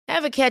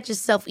Ever catch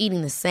yourself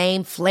eating the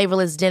same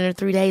flavorless dinner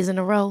 3 days in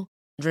a row?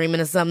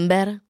 Dreaming of something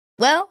better?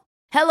 Well,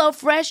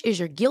 HelloFresh is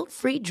your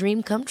guilt-free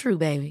dream come true,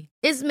 baby.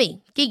 It's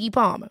me, Keke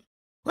Palmer.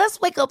 Let's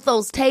wake up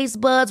those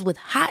taste buds with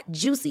hot,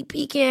 juicy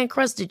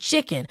pecan-crusted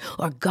chicken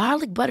or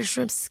garlic butter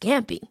shrimp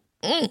scampi.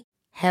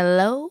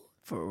 Hello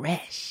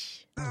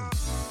Fresh.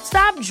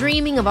 Stop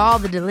dreaming of all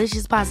the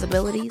delicious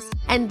possibilities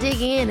and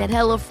dig in at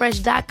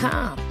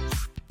HelloFresh.com.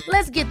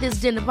 Let's get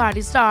this dinner party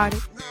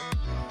started.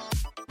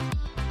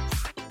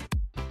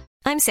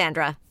 I'm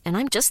Sandra, and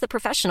I'm just the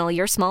professional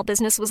your small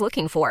business was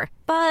looking for.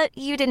 But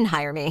you didn't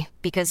hire me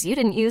because you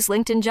didn't use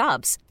LinkedIn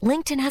Jobs.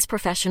 LinkedIn has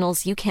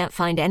professionals you can't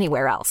find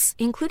anywhere else,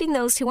 including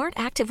those who aren't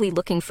actively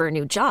looking for a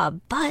new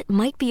job, but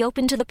might be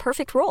open to the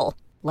perfect role,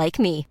 like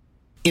me.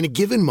 In a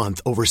given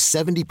month, over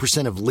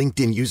 70% of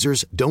LinkedIn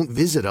users don't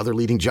visit other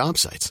leading job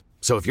sites.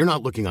 So if you're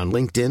not looking on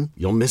LinkedIn,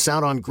 you'll miss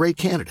out on great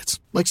candidates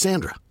like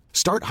Sandra.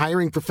 Start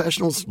hiring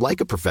professionals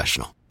like a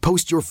professional.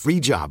 Post your free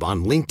job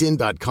on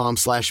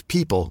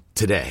linkedin.com/people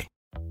today.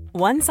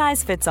 One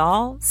size fits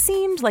all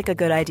seemed like a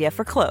good idea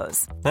for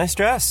clothes. Nice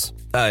dress.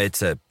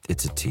 It's a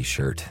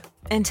t-shirt.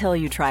 Until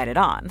you tried it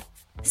on.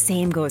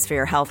 Same goes for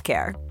your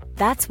healthcare.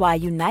 That's why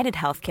United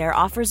Healthcare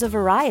offers a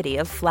variety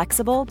of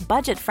flexible,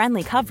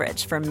 budget-friendly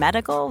coverage for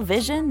medical,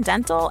 vision,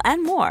 dental,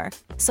 and more.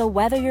 So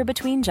whether you're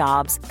between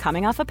jobs,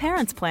 coming off a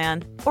parent's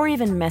plan, or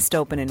even missed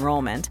open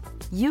enrollment,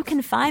 you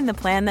can find the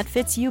plan that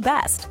fits you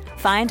best.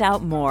 Find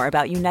out more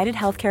about United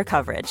Healthcare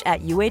coverage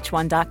at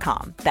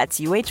uh1.com. That's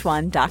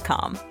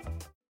uh1.com.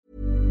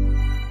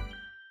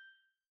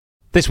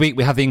 This week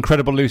we have the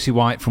incredible Lucy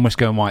White from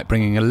Wisco and White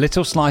bringing a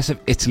little slice of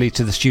Italy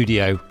to the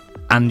studio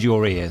and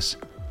your ears.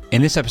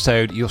 In this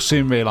episode, you'll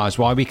soon realise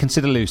why we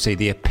consider Lucy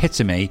the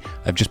epitome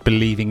of just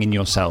believing in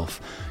yourself,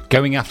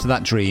 going after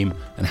that dream,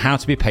 and how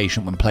to be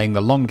patient when playing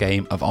the long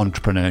game of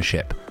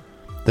entrepreneurship.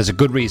 There's a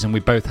good reason we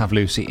both have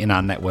Lucy in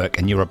our network,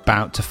 and you're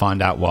about to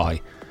find out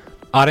why.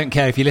 I don't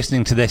care if you're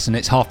listening to this and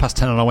it's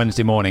 10:30 on a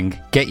Wednesday morning.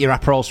 Get your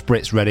Aperol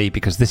Spritz ready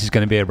because this is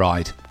going to be a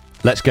ride.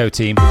 Let's go,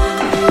 team.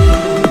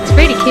 It's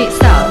really cute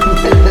stuff.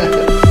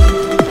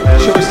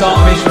 Should we start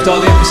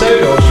the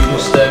episode, or should we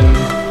just...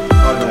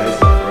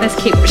 Let's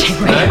keep watching.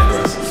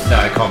 No,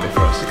 it can't be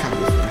for us. It can't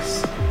be for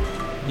us.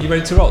 You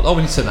ready to roll? Oh,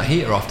 we need to turn that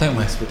heater off, don't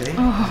we? Yes, we do.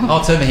 Oh.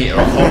 I'll turn the heater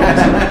off.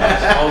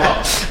 Hold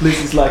on.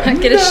 Lucy's like, I'm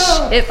going to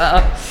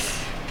shiver.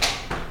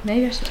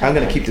 Maybe I should. I'm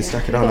going to keep this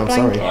jacket on, I'm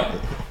sorry. Right.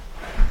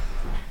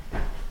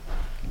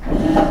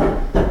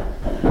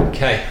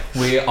 Okay,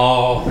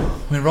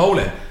 we're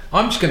rolling.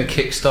 I'm just going to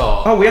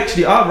kickstart. Oh, we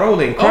actually are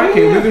rolling.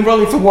 Crikey, we've been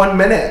rolling for 1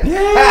 minute.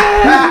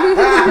 Yeah,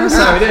 that's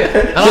how we do it.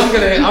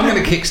 And I'm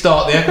going to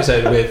kickstart the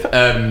episode with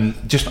I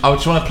just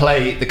want to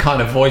play the kind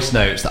of voice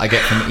notes that I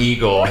get from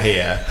Igor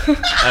here.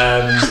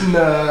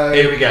 No.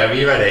 Here we go. Are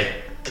you ready?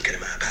 Look at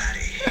my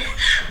body,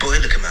 boy.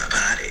 Look at my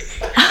body,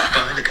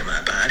 boy. Look at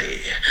my body.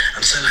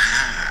 I'm so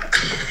hot.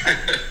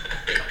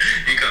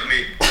 You got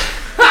me.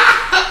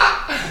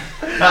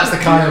 That's the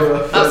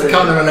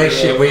kind of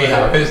relationship we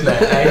have, isn't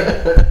it?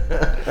 Eh?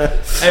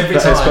 Every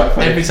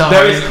time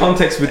there is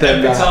context with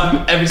them.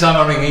 Every time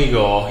I ring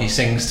Igor, he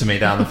sings to me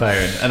down the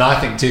phone, and I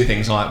think two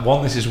things: like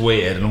one, this is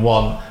weird,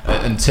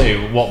 and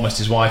two, what must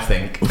his wife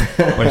think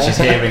when she's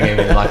hearing him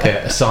in like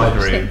a side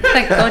room?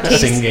 Thank God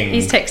singing.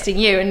 he's texting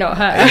you and not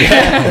her.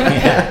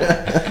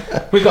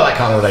 Yeah. We've got that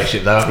kind of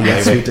relationship, though.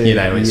 Yes, we do. You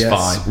know, it's yes,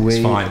 fine. We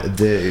it's fine.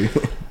 do.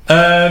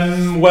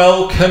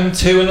 Welcome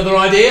to another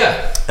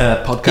idea.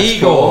 Podcast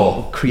Igor.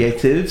 for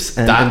creatives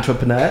and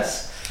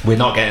entrepreneurs. We're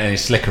not getting any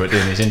slicker at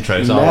doing these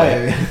intros, are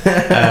we?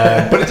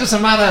 But it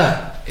doesn't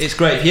matter. It's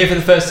great. If you're here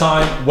for the first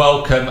time,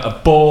 welcome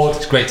aboard.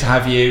 It's great to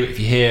have you. If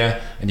you're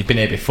here and you've been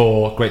here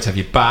before, great to have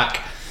you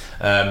back.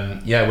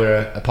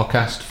 We're a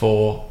podcast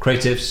for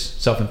creatives,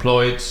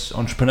 self-employed,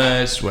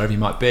 entrepreneurs, wherever you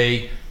might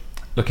be,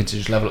 looking to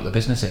just level up their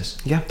businesses.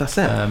 Yeah, that's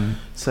it.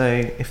 So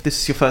if this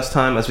is your first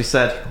time, as we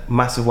said,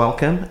 massive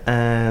welcome.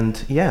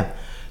 And yeah,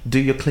 do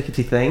your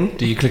clickety thing.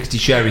 Do your clickety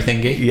sharey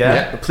thingy.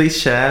 Yeah. Please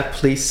share,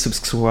 please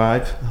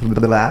subscribe. Blah,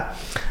 blah, blah.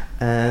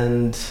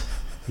 And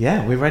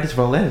yeah, we're ready to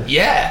roll in.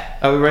 Yeah.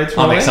 Are we ready to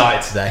roll in? I'm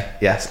excited today.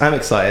 Yes, I'm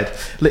excited.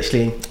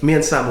 Literally, me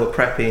and Sam were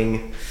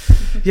prepping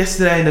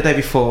yesterday and the day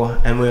before,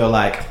 and we were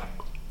like,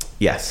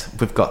 yes,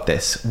 we've got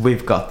this.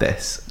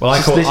 Well,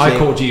 I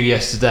called you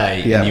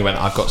yesterday, and you went,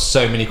 I've got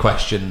so many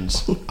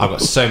questions. I've got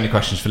so many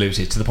questions for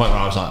Lucy, to the point where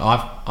I was like,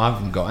 I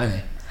haven't got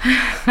any.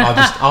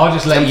 I'll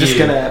just let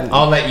you.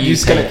 I'll let you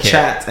just take gonna it.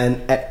 chat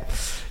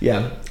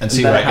and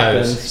see where it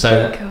goes.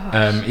 So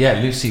Oh,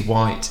 Lucy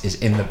White is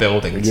in the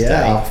building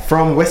today. Yeah,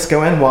 from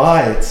Wisco and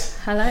White.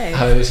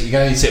 Hello. Lucy. You're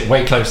going to need to sit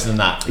way closer than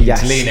that. Yes.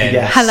 To lean in.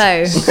 Yes.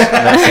 Hello.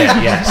 That's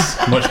it.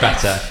 Yes, much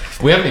better.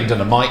 We haven't even done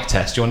a mic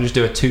test. Do you want to just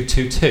do a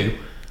 222?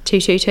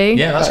 222.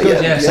 Yeah, that's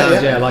good.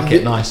 I like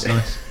it. Nice.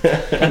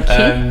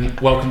 Thank you.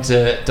 Welcome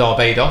to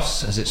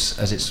Barbados, as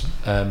it's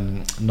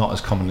not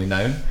as commonly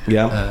known.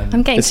 Yeah,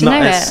 I'm getting to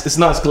know it. It's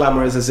not as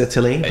glamorous as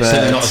Italy. It's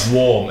certainly not as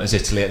warm as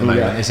Italy at the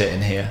moment, is it?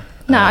 In here.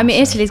 No, I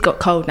mean Italy's got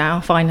cold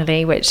now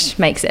finally, which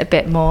makes it a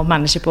bit more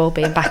manageable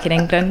being back in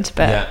England.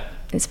 But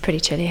it's pretty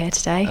chilly here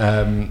today.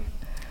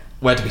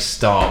 Where do we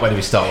start?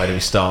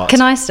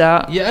 Can I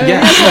start? Yeah.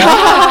 Yeah.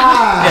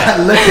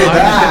 Look at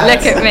that.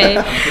 Look at me.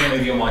 I'm going to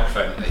move your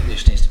microphone. It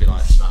just needs to be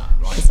like that,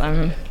 right?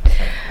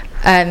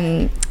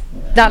 'Cause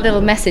that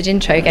little message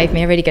intro gave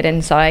me a really good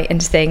insight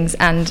into things,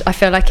 and I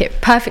feel like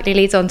it perfectly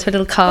leads on to a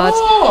little card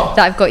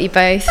that I've got you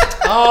both.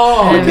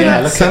 Oh,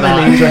 yeah, look at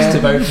that. Addressed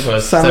to both of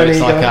us. So it's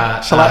like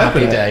a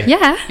happy day.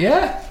 Yeah.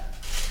 Yeah.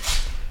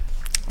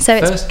 So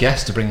it's first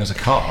guest to bring us a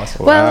card.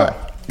 Well,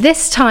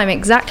 this time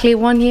exactly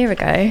 1 year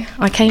ago,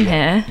 I came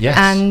here,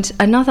 and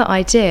another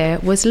idea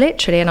was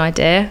literally an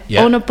idea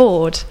on a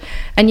board,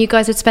 and you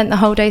guys had spent the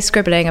whole day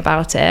scribbling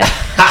about it,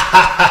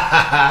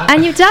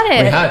 and you've done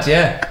it. We had,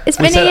 yeah. It's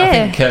been a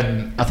year.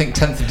 I think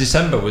 10th of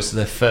December was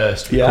the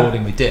first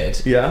recording we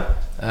did. Yeah.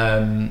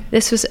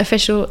 This was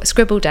official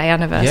Scribble Day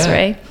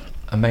anniversary. Yeah.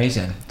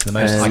 Amazing. The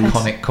most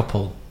iconic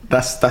couple.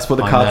 That's what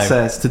the card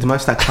says. To the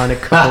most iconic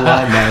couple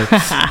I know.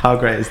 How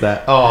great is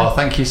that? Oh,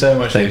 thank you so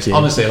much, Luke.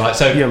 Honestly,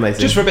 you're amazing.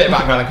 Just for a bit of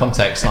background and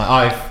context,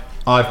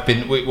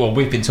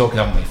 we've been talking,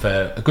 haven't we,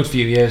 for a good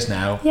few years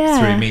now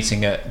through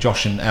meeting at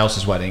Josh and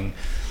Elsa's wedding,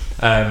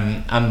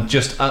 and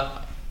just I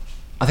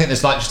think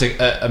there's like just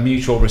a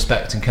mutual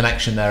respect and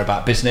connection there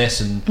about business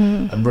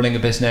and running a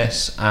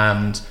business,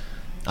 and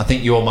I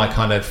think you're my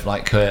kind of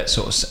like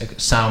sort of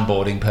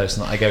soundboarding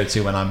person that I go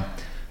to when I'm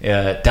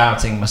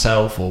doubting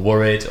myself or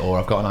worried or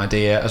I've got an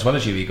idea, as well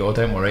as you, Igor.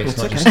 Don't worry, it's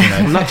not just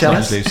I'm not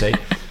jealous, Lucy.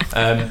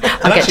 I'll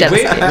get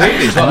jealous.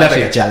 I'll never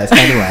get jealous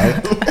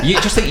anyway. You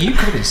just think you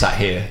could have been sat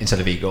here instead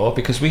of Igor,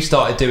 because we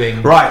started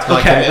doing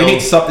we need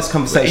to stop this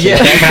conversation.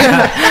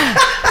 Yeah.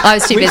 I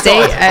was too busy.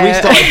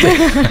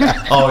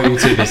 Oh, you were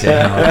too busy.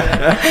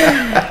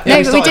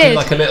 We started doing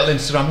like a little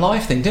Instagram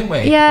live thing, didn't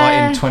we? Yeah.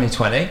 Like in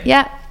 2020.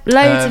 Yeah,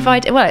 loads of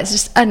ideas. Well, it's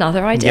just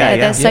another idea.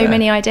 There's so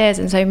many ideas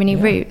and so many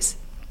routes.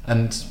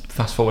 And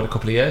fast forward a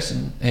couple of years,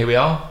 and here we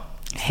are,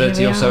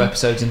 30 or so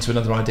episodes into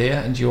another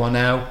idea, and you are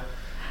now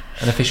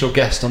an official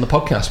guest on the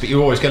podcast. But you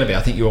were always going to be.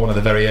 I think you were one of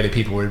the very early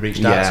people we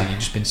reached out to. You've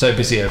just been so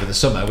busy over the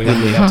summer, we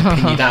haven't been able to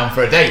pin you down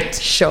for a date.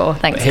 Sure,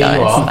 thanks, but here guys.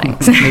 You are.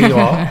 Thanks. Here you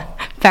are.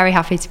 Very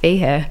happy to be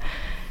here.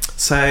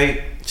 So,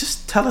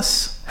 just tell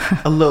us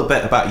a little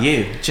bit about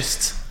you.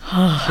 Just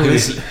who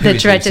is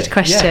dreaded Lucy?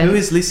 question. Yeah, who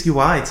is Lucy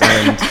White,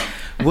 and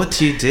what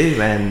do you do?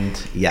 And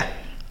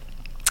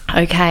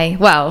Okay,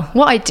 well,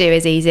 what I do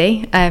is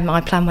easy.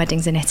 I plan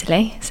weddings in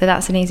Italy, so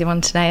that's an easy one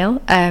to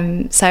nail.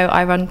 So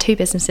I run two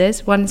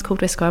businesses. One is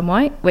called Whisker &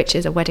 White, which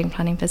is a wedding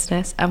planning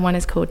business, and one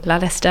is called La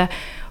Lista,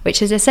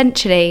 which is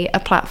essentially a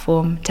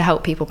platform to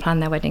help people plan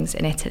their weddings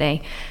in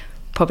Italy.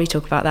 Probably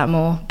talk about that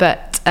more,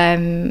 but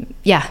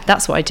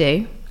that's what I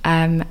do.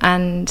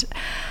 And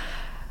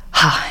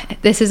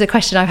this is a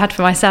question I've had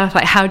for myself,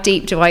 like how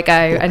deep do I go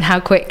and how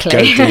quickly?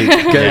 Go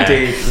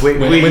deep.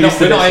 We're not here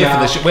for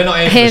the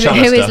shallow Who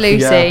is stuff.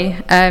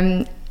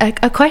 Lucy?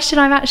 A question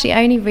I've actually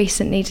only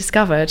recently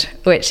discovered,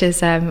 which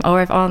is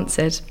or I've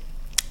answered.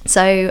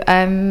 So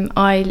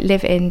I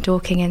live in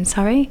Dorking in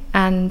Surrey,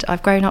 and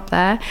I've grown up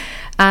there,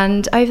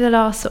 and over the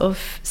last sort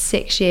of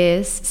 6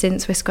 years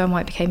since Whisker &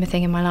 White became a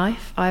thing in my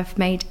life, I've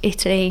made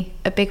Italy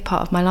a big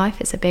part of my life.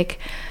 It's a big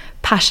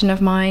passion of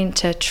mine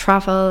to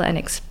travel and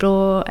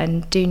explore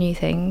and do new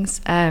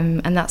things,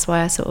 and that's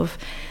why I sort of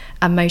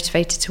am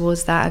motivated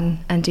towards that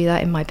and do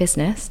that in my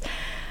business.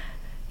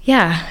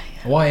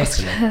 Why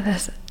Italy?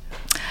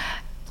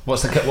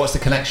 What's the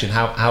connection?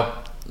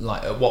 How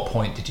like at what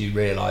point did you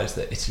realise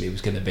that Italy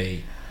was going to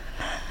be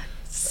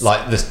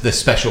like the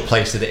special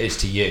place that it is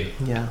to you?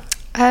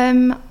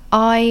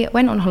 I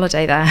went on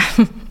holiday there.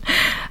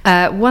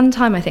 One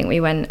time I think we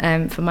went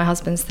for my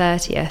husband's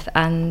 30th,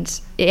 and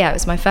it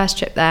was my first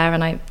trip there,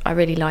 and I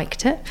really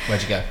liked it.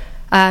 Where'd you go?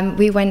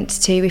 We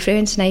flew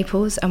into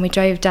Naples, and we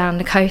drove down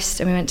the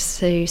coast, and we went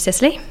to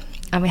Sicily,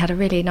 and we had a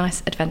really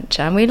nice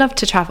adventure, and we love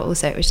to travel,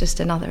 so it was just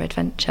another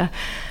adventure.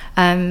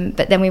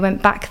 But then we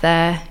went back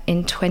there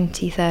in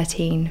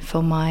 2013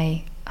 for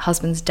my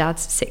husband's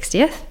dad's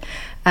 60th,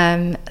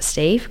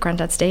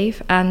 Granddad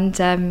Steve, and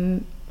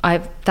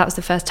that was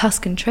the first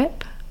Tuscan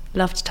trip.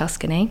 Loved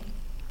Tuscany.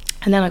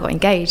 And then I got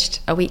engaged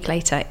a week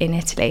later in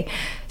Italy.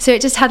 So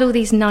it just had all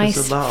these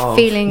nice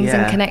feelings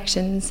and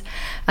connections.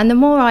 And the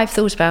more I've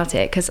thought about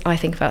it, because I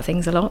think about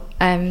things a lot,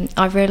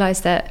 I've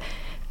realised that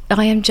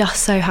I am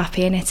just so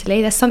happy in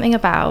Italy. There's something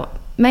about,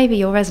 maybe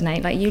you'll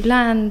resonate, like you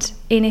land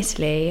in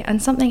Italy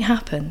and something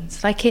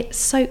happens. Like it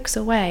soaks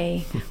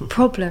away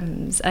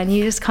problems, and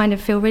you just kind of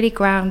feel really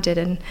grounded.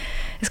 And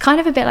it's kind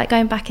of a bit like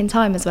going back in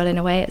time as well, in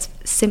a way. It's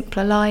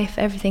simpler life,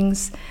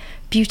 everything's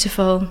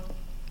beautiful.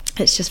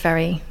 It's just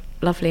very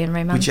lovely and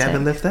romantic. Would you ever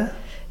live there?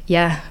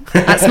 Yeah,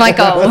 that's my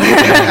goal.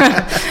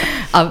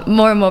 I'm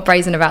more and more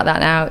brazen about that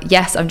now.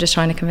 Yes, I'm just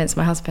trying to convince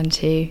my husband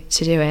to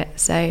do it.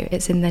 So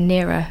it's in the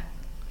nearer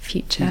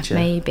future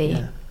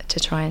maybe to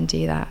try and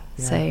do that.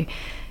 So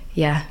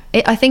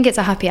I think it's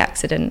a happy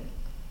accident,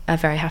 a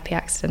very happy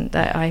accident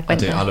that I went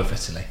there. I love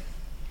Italy.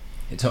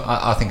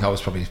 I think I was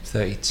probably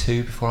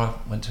 32 before I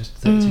went to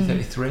 32,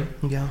 33.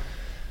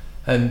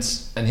 And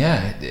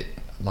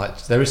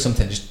like there is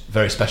something just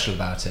very special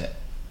about it.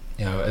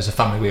 you know, as a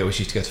family, we always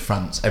used to go to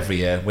France every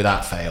year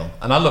without fail.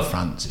 And I love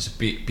France. It's a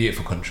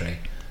beautiful country.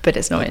 But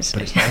it's not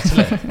Italy. But it's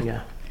not Italy.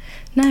 Yeah.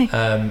 No.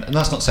 And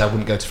that's not to say I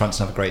wouldn't go to France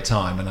and have a great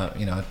time. And I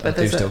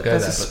do still go there.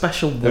 There's a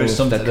special there is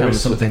something that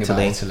comes about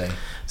with Italy.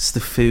 It's the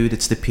food,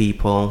 it's the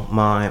people.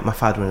 My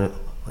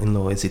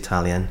father-in-law is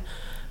Italian,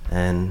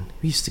 and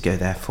we used to go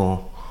there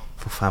for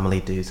family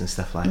dues and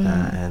stuff like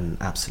that, and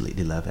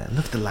absolutely love it. I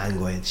love the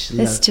language.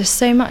 There's just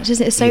so much,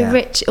 isn't it? It's so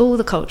rich, all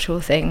the cultural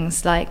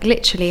things, like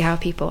literally how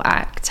people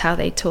act, how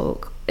they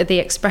talk, the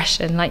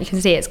expression, like you can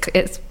see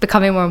it's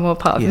becoming more and more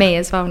part of me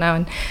as well now,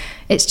 and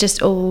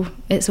it's all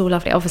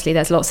lovely. Obviously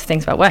there's lots of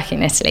things about working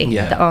in Italy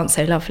that aren't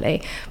so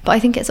lovely, but I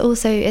think it's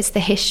the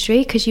history,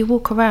 because you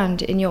walk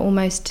around and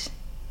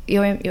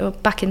you're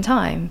back in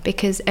time,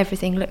 because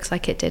everything looks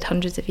like it did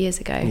hundreds of years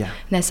ago, and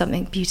there's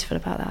something beautiful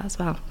about that as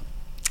well.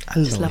 I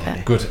just love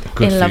it. Good food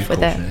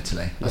culture in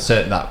Italy.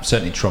 That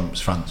certainly trumps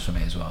France for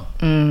me as well.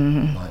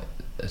 Like,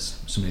 as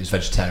somebody who's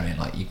vegetarian,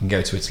 like, you can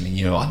go to Italy and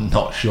you are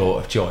not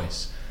short of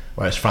choice.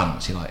 Whereas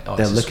France, you're like,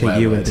 they'll look at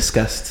you in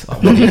disgust.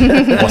 Like,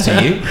 what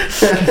are you?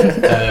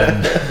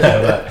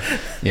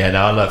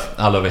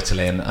 I love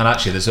Italy, and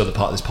actually there's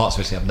parts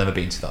of Italy I've never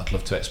been to that I'd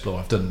love to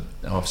explore.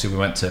 Obviously we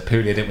went to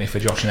Puglia, didn't we, for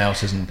Josh and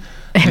Elsa's, and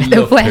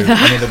the weather.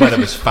 I mean, the weather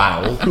was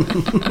foul,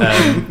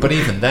 but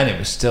even then it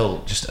was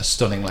still just a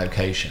stunning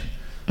location.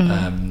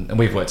 And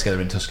we've worked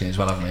together in Tuscany as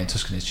well, haven't we? And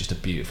Tuscany is just a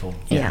beautiful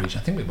region. I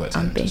think we worked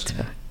together in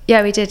Tuscany.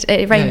 Yeah, we did.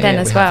 It rained then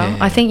as well.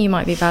 I think you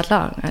might be bad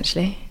luck,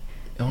 actually.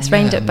 It's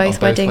rained at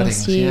both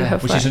weddings you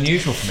have which worked. is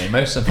unusual for me.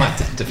 Most of them might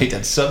tend to be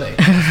dead sunny.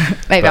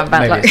 Maybe I'm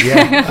bad luck.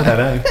 I don't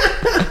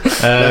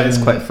know. It's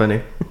quite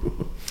funny.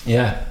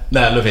 Yeah.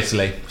 No, I love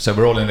Italy. So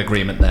we're all in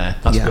agreement there.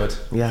 That's good.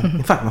 Yeah.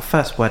 In fact, my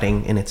first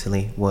wedding in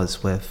Italy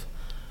was with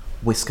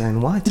Wisco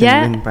and White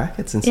in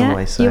brackets in some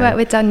ways. So, you worked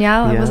with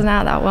Danielle. I wasn't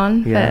at that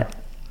one. Yeah. But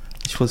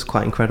which was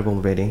quite incredible,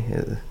 really.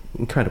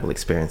 Incredible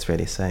experience,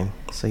 really. So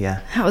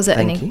yeah. That was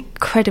an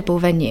incredible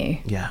venue.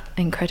 Yeah.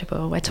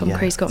 Incredible, where Tom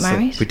Cruise got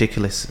married.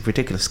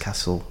 Ridiculous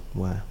castle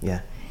where,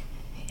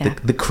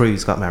 the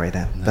crews got married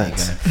there.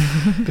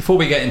 Before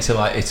we get into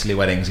like Italy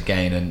weddings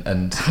again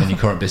and your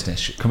current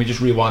business, can we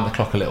just rewind the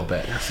clock a little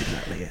bit? That's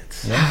exactly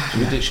it.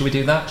 Yeah. Should we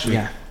do that? Should we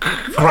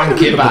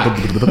crank it back?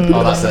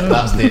 Oh,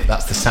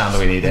 that's the sound that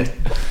we needed.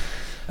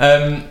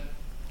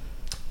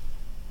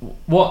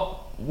 What?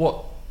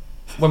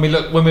 When we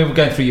were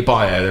going through your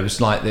bio, there was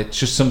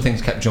just some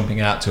things kept jumping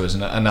out to us,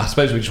 and I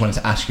suppose we just wanted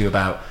to ask you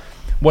about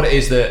what it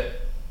is that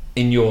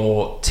in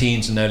your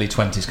teens and early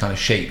 20s kind of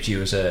shaped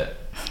you as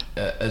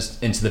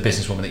into the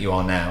businesswoman that you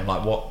are now.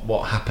 Like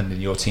what happened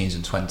in your teens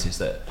and 20s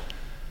that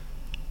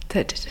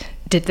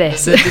did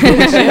this?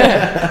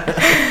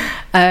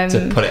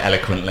 To put it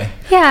eloquently.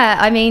 Yeah,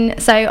 I mean,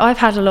 so I've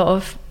had a lot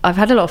of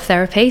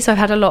therapy, so I've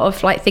had a lot of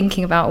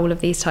thinking about all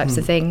of these types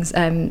of things.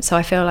 So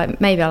I feel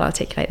like maybe I'll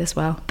articulate this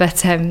well.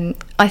 But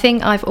I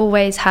think I've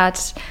always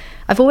had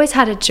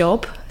a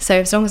job. So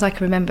as long as I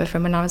can remember,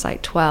 from when I was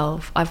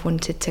 12, I've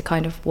wanted to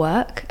kind of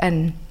work,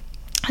 and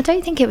I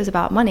don't think it was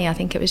about money. I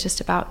think it was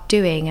just about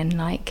doing and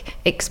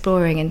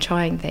exploring and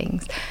trying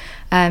things.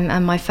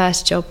 And my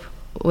first job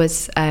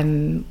was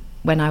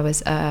when I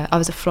was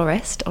a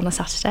florist on a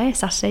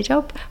Saturday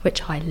job,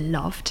 which I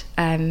loved,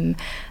 and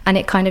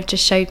it kind of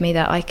just showed me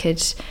that I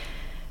could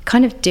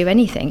kind of do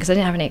anything, because I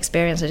didn't have any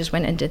experience. I just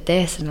went and did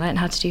this and learned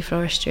how to do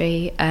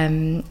floristry,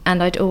 and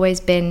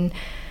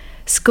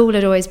school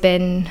had always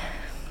been,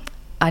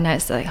 I know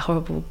it's a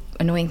horrible,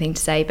 annoying thing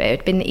to say, but it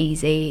had been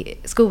easy.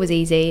 School was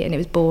easy and it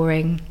was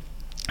boring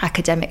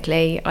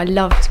academically. I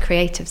loved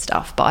creative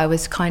stuff, but I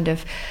was kind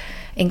of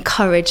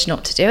encouraged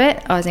not to do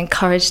it. I was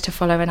encouraged to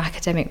follow an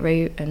academic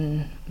route,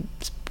 and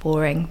it's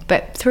boring.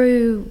 But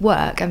through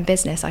work and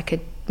business, I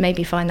could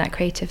maybe find that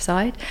creative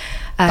side.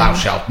 Thou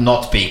shalt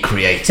not be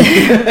creative.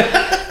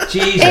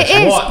 Jesus, it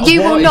is. What is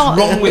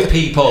wrong with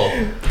people?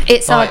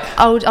 It's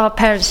our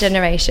parents'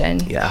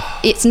 generation. Yeah.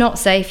 It's not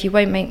safe. You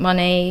won't make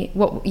money.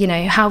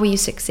 How will you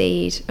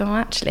succeed? Oh,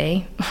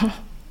 actually,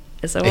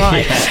 it's all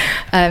right.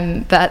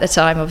 But at the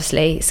time,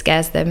 obviously, it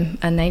scares them,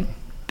 and they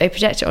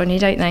project it on you,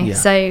 don't they? Yeah.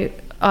 So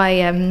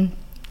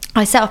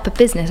I set up a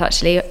business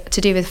actually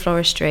to do with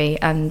floristry,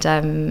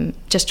 and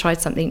just tried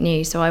something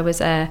new. So I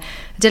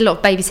did a lot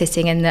of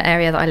babysitting in the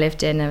area that I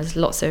lived in. There was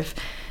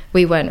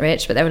we weren't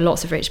rich, but there were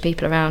lots of rich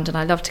people around, and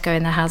I loved to go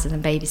in their houses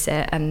and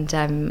babysit.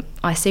 And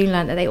I soon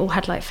learned that they all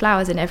had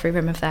flowers in every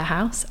room of their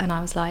house, and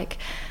I was like,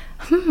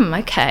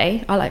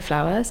 okay, I like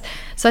flowers.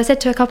 So I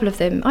said to a couple of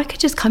them, I could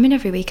just come in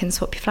every week and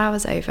swap your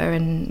flowers over,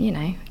 and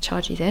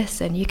charge you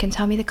this, and you can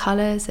tell me the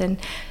colours. And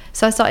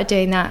so I started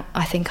doing that.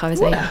 I think I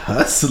was a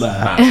hustler.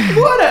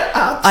 What an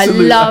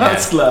absolute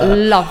hustler.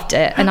 Loved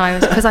it, and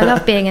because I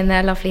love being in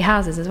their lovely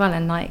houses as well,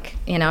 and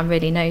I'm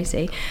really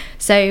nosy.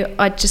 So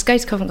I'd just go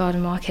to Covent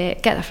Garden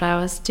Market, get the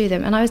flowers, do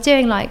them, and I was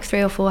doing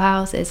 3 or 4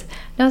 houses.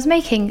 And I was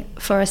making,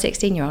 for a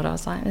 16-year-old, I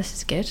was like, this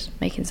is good,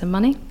 making some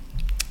money.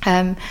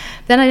 Then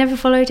I never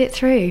followed it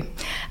through,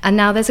 and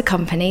now there's a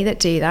company that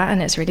do that,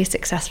 and it's really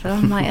successful.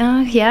 I'm like,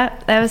 oh yeah,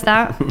 there was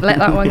that. Let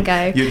that one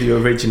go. You're the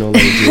original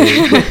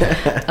lady.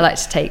 I like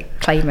to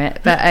claim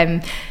it, but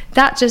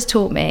that just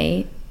taught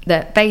me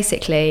that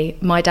basically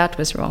my dad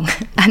was wrong,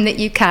 and that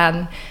you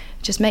can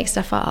just make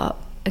stuff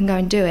up and go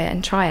and do it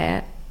and try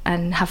it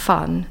and have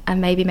fun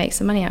and maybe make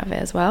some money out of it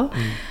as well.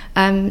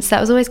 So that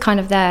was always kind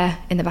of there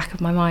in the back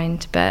of my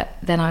mind, but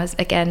then I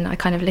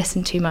kind of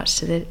listened too much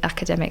to the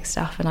academic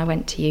stuff, and I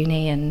went to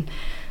uni and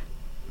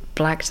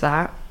blagged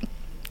that,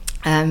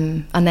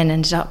 and then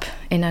ended up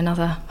in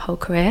another whole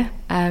career.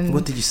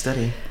 What did you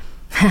study?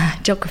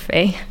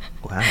 Geography.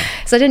 Wow.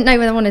 So I didn't know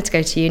whether I wanted to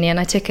go to uni, and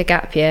I took a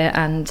gap year,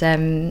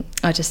 and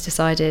I just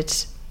decided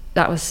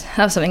that was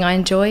something I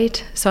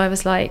enjoyed. So I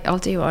was like, I'll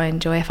do what I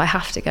enjoy. If I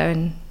have to go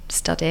and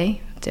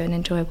study, do an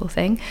enjoyable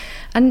thing.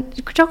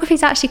 And geography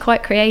is actually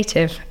quite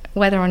creative,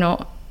 whether or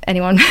not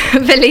anyone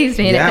believes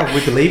me in it. Yeah,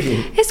 we believe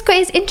you.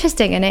 It's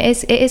interesting, and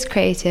it is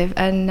creative.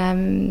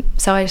 And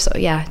so I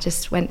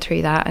just went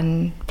through that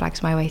and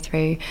blagged my way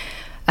through.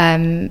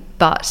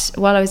 But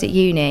while I was at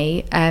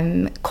uni,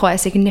 quite a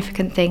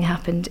significant thing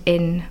happened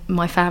in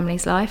my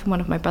family's life, and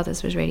one of my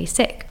brothers was really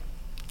sick.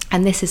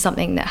 And this is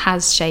something that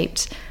has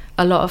shaped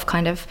a lot of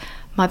kind of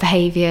my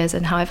behaviours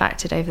and how I've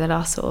acted over the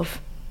last sort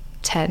of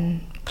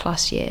 10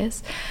 plus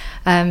years.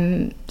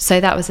 So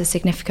that was a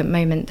significant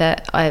moment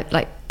that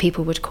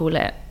people would call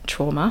it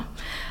trauma.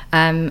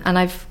 And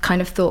I've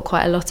kind of thought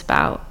quite a lot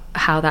about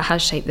how that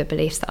has shaped the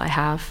beliefs that I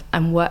have,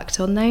 and worked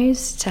on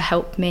those to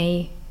help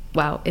me,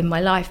 well, in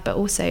my life, but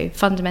also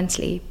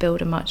fundamentally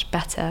build a much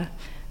better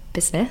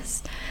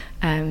business.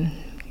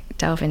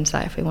 Delve into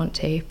that if we want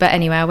to. But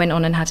anyway, I went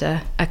on and had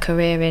a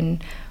career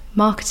in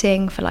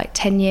marketing for like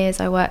 10 years.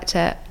 I worked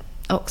at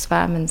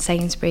Oxfam and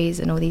Sainsbury's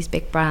and all these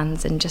big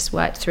brands, and just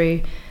worked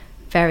through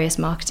various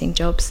marketing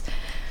jobs.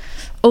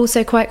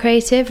 Also quite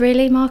creative,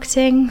 really,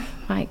 marketing,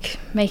 like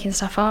making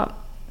stuff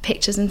up,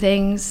 pictures and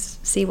things,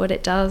 see what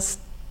it does.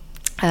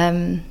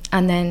 And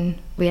then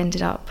we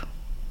ended up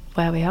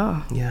where we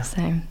are. Yeah.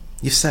 So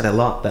you've said a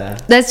lot there.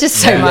 There's just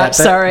so much,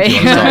 sorry.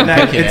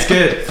 No, it's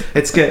good.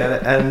 It's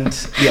good.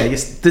 And yeah, you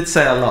did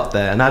say a lot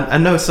there. And I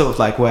know sort of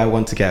like where I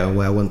want to go and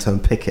where I want to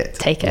unpick it.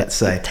 Let's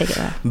say. Take it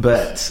there.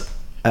 But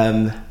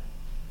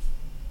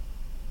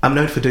I'm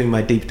known for doing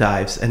my deep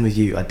dives, and with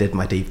you, I did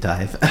my deep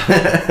dive.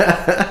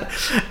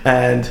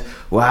 And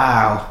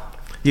wow,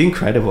 you're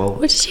incredible.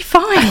 What did you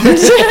find?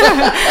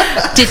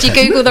 Did you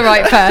Google the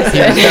right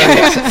person?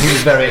 Yeah, he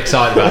was very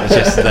excited about this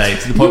yesterday,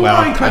 to the point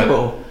where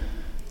incredible.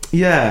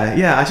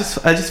 Yeah.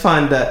 I just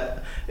find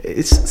that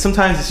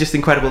sometimes it's just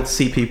incredible to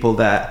see people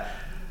that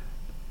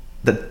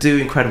do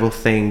incredible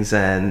things,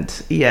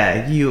 and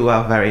yeah, you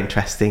are very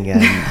interesting,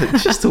 and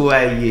just the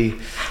way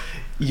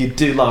you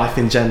do life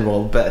in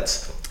general.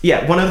 But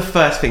yeah, one of the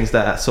first things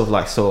that I sort of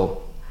like saw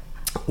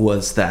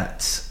was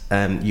that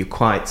you're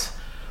quite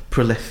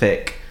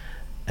prolific,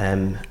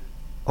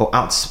 or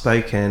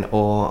outspoken,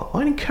 or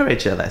an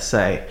encourager, let's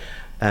say,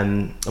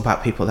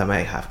 about people that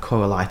may have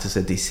correlitis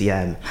or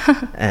DCM.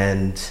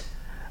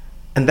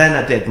 and then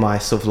I did my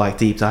sort of like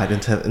deep dive in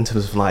terms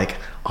of like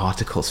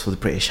articles for the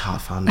British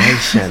Heart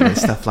Foundation and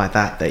stuff like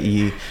that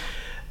you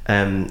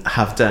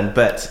have done.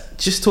 But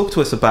just talk to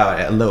us about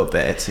it a little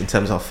bit in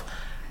terms of,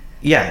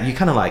 yeah, you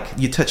kind of like,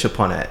 you touch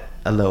upon it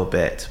a little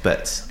bit,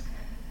 but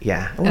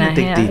yeah, I want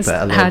to dig deeper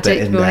a little bit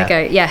in there. Go?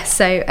 Yes,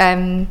 so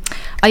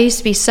I used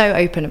to be so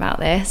open about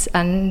this,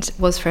 and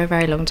was for a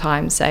very long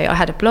time. So I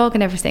had a blog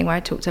and everything where I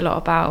talked a lot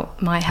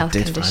about my health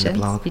conditions.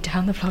 You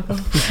found the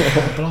blog?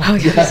 Oh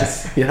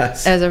yes.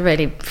 It was a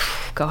really,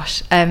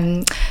 gosh.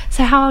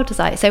 So how old was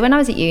I? So when I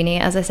was at uni,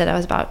 as I said, I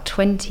was about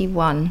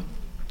 21.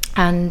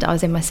 And I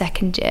was in my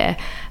second year.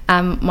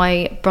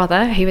 My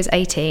brother, who was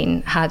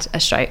 18, had a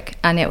stroke,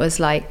 and it was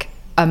like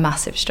a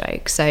massive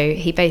stroke. So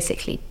he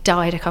basically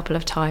died a couple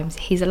of times.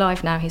 He's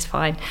alive now, he's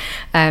fine.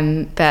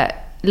 But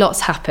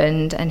lots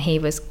happened, and he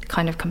was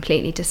kind of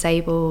completely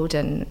disabled,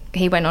 and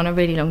he went on a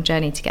really long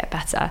journey to get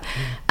better.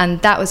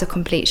 And that was a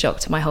complete shock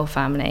to my whole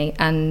family.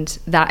 And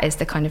that is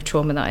the kind of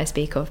trauma that I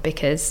speak of,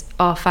 because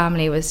our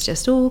family was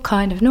just all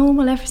kind of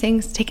normal,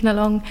 everything's ticking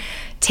along.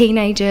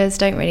 Teenagers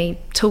don't really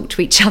talk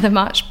to each other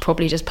much,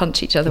 probably just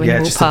punch each other when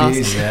you walk past.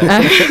 Abuse,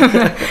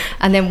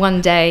 and then one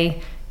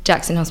day,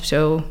 Jack's in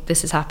hospital,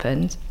 this has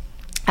happened.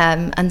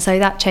 And so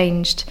that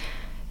changed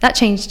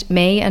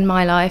me and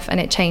my life, and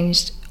it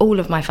changed all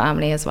of my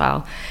family as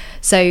well.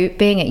 So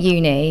being at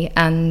uni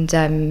and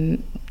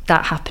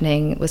that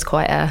happening was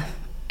quite a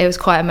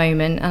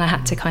moment, and I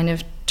had to kind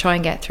of try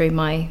and get through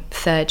my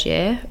third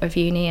year of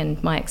uni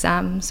and my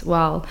exams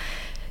while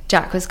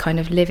Jack was kind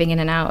of living in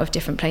and out of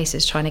different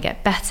places trying to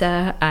get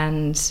better.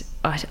 And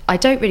I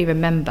don't really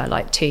remember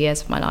like 2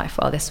 years of my life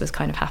while this was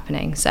kind of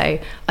happening. So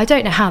I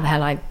don't know how the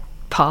hell I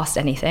passed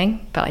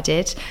anything, but I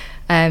did.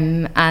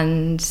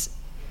 And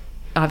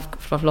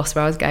I've lost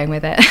where I was going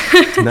with it.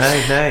 No.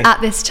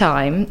 At this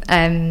time,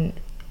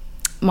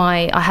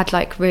 I had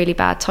like really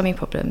bad tummy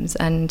problems,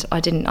 and I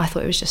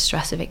thought it was just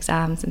stress of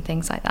exams and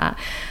things like that.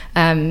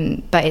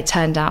 But it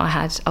turned out I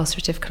had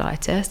ulcerative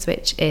colitis,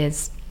 which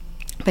is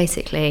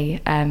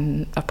basically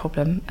a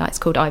problem. It's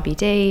called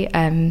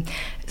IBD.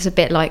 It's a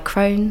bit like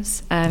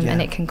Crohn's,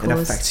 and it can cause... It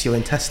affects your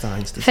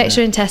intestines, affects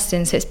your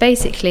intestines. So it's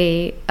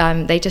basically,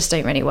 they just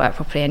don't really work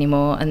properly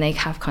anymore, and they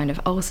have kind of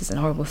ulcers and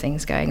horrible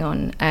things going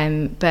on.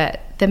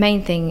 But the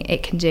main thing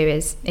it can do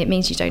is it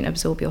means you don't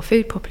absorb your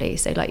food properly.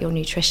 So like your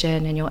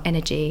nutrition and your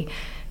energy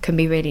can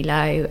be really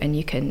low, and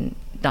you can...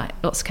 like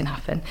lots can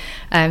happen.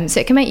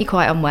 So it can make you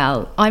quite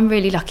unwell. I'm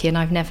really lucky, and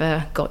I've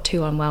never got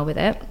too unwell with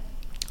it.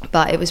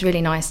 But it was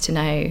really nice to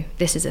know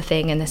this is a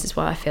thing, and this is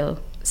why I feel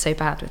so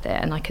bad with it,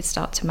 and I could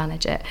start to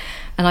manage it.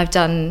 And I've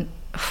done,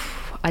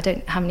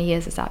 how many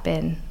years has that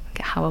been?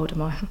 How old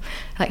am I?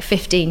 Like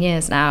 15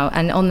 years now.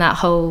 And on that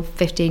whole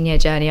 15-year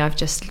journey, I've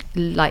just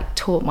like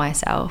taught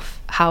myself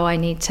how I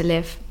need to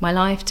live my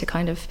life to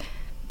kind of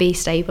be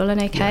stable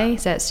and okay.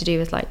 So it's to do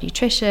with like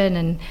nutrition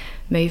and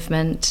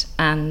movement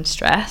and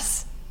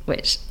stress,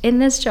 which in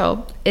this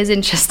job is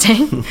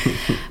interesting.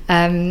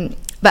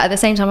 But at the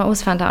same time, I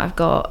also found out I've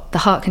got the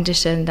heart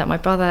condition that my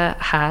brother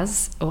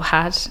has, or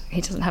had.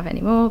 He doesn't have it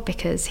anymore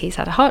because he's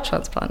had a heart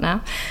transplant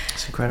now.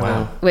 That's incredible.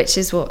 Wow. This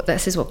is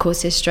what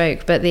caused his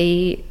stroke. But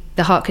the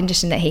heart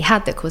condition that he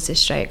had that caused his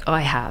stroke, I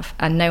have,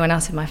 and no one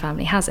else in my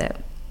family has it.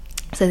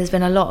 So there's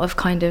been a lot of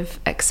kind of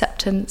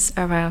acceptance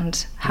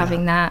around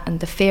having that,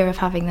 and the fear of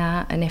having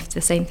that, and if the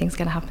same thing's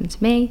going to happen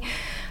to me.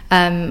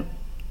 I'm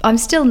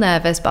still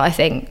nervous, but I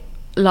think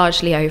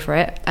largely over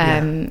it.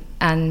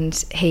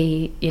 And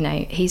he,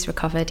 he's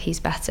recovered, he's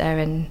better,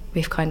 and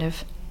we've kind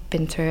of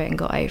been through it and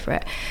got over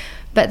it.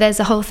 But there's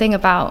a whole thing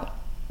about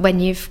when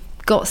you've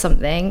got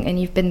something and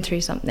you've been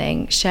through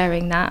something,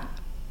 sharing that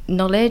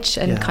knowledge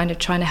and kind of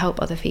trying to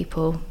help other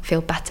people feel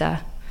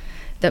better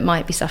that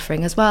might be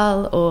suffering as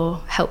well,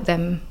 or help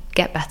them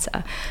get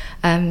better.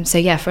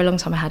 So for a long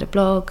time I had a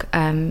blog,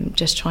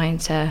 just trying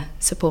to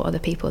support other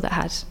people that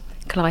had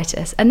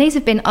colitis. And these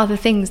have been other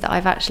things that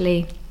I've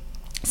actually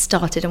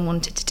started and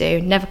wanted to do,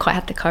 never quite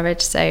had the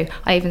courage. So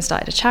I even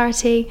started a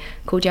charity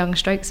called Young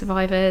Stroke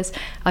Survivors.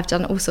 I've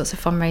done all sorts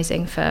of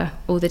fundraising for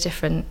all the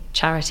different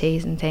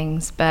charities and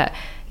things, but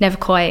never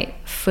quite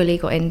fully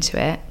got into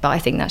it. But I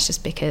think that's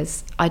just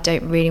because I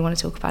don't really want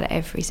to talk about it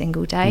every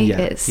single day.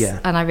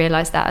 And I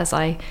realised that as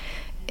I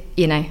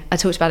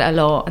talked about it a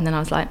lot, and then I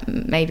was like,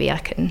 maybe I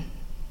can...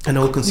 An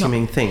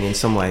all-consuming thing in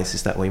some ways,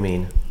 is that what you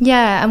mean?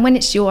 Yeah, and when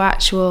it's your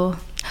actual...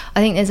 I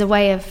think there's a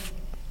way of...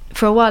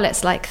 For a while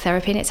it's like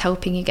therapy, and it's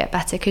helping you get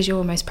better because you're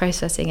almost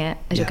processing it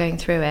as you're going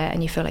through it,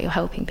 and you feel like you're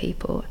helping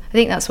people. I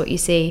think that's what you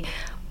see.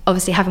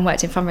 Obviously, having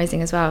worked in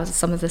fundraising as well,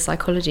 some of the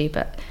psychology,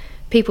 but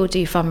people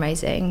do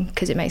fundraising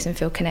because it makes them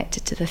feel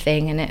connected to the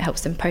thing, and it helps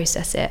them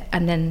process it,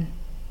 and then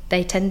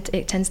it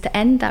tends to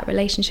end. That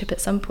relationship at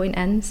some point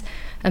ends,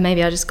 and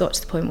maybe I just got to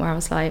the point where I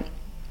was like,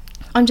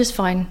 I'm just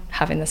fine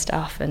having the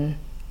stuff, and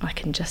I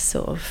can just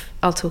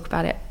I'll talk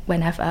about it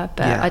whenever,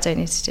 but I don't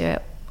need to do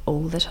it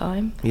all the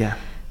time.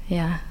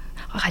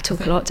 I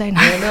talk a lot, don't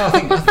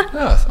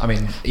I? I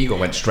mean, Igor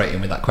went straight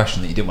in with that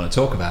question that you didn't want to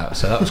talk about,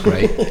 so that was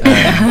great. The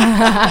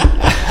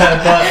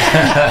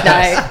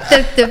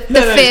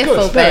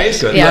fearful bit. No,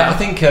 it's good. Yeah. I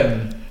think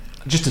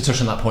just to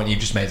touch on that point you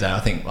just made there, I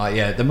think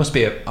there must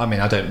be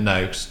I don't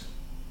know, 'cause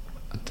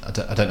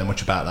I don't know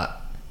much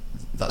about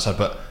that side,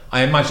 but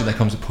I imagine there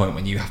comes a point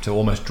when you have to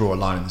almost draw a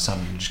line in the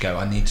sand and just go,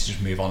 I need to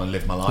just move on and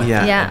live my life.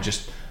 And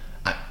just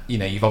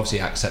you've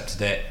obviously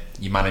accepted it,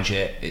 you manage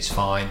it, it's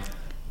fine,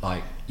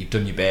 like you've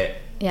done your bit,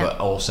 but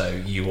also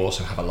you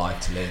have a life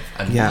to live,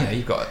 and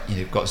you've got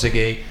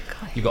Ziggy,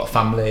 you've got a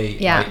family.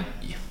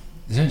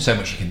 There's only so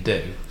much you can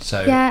do.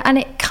 So and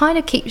it kind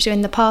of keeps you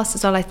in the past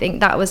as well. I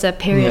think that was a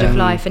period of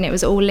life, and it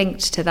was all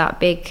linked to that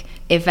big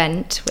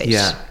event, which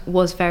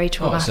was very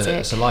traumatic.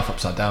 It's a life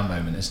upside down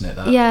moment, isn't it?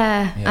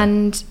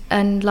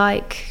 And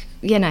like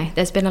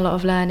there's been a lot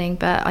of learning,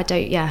 but I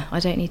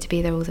don't need to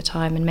be there all the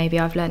time, and maybe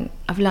I've learned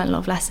a lot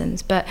of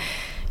lessons, but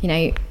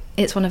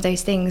it's one of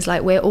those things,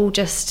 like we're all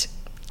just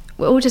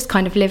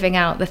kind of living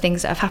out the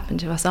things that have happened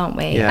to us, aren't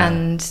we?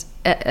 And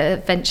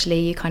eventually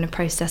you kind of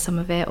process some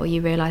of it, or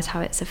you realise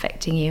how it's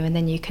affecting you, and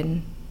then you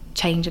can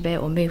change a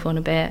bit or move on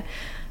a bit,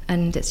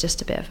 and it's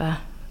just a bit of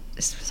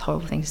it's a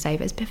horrible thing to say,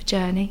 but it's a bit of a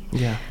journey.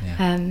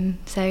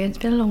 So it's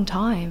been a long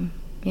time,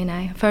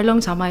 for a long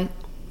time I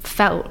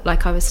felt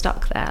like I was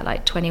stuck there,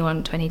 like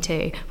 21,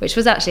 22, which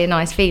was actually a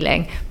nice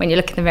feeling when you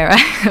look in the mirror.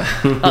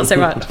 Not so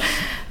much.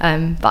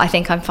 But I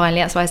think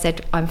that's why I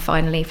said I'm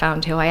finally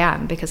found who I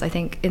am, because I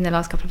think in the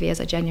last couple of years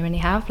I genuinely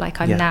have,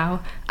 like I'm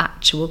now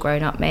actual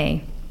grown-up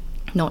me,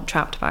 not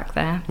trapped back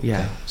there.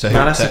 So who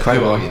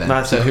are you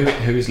then? So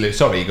who is Lucy?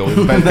 Sorry, Igor, we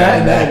were both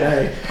going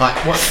there. Like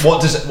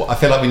what does I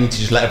feel like we need to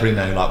just let everybody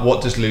know, like,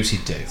 what does Lucy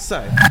do?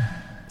 So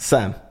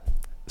Sam.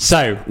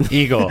 So,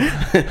 Igor.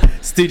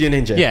 Studio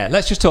Ninja. Yeah,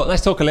 let's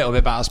talk a little bit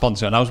about our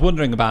sponsor. And I was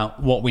wondering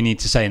about what we need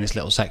to say in this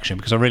little section,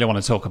 because I really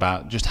want to talk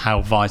about just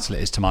how vital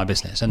it is to my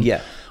business. And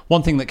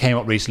one thing that came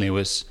up recently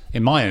was,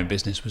 in my own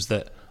business, was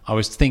that I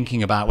was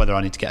thinking about whether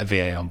I need to get a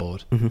VA on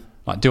board.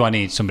 Like, do I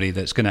need somebody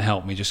that's going to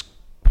help me just,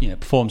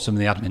 perform some of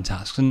the admin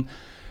tasks? And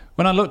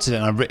when I looked at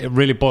it and it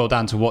really boiled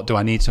down to what do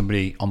I need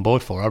somebody on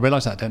board for, I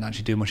realised that I don't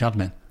actually do much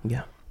admin.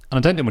 Yeah. And I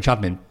don't do much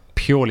admin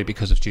purely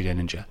because of Studio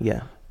Ninja.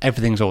 Yeah.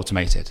 Everything's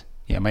automated.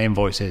 My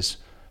invoices,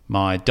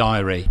 my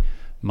diary,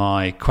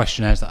 my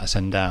questionnaires that I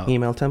send out.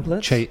 Email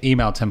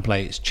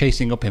templates.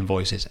 Chasing up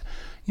invoices.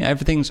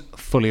 Everything's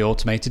fully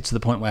automated to the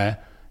point where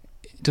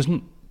it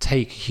doesn't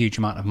take a huge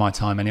amount of my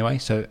time anyway.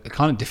 So it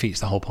kind of defeats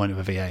the whole point of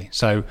a VA.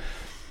 So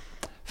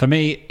for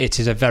me, it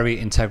is a very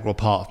integral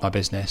part of my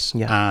business.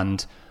 Yeah.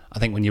 And I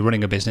think when you're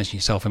running a business,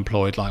 you're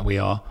self-employed like we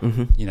are,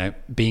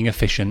 being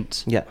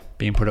efficient,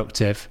 being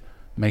productive,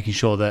 making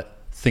sure that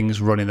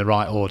things run in the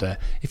right order.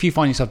 If you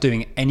find yourself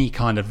doing any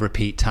kind of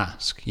repeat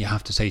task, you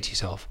have to say to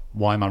yourself,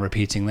 why am I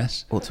repeating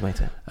this?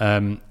 Automate it.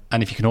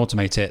 And if you can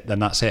automate it, then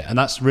that's it. And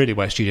that's really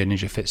where Studio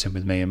Ninja fits in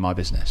with me and my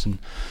business. And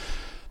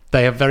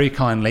they have very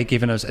kindly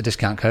given us a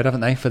discount code,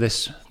 haven't they, for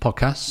this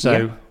podcast?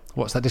 So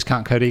what's that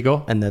discount code,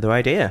 Igor? Another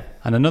idea.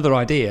 And another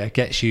idea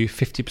gets you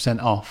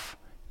 50% off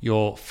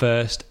your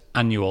first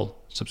annual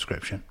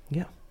subscription.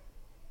 Yeah.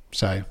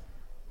 So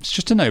it's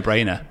just a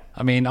no-brainer.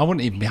 I mean, I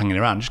wouldn't even be hanging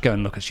around. Just go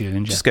and look at Studio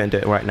Ninja. Just go and do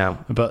it right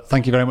now. But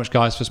thank you very much,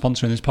 guys, for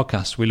sponsoring this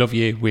podcast. We love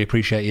you. We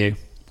appreciate you.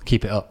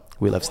 Keep it up.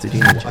 We love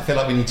Studio Ninja. I feel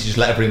like we need to just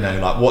let everybody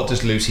know, like, what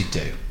does Lucy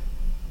do?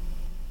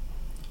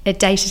 A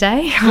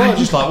day-to-day? Well,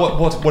 just like,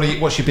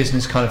 what's your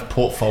business kind of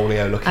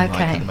portfolio looking like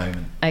at the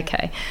moment?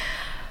 Okay.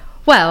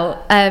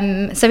 Well,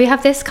 so we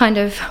have this kind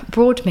of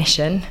broad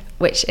mission,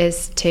 which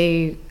is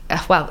to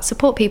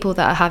support people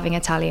that are having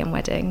Italian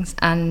weddings,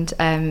 and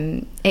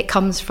it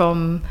comes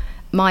from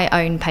my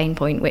own pain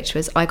point, which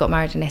was I got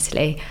married in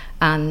Italy,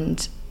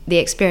 and the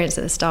experience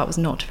at the start was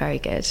not very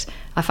good.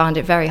 I found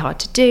it very hard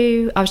to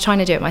do. I was trying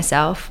to do it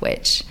myself,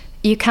 which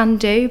you can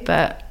do,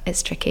 but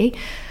it's tricky.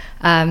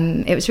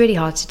 It was really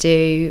hard to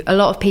do. A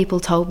lot of people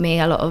told me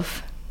a lot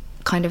of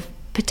kind of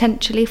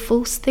potentially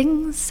false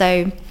things.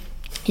 So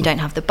you don't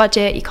have the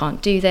budget, you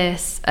can't do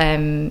this,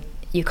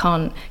 you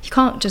can't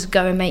just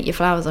go and make your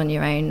flowers on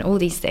your own, all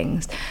these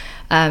things.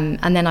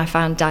 And then I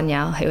found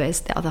Danielle, who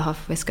is the other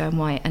half of Wisco and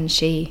White, and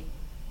she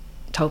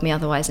told me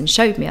otherwise and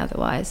showed me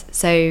otherwise.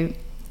 So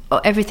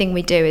everything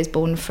we do is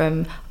born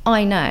from,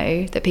 I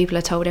know that people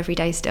are told every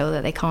day still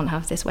that they can't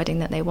have this wedding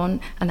that they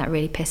want, and that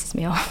really pisses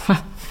me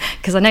off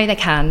because I know they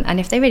can, and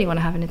if they really want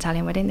to have an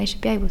Italian wedding, they should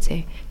be able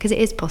to, because it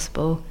is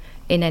possible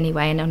in any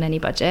way and on any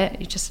budget.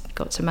 You just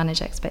got to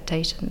manage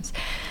expectations.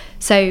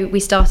 So we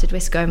started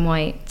Wisco and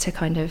White to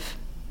kind of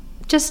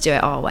just do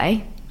it our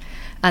way,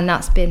 and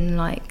that's been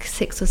like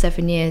 6 or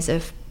 7 years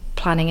of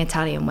planning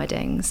Italian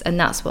weddings, and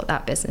that's what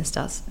that business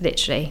does,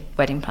 literally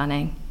wedding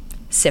planning,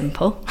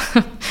 simple.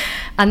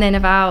 And then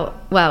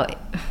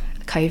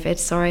COVID,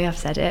 sorry I've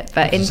said it,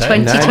 but in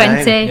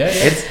 2020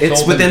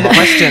 it's within the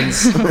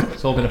questions.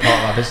 It's all been a part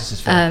of our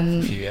businesses for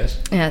a few years.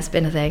 Yeah, it's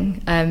been a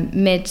thing.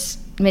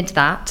 Mid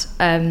that,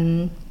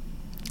 I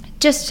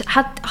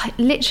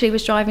literally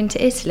was driving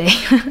to Italy.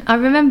 I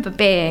remember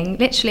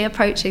literally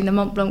approaching the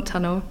Mont Blanc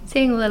tunnel,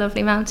 seeing all the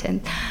lovely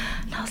mountains,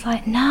 and I was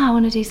like, no, I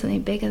want to do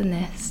something bigger than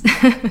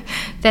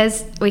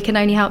this. We can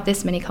only help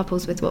this many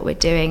couples with what we're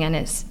doing, and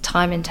it's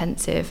time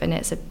intensive, and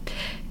it's a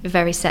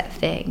very set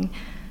thing.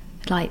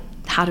 Like,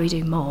 how do we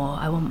do more?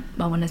 I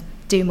want to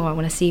do more, I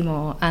want to see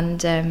more.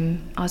 And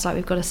I was like,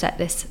 we've got to set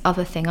this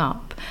other thing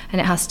up, and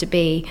it has to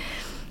be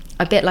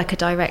a bit like a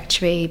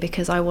directory,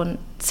 because I want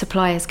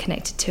suppliers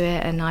connected to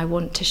it, and I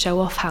want to show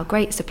off how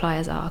great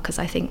suppliers are, because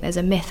I think there's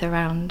a myth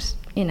around,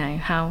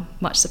 how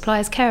much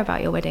suppliers care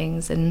about your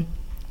weddings and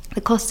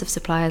the cost of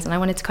suppliers, and I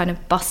wanted to kind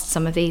of bust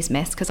some of these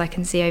myths, because I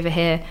can see over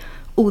here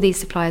all these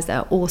suppliers that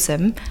are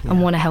awesome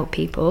and want to help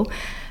people,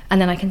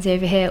 and then I can see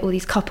over here all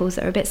these couples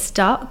that are a bit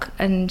stuck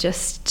and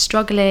just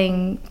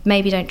struggling,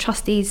 maybe don't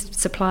trust these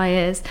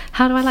suppliers.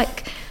 How do I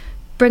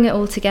bring it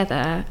all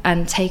together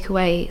and take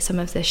away some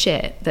of the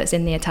shit that's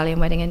in the Italian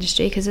wedding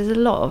industry, because there's a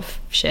lot of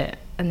shit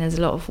and there's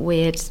a lot of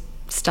weird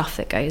stuff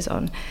that goes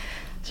on.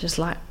 It's just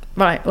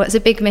it's a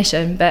big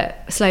mission,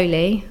 but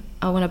slowly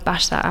I want to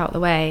bash that out of the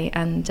way,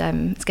 and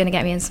it's going to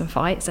get me in some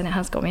fights, and it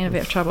has got me in a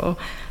bit of trouble,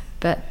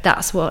 but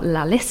that's what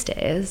La Lista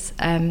is.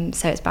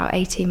 So it's about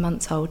 18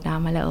 months old now,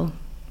 my little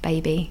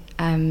baby,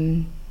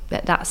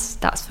 but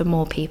that's for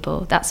more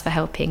people. That's for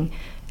helping.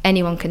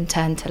 Anyone can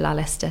turn to La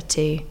Lista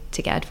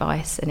to get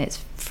advice, and it's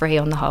free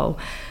on the whole,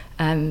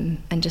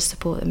 and just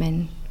support them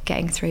in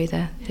getting through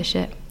the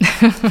shit.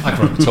 I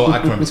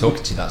can remember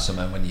talking to you that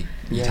summer when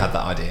you'd had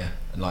that idea,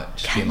 and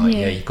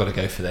you've got to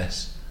go for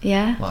this.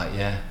 Yeah.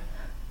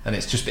 And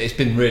it's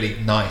been really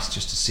nice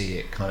just to see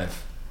it kind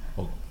of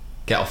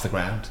get off the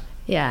ground.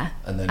 Yeah.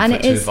 And then for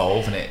it to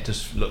evolve, and it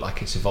just looked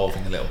like it's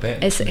evolving a little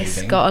bit.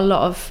 It's got a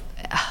lot of.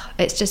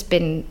 It's just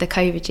been the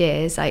COVID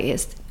years.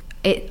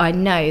 I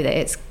know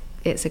that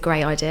it's a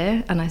great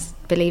idea, and I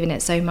believe in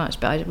it so much,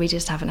 but we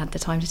just haven't had the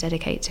time to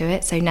dedicate to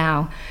it. So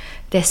now,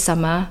 this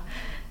summer,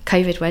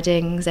 COVID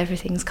weddings,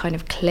 everything's kind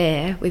of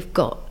clear. We've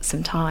got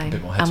some time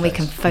and we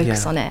can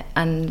focus on it,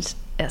 and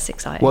it's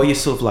exciting. What are your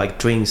sort of like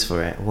dreams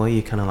for it? What are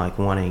you kind of like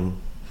wanting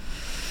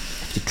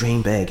to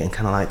dream big and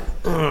kind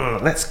of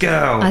like, let's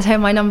go? I think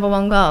my number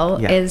one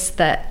goal is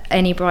that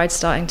any bride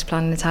starting to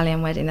plan an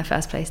Italian wedding, the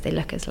first place they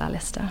look is La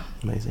Lista.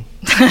 Amazing.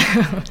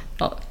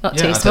 not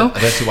too small. I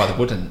don't see why they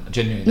wouldn't.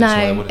 Genuinely, that's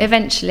why they wouldn't.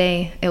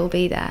 Eventually it will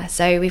be there.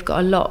 So we've got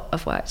a lot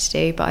of work to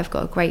do, but I've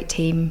got a great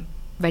team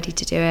ready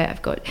to do it.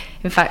 I've got,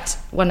 in fact,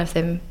 one of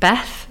them,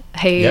 Beth,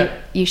 who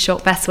you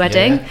shot Beth's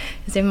wedding,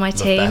 is in my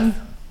team.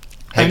 Beth.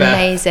 Hey,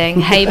 amazing.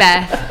 Beth. Hey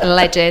Beth,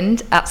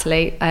 legend,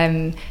 absolute.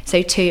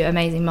 So 2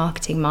 amazing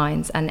marketing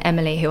minds, and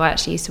Emily, who I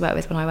actually used to work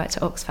with when I worked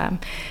at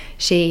Oxfam.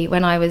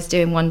 When I was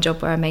doing one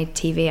job where I made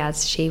TV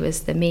ads, she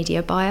was the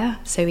media buyer.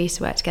 So we used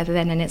to work together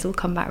then, and it's all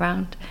come back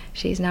round.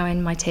 She's now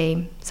in my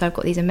team. So I've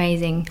got these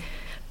amazing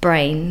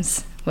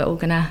brains. We're all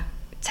gonna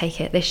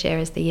take it. This year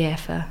is the year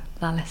for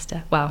La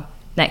Lista. Well,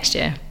 next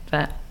year,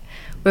 but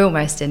we're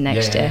almost in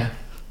next year.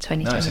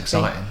 2023. No, it's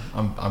exciting.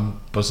 I'm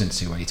buzzing to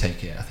see where you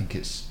take it. I think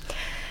it's.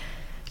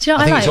 Do you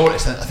know what I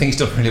think it's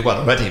done really well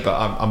already, but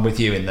I'm with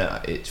you in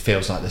that it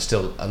feels like there's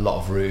still a lot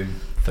of room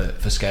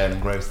for scale and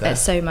growth there.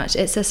 There's so much.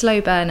 It's a slow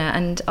burner,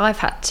 and I've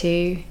had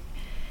to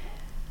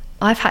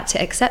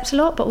accept a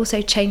lot, but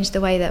also change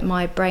the way that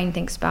my brain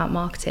thinks about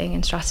marketing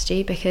and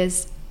strategy,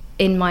 because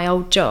in my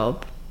old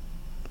job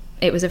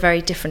it was a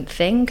very different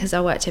thing, because I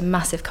worked in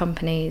massive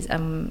companies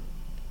and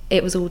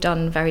it was all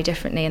done very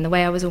differently, and the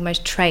way I was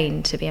almost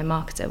trained to be a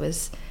marketer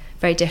was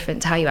very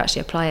different to how you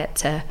actually apply it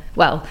to,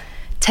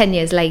 10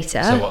 years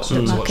later. So what's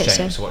changed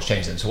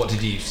then? So what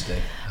did you used to do?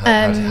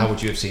 How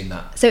would you have seen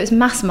that? So it was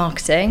mass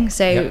marketing.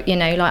 So,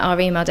 like our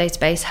email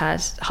database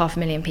had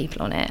 500,000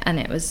 people on it, and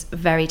it was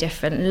very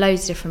different,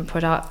 loads of different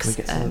products. Can we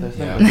get some of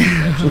those?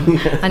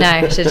 I know,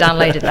 I should have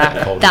downloaded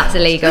that. That's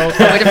illegal.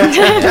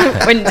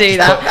 I wouldn't do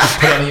that.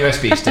 Put it on a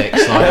USB stick,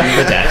 slide it on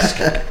the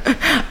desk.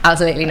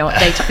 Absolutely not.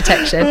 Data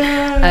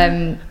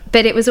protection.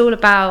 But it was all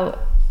about,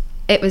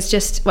 it was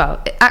just,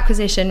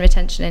 acquisition,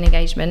 retention and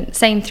engagement,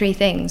 same 3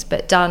 things,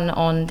 but done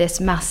on this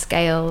mass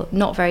scale,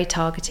 not very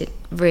targeted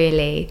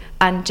really,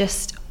 and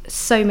just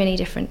so many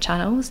different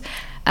channels.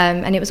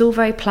 And it was all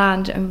very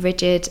planned and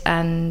rigid,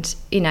 and,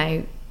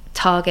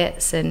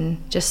 targets, and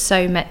just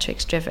so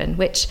metrics driven,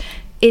 which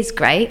is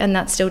great, and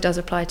that still does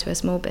apply to a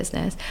small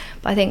business.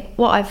 But I think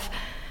what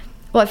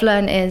I've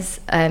learned is,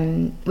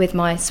 with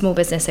my small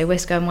business, so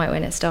Whisker and White,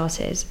 when it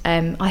started,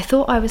 I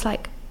thought, I was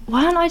like,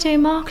 why aren't I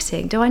doing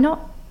marketing? Do I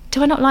not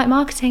like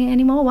marketing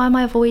anymore? Why am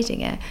I avoiding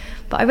it?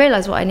 But I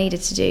realised what I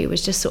needed to do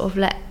was just sort of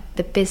let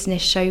the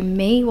business show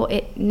me what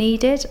it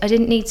needed. I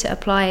didn't need to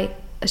apply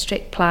a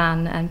strict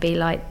plan and be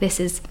like, this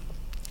is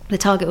the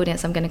target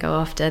audience I'm going to go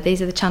after,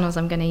 these are the channels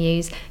I'm going to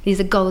use, these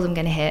are goals I'm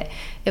going to hit.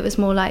 It was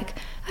more like,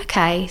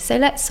 okay, so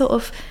let's sort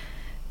of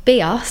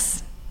be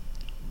us,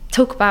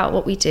 talk about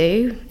what we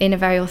do in a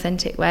very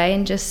authentic way,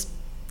 and just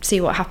see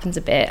what happens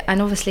a bit.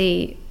 And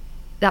obviously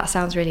that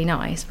sounds really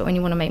nice, but when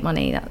you want to make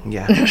money,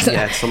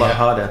 it's a lot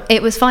harder.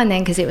 It was fine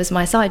then, because it was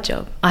my side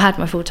job. I had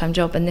my full-time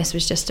job, and this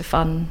was just a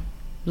fun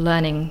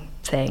learning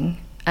thing,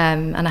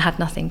 and I had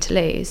nothing to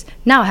lose.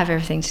 Now I have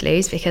everything to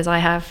lose, because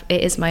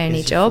it is my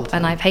only job,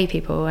 and I pay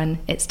people, and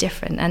it's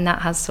different, and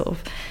that has sort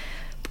of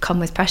come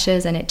with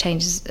pressures, and it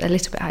changes a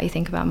little bit how you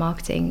think about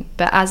marketing.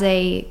 But as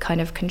a kind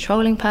of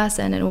controlling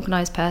person, an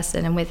organised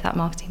person, and with that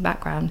marketing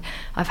background,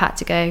 I've had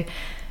to go,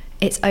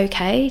 it's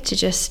okay to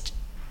just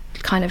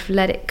kind of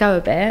let it go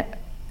a bit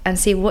and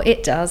see what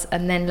it does,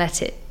 and then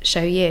let it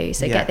show you,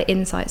 so get the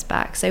insights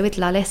back. So with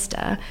La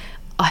Lista,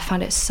 I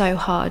found it so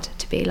hard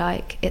to be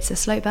like, it's a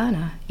slow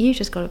burner, you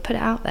just got to put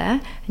it out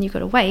there, and you've got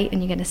to wait,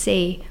 and you're going to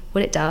see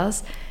what it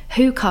does,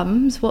 who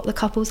comes, what the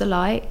couples are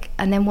like,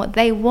 and then what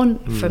they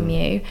want from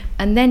you,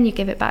 and then you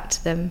give it back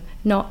to them.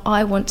 Not,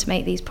 I want to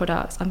make these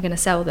products, I'm going to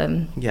sell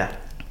them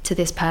to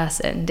this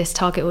person, this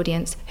target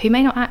audience who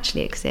may not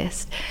actually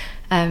exist.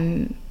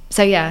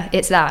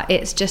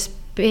 It's just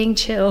being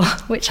chill,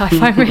 which I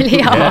find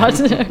really hard.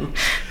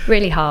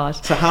 Really hard.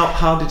 So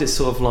how did it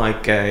sort of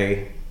like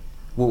go?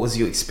 What was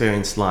your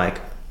experience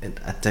like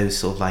at those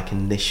sort of like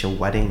initial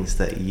weddings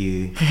that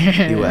you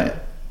were,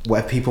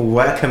 where people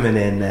were coming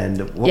in,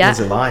 and what was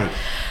it like?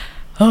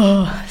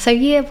 So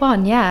year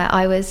 1,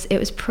 it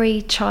was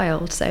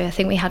pre-child, so I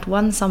think we had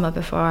one summer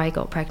before I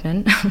got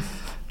pregnant.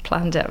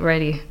 Planned it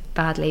really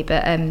badly,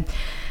 but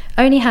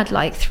only had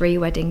like 3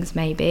 weddings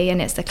maybe,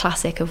 and it's the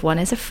classic of one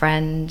is a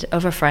friend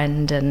of a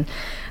friend,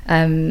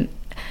 and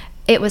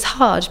it was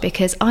hard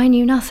because I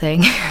knew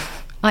nothing.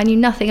 I knew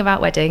nothing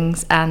about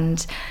weddings,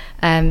 and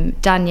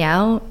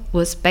Danielle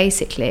was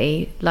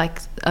basically like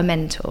a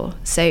mentor.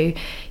 So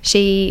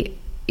she,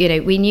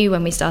 we knew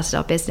when we started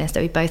our business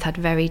that we both had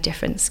very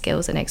different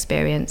skills and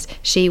experience.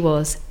 She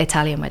was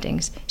Italian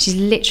weddings. She's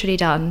literally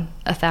done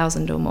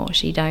 1,000 or more.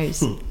 She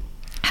knows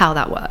how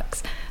that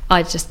works.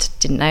 I just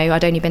didn't know.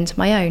 I'd only been to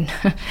my own.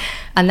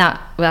 And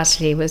that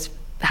actually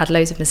had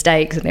loads of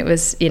mistakes, and it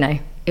was,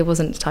 it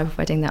wasn't the type of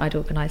wedding that I'd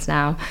organise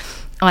now.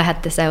 I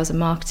had the sales and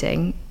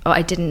marketing.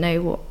 I didn't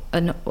know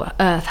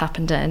earth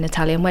happened at an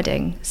Italian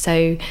wedding.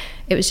 So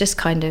it was just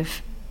kind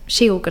of,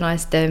 she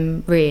organised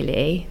them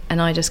really,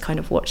 and I just kind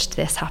of watched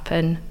this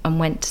happen and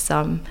went to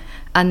some,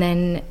 and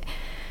then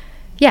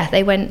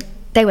they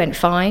went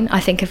fine. I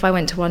think if I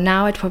went to one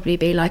now, I'd probably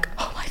be like,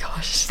 oh my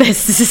gosh,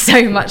 this is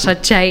so much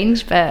I'd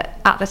change. But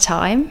at the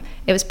time,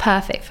 it was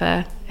perfect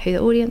for who the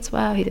audience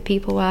were, who the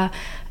people were,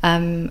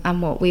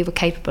 and what we were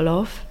capable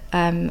of.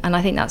 And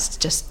I think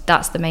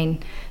that's the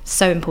main,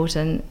 so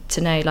important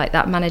to know, like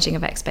that managing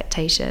of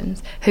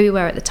expectations. Who we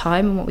were at the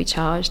time and what we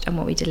charged and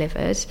what we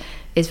delivered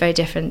is very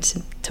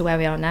different to where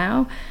we are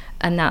now.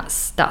 And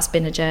that's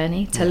been a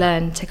journey to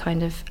learn to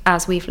kind of,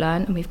 as we've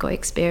learned and we've got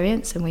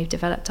experience and we've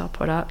developed our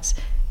product,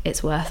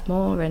 it's worth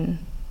more. And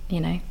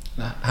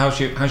how's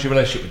your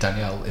relationship with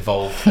Danielle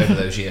evolved over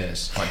those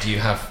years? Like, do you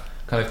have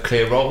kind of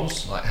clear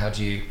roles? Like, how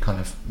do you kind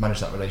of manage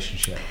that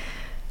relationship?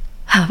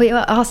 We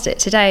were asked it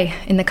today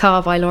in the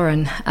car by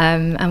Lauren,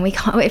 and we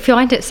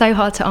find it so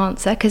hard to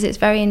answer because it's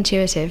very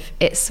intuitive.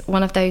 It's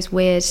one of those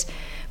weird.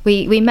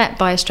 We met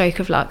by a stroke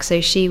of luck. So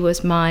she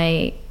was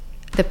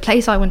the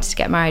place I wanted to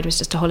get married was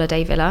just a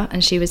holiday villa,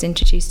 and she was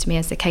introduced to me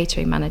as the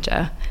catering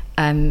manager,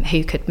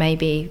 who could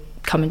maybe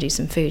come and do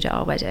some food at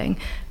our wedding.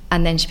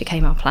 And then she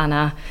became our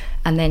planner,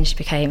 and then she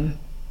became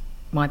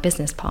my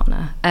business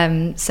partner.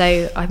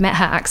 So I met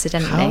her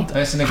accidentally.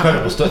 It's an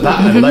incredible story.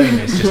 That alone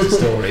is just a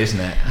story, isn't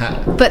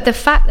it? But the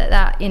fact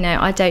that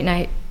I don't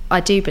know, I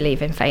do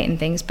believe in fate and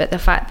things, but the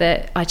fact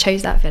that I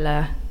chose that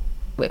villa,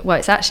 well,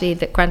 it's actually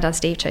that Grandad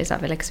Steve chose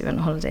that villa because we went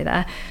on holiday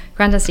there.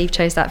 Grandad Steve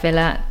chose that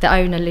villa. The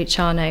owner,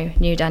 Luciano,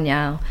 knew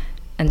Danielle,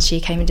 and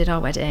she came and did our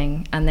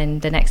wedding. And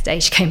then the next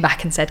day she came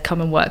back and said, come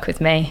and work with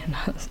me. And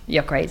I was,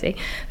 you're crazy.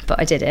 But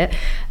I did it.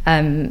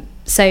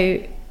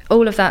 So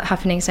all of that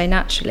happening so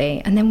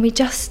naturally, and then we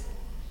just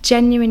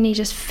genuinely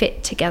just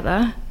fit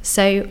together.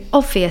 So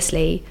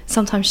obviously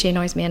sometimes she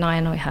annoys me and I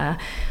annoy her,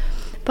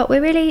 but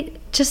we're really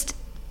just,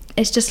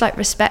 it's just like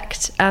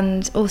respect,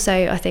 and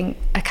also I think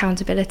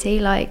accountability.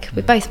 Like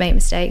we both make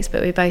mistakes,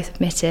 but we both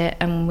admit it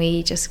and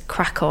we just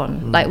crack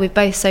on. Like we're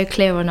both so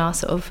clear on our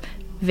sort of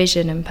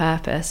vision and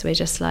purpose. We're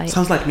just like,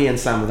 sounds like me and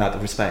Sam without the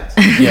respect.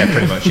 Yeah,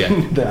 pretty much. Yeah.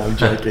 No, I'm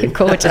joking.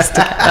 Gorgeous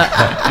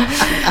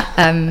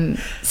together.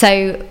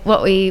 So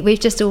what we've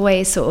just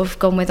always sort of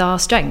gone with our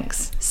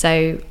strengths.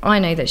 So I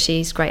know that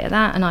she's great at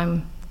that and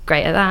I'm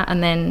great at that,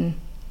 and then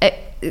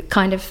it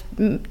kind of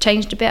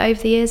changed a bit over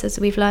the years as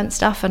we've learned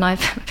stuff, and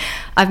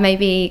I've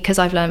maybe, because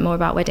I've learned more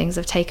about weddings,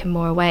 I've taken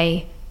more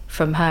away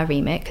from her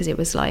remit because it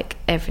was like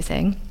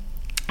everything,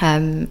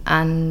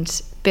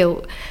 and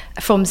built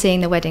from seeing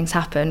the weddings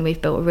happen.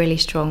 We've built a really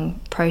strong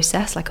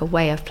process, like a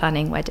way of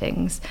planning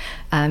weddings,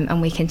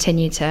 and we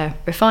continue to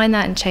refine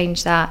that and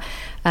change that,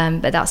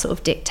 but that sort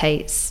of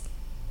dictates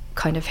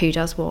kind of who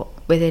does what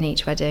within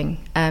each wedding,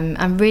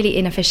 and really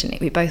inefficiently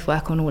we both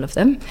work on all of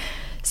them.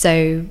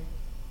 So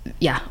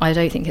yeah, I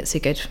don't think it's a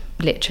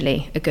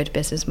good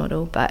business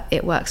model, but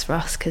it works for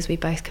us because we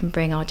both can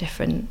bring our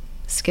different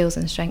skills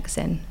and strengths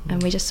in,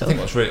 and we just sort I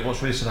think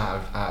what's really stood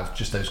out of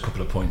just those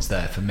couple of points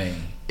there for me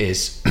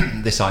is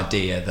this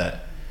idea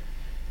that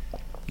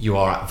you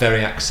are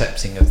very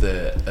accepting of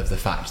the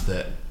fact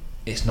that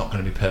it's not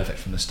going to be perfect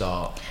from the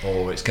start,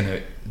 or it's going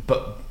to,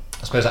 but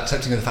I suppose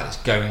accepting of the fact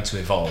it's going to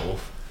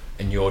evolve,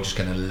 and you're just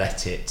going to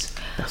let it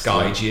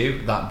guide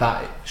you.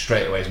 That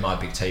straight away is my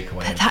big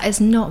takeaway. But that is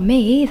not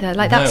me either.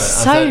 Like,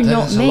 that's not me.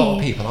 There's a lot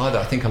of people either.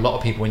 I think a lot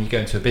of people, when you go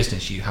into a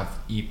business, you have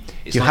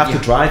to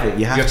drive it.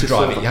 You have to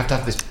drive it. You have to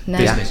have this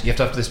business. You have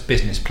to have this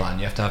business plan.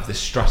 You have to have this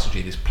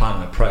strategy, this plan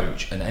and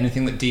approach. And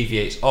anything that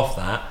deviates off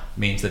that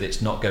means that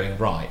it's not going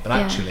right. But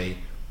actually,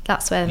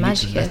 that's where the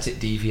magic is. You need to let it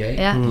deviate.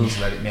 Yeah. You need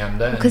to let it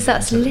meander. Because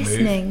that's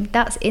listening.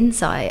 That's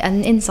insight,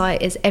 and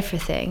insight is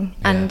everything.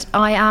 Yeah. And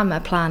I am a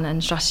plan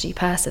and strategy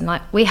person.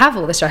 Like, we have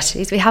all the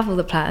strategies, we have all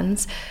the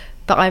plans,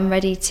 but I'm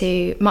ready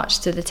to, much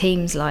to the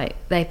teams, like,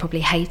 they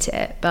probably hate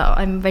it, but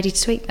I'm ready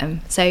to tweak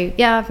them. So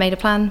yeah, I've made a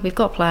plan, we've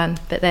got a plan,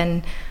 but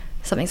then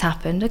something's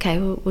happened. Okay,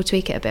 we'll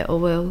tweak it a bit, or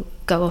we'll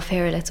go off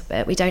here a little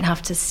bit. We don't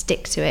have to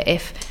stick to it.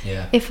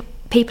 If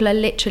people are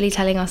literally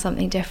telling us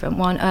something different,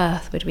 why on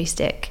earth would we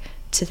stick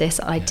to this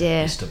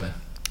idea,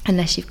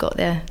 unless you've got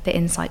the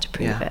insight to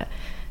prove it?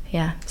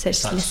 Yeah, so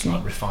it's just listening.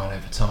 Like refine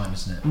over time,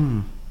 isn't it?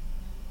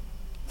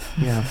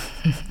 Yeah.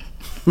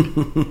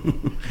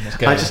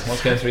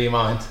 What's going through your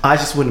mind? I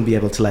just wouldn't be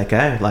able to let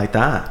go like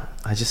that.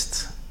 I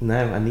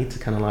need to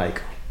kind of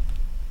like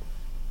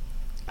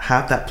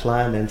have that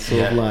plan and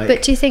sort of like.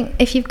 But do you think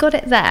if you've got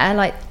it there,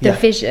 like the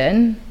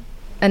vision,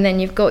 and then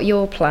you've got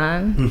your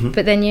plan,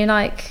 but then you're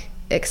like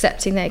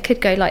accepting that it could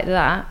go like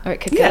that or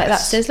it could go like that,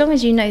 so as long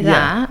as you know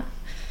that,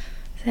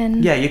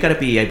 then you got to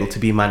be able to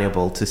be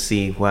malleable to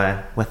see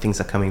where things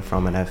are coming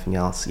from and everything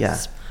else.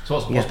 So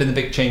what's been the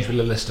big change with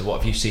Lalista? What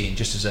have you seen,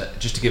 just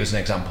to give us an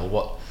example,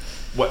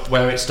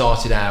 where it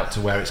started out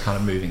to where it's kind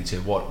of moving to?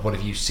 What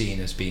have you seen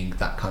as being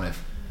that kind of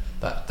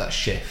that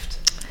shift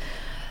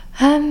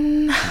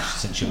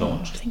since you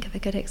launched? Think of a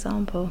good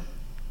example.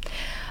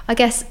 I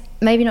guess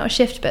maybe not a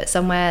shift, but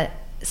somewhere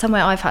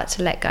I've had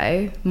to let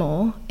go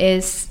more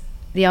is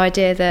the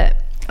idea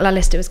that La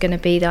Lista was going to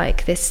be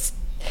like this.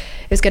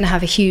 It was going to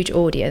have a huge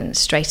audience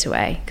straight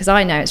away, because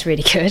I know it's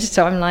really good.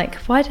 So I'm like,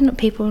 why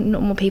not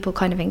more people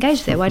kind of engage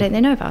with it? Why don't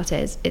they know about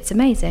it? It's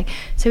amazing.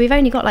 So we've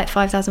only got like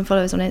 5,000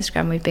 followers on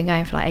Instagram. We've been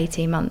going for like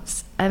 18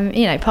 months.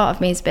 You know, part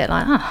of me is a bit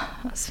like,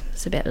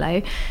 that's a bit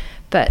low.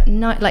 But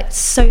not like,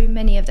 so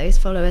many of those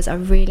followers are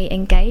really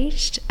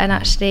engaged, and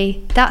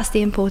actually that's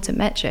the important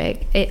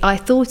metric. I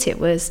thought it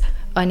was,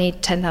 I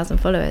need 10,000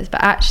 followers,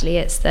 but actually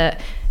it's that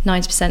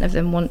 90% of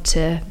them want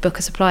to book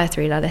a supplier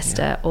through La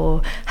Lista,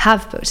 or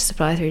have booked a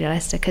supplier through La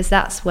Lista, because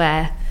that's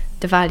where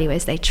the value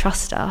is. They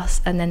trust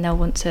us, and then they'll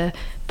want to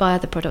buy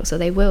other products, or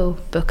they will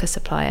book a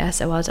supplier,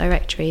 so our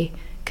directory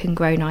can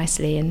grow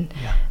nicely and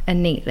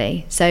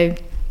neatly. So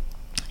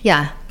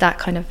yeah, that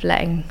kind of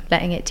letting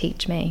it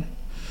teach me.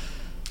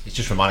 It's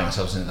just reminding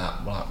ourselves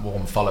that like,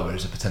 one follower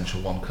is a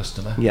potential one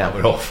customer. Yeah,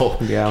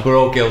 like we're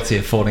all guilty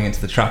of falling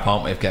into the trap,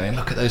 aren't we? Of going,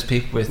 look at those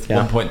people with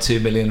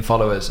 1.2 million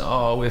followers.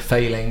 Oh, we're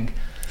failing.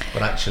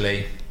 But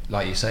actually,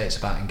 like you say, it's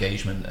about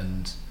engagement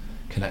and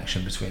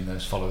connection between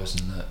those followers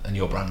and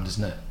your brand,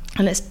 isn't it?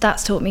 And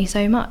that's taught me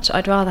so much.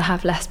 I'd rather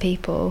have less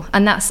people,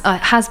 and that's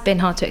has been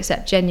hard to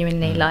accept,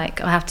 genuinely.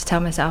 Like, I have to tell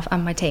myself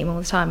and my team all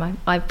the time.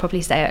 I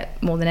probably say it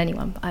more than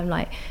anyone, but I'm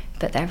like,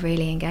 but they're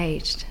really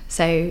engaged,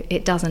 so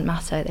it doesn't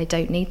matter. They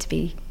don't need to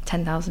be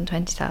 10,000,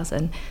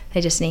 20,000.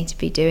 They just need to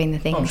be doing the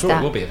things. I'm sure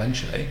it will be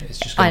eventually. It's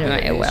just I know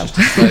it will.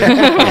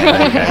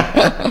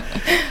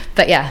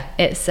 But yeah,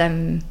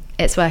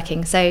 it's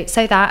working. So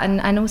that,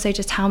 and also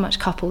just how much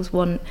couples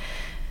want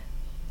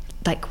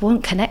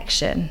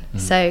connection.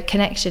 So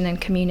connection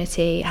and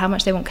community, how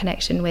much they want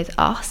connection with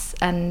us,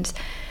 and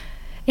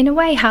in a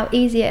way how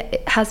easy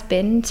it has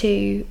been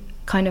to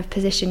kind of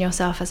position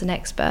yourself as an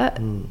expert,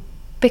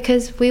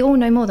 because we all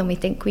know more than we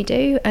think we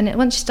do, and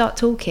once you start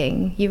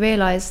talking you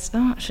realise,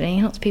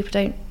 actually lots of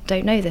people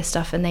don't know this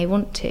stuff, and they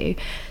want to.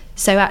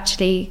 So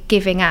actually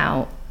giving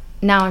out,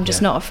 now I'm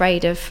just not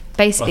afraid of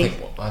basically.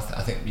 Well,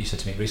 I think you said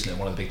to me recently,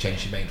 one of the big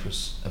changes you made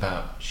was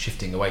about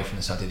shifting away from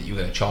this idea that you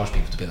were going to charge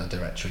people to be in that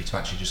directory, to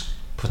actually just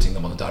putting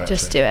them on the directory.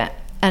 Just do it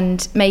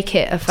and make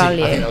it a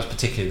value. I think that was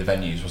particularly the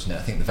venues, wasn't it?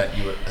 I think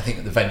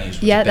the venues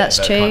was yeah, a bit that's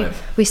of a true. kind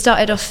of we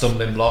started off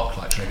stumbling block,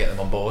 like trying to get them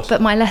on board.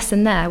 But my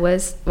lesson there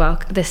was,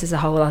 well, this is a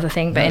whole other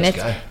thing, but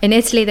in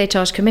Italy they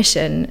charge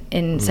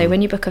commission so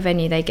when you book a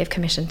venue they give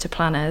commission to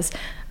planners.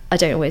 I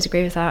don't always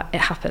agree with that. It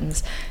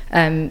happens.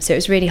 So it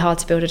was really hard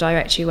to build a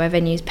directory where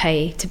venues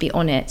pay to be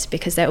on it,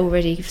 because they're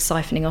already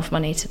siphoning off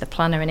money to the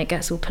planner, and it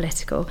gets all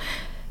political.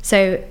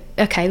 So,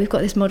 okay, we've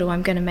got this model,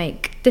 I'm going to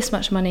make this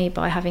much money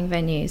by having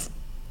venues.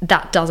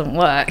 That doesn't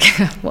work.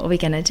 What are we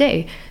going to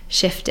do?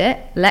 Shift it,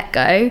 let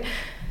go,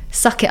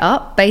 suck it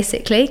up,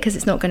 basically, because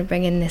it's not going to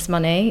bring in this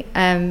money,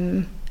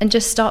 and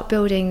just start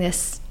building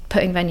this,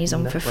 putting venues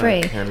on for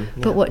free.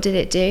 But what did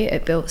it do?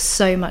 It built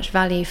so much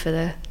value for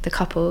the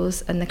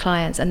couples and the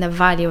clients, and the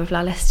value of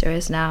La Lista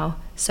is now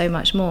so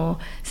much more.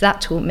 So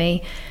that taught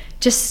me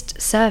just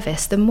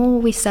service. The more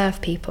we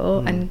serve people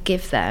and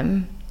give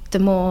them, the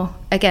more,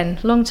 again,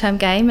 long-term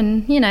game,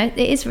 and it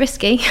is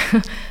risky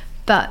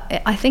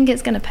but I think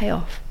it's going to pay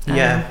off.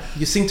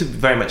 You seem to be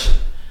very much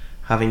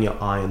having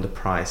your eye on the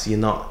prize. You're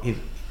not,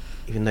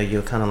 even though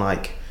you're kind of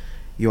like,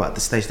 you're at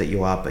the stage that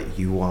you are, but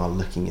you are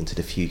looking into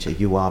the future.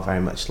 You are very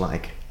much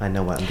like, I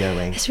know where I'm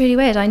going. It's really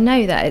weird. I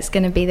know that it's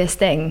going to be this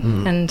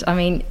thing, and I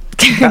mean,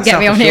 get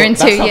me on here in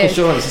 2 years.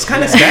 It's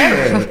kind of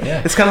scary.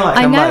 It's kind of like,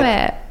 I know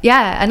it.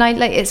 Yeah, and I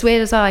like, it's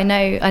weird as well. I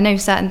know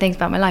certain things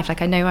about my life.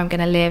 Like, I know where I'm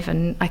going to live,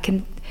 and I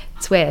can.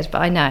 It's weird,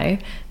 but I know.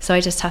 So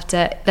I just have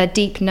to. The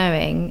deep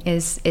knowing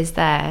is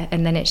there,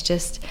 and then it's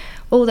just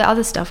all the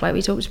other stuff, like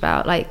we talked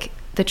about, like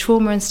the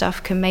trauma and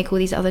stuff can make all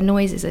these other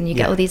noises, and you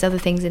get all these other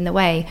things in the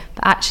way.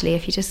 But actually,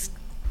 if you just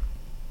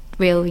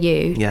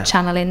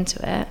channel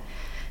into it.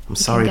 I'm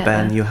sorry,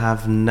 Ben, you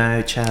have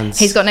no chance.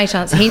 He's got no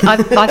chance.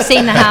 I've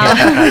seen the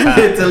how.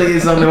 Italy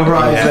is on the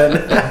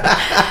horizon.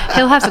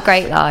 He'll have a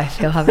great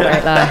life.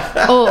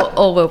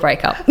 Or we'll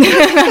break up.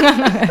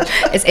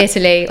 It's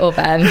Italy or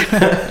Ben.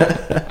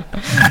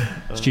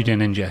 Studio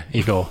Ninja,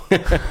 Igor.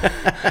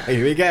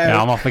 Here we go.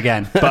 Yeah, I'm off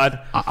again.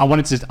 But I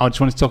just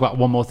wanted to talk about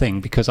one more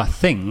thing, because I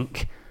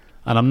think,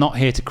 and I'm not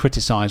here to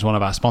criticise one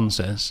of our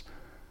sponsors,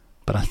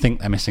 but I think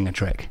they're missing a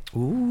trick.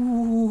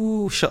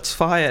 Ooh, shots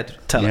fired.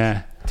 Tell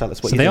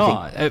us what you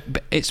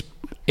think.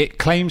 It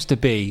claims to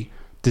be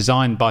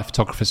designed by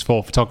photographers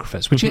for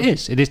photographers, which it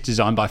is. It is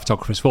designed by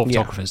photographers for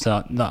photographers.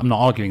 So I'm not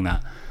arguing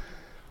that.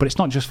 But it's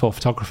not just for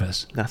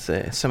photographers. That's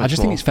it. So much I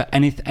just more. think it's for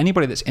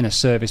anybody that's in a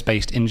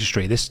service-based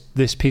industry.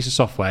 This piece of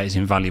software is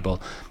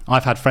invaluable.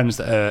 I've had friends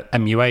that are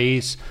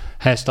MUAs,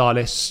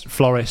 hairstylists,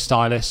 florists,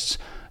 stylists.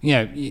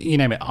 You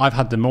name it. I've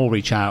had them all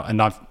reach out,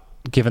 and I've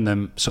given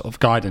them sort of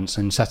guidance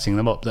and setting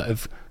them up that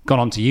have gone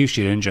on to use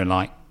Studio Ninja and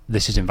like,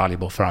 this is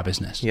invaluable for our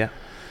business. Yeah.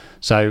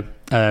 So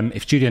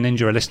if Studio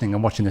Ninja are listening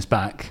and watching this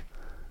back,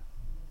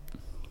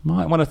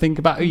 might want to think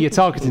about who you're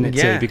targeting it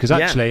to, because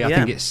actually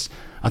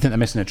I think they're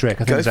missing a trick.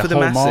 I think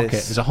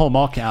there's a whole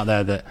market out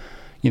there that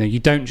you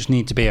don't just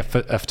need to be a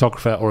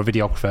photographer or a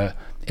videographer.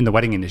 in the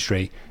wedding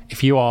industry,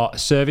 if you are a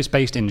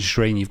service-based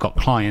industry and you've got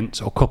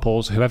clients or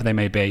couples, whoever they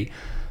may be,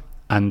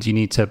 and you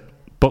need to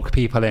book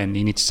people in,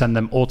 you need to send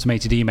them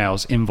automated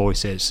emails,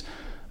 invoices,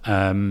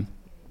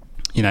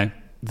 you know,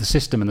 the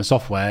system and the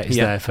software is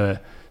there for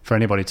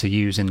anybody to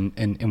use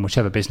in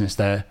whichever business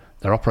they're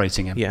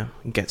operating in. Yeah,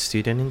 get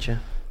Studio Ninja.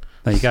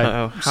 There you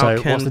go. So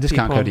what's the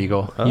discount code,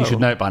 Igor? You should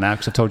know it by now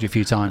because I've told you a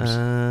few times.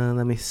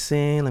 Let me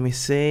see.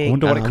 I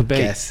wonder what it could be.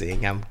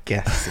 I'm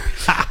guessing.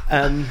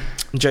 I'm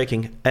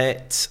joking.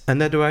 It's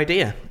another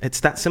idea.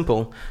 It's that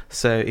simple.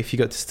 So if you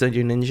go to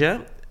Studio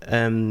Ninja,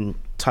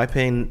 type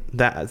in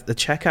that at the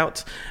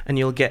checkout, and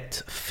you'll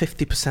get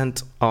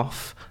 50%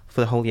 off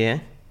for the whole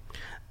year,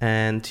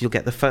 and you'll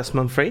get the first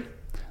month free.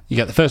 You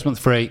get the first month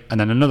free, and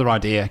then another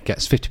idea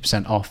gets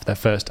 50% off their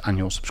first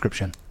annual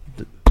subscription.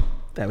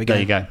 There we go.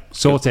 There you go.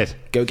 Sorted.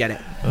 Go get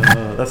it.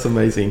 Oh, that's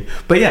amazing.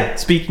 But yeah,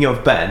 speaking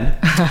of Ben,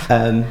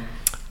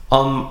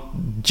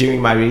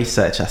 during my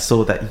research, I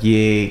saw that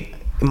it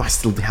might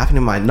still be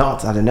happening, it might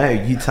not. I don't know.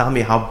 You tell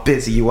me how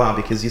busy you are,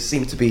 because you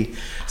seem to be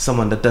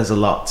someone that does a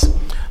lot.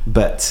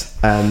 But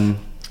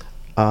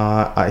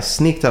I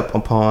sneaked up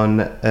upon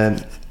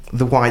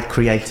the White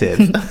Creative.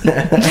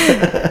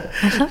 I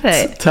love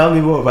it. Tell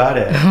me more about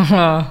it.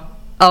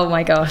 Oh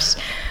my gosh.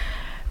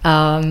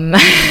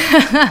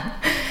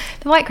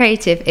 The White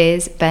Creative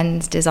is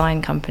Ben's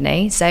design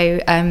company. So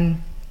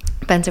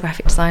Ben's a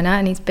graphic designer,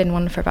 and he's been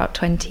one for about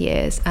 20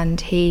 years. And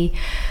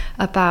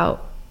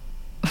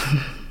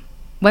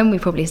when we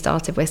probably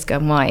started Whisker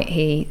and White,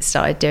 he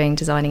started doing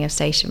designing of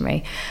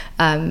stationery.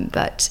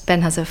 But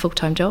Ben has a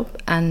full-time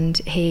job, and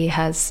he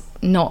has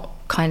not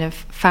kind of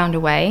found a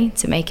way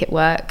to make it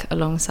work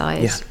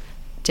alongside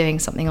doing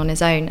something on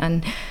his own.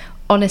 And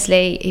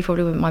honestly, he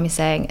probably wouldn't mind me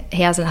saying,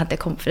 he hasn't had the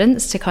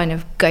confidence to kind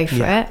of go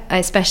for it,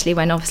 especially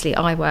when obviously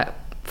I work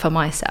for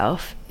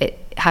myself.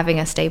 Having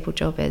a stable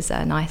job is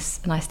a nice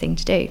thing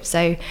to do.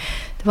 So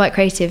the White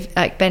Creative,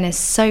 like, Ben is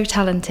so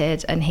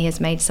talented, and he has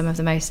made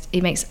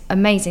he makes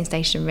amazing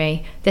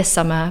stationery. This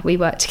summer we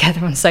worked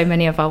together on so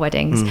many of our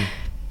weddings.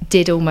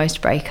 Did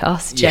almost break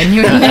us,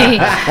 genuinely.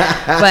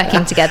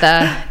 Working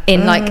together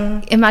in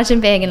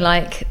imagine being in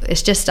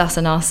it's just us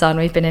and our son.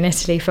 We've been in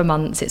Italy for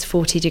months, it's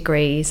 40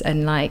 degrees,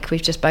 and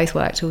we've just both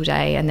worked all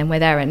day, and then we're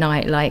there at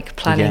night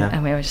planning,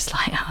 and we were just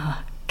I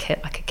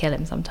could kill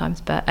him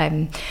sometimes, but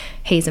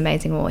he's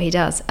amazing at what he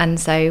does. And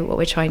so what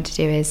we're trying to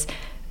do is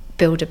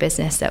build a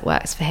business that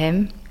works for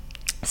him,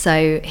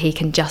 so he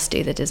can just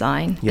do the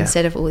design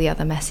instead of all the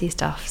other messy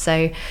stuff.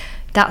 So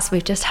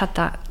we've just had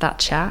that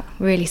chat.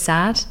 Really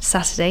sad.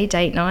 Saturday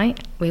date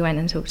night, we went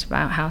and talked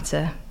about how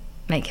to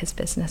make his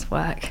business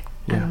work,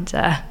 and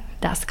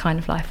that's the kind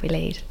of life we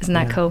lead. Isn't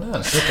that cool? No,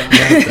 it's good.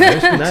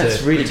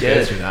 It's really good.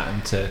 Go through that,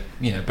 and to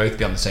both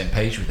be on the same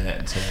page with it.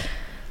 And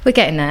we're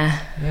getting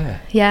there.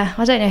 Yeah.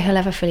 I don't know if he'll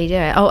ever fully do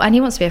it. Oh, and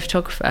he wants to be a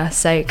photographer,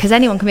 so because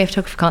anyone can be a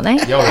photographer, can't they?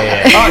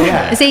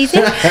 Yeah. It's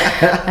easy.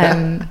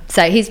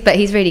 So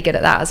he's really good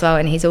at that as well,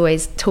 and he's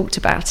always talked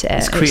about it.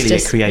 He's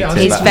creative.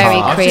 He's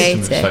very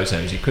creative.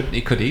 Photos.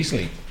 He could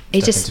easily. He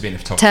just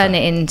turn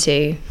it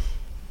into,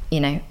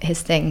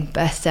 his thing.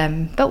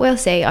 But we'll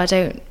see. I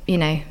don't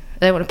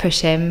want to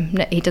push him.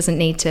 He doesn't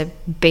need to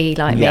be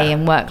like me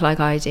and work like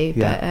I do.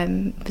 But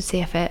we'll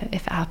see if it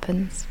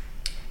happens.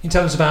 You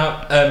tell us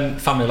about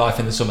family life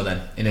in the summer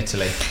then in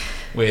Italy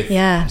with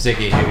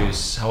Ziggy,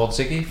 who's how old?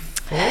 Ziggy?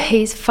 4?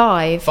 He's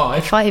 5.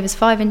 5. He was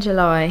 5 in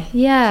July.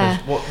 Yeah.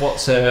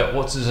 So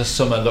what does a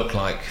summer look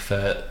like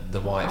for the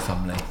White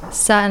family?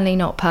 Certainly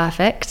not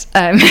perfect.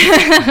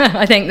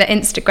 I think the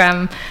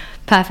Instagram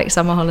perfect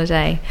summer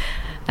holiday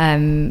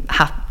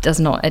does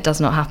not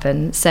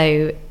happen.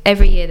 So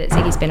every year that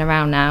Ziggy's been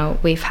around now,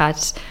 we've had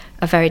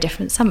a very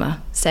different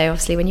summer. So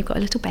obviously when you've got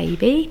a little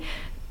baby,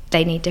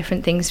 they need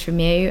different things from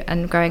you,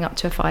 and growing up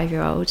to a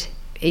 5-year-old,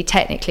 he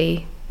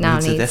technically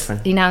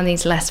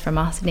needs less from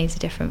us. He needs a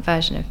different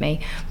version of me.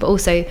 But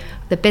also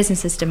the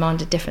business has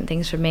demanded different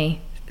things from me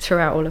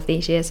throughout all of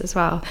these years as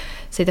well.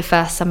 So the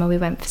first summer we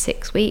went for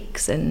 6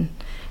 weeks, and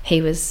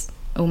he was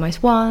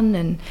almost 1,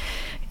 and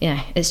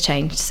it's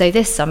changed. So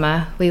this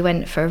summer we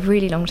went for a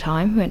really long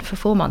time. We went for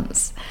 4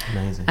 months.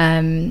 Amazing.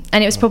 And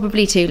it was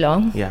probably too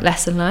long.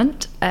 Lesson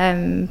learnt.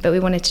 But we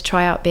wanted to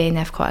try out being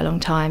there for quite a long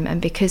time, and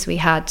because we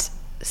had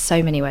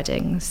so many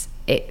weddings,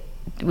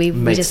 we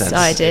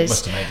decided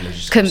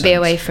couldn't be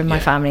away from my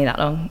family that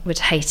long, would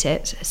hate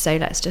it, so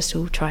let's just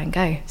all try and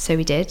go. So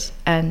we did,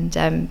 and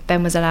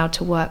Ben was allowed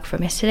to work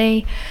from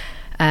Italy,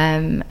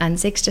 and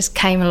Ziggs just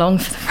came along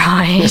for the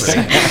ride.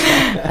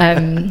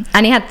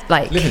 And he had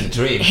living the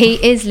dream.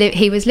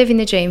 He was living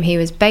the dream. He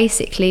was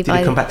basically did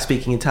he come back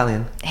speaking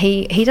Italian?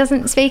 He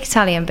doesn't speak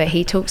Italian, but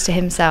he talks to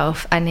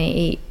himself, and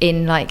he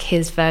in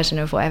his version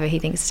of whatever he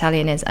thinks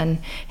Italian is, and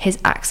his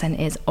accent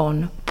is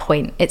on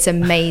point. It's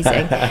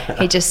amazing.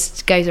 He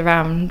just goes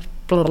around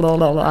blah, blah,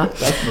 blah, blah.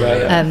 That's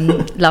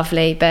great.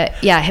 Lovely.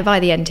 But yeah, by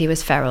the end he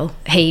was feral.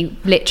 He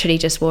literally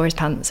just wore his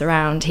pants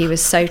around. He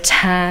was so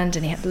tanned,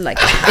 and he had like,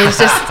 it was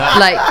just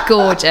like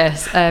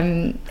gorgeous.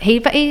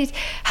 But he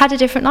had a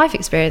different life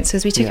experience,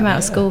 because we took him out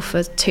of school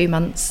for 2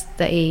 months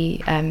that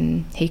he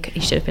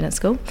should have been at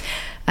school.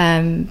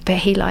 But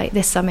he, like,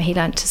 this summer he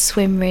learned to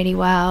swim really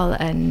well,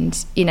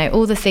 and you know,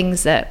 all the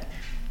things that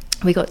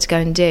we got to go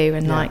and do,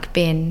 and like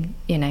being,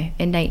 you know,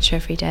 in nature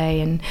every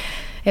day, and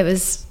it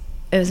was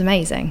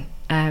amazing.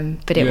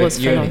 But it was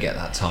you only get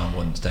that time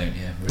once, don't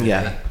you? Really?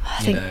 Yeah,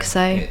 I think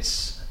so.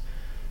 It's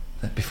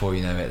before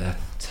you know it, they're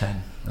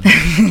 10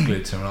 and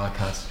glued to an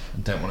iPad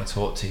and don't want to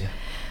talk to you.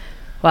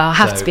 Well, I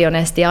have to be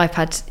honest, the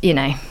iPad, you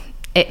know,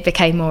 it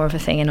became more of a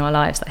thing in our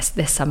lives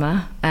this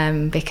summer,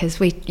 because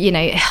we, you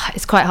know,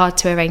 it's quite hard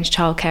to arrange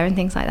childcare and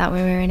things like that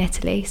when we were in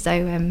Italy.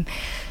 So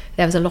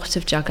there was a lot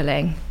of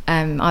juggling.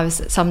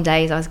 Some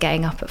days I was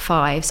getting up at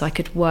 5 so I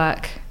could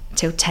work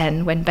till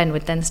 10, when Ben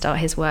would then start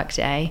his work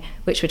day,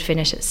 which would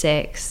finish at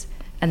 6,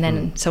 and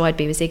then so I'd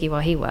be with Ziggy while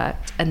he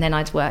worked, and then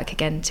I'd work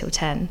again till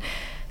 10.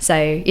 So,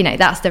 you know,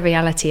 that's the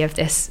reality of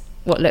this,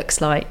 what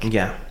looks like, you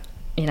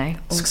know,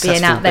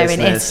 being out there in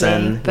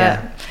Italy,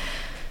 but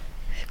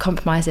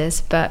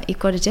compromises. But you've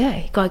got to do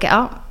it. You've got to get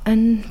up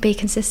and be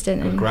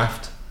consistent and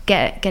graft,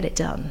 get it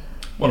done.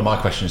 One of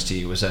my questions to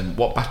you was,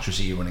 what batteries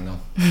are you running on?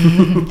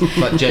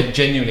 Like,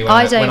 genuinely, when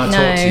I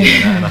talk to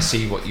you and I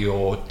see what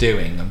you're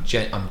doing, I'm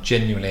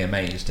genuinely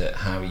amazed at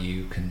how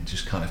you can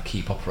just kind of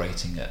keep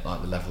operating at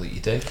like the level that you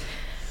do.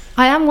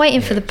 I am waiting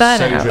for the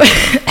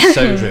burnout.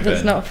 So driven.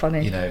 It's not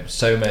funny. You know,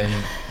 so many.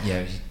 You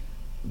know,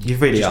 you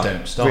really just are.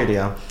 Don't stop. Really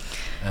are.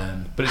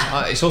 But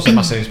it's also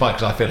massively inspiring,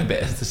 because I feel a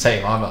bit the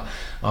same.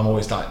 I'm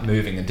always like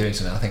moving and doing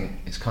something. I think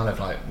it's kind of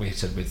like we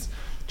said with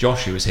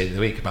Josh, who was here the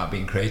other week, about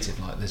being creative.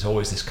 Like, there's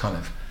always this kind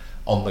of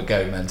on the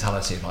go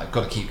mentality of like,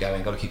 got to keep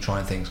going, got to keep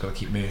trying things, got to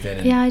keep moving.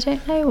 And I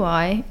don't know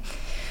why.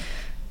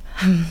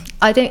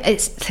 I think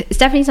it's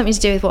definitely something to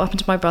do with what happened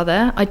to my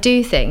brother. I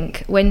do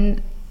think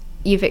when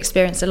you've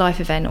experienced a life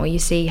event, or you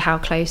see how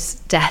close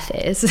death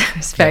is,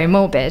 it's very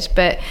morbid,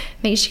 but it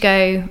makes you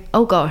go,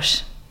 oh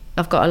gosh,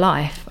 I've got a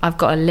life, I've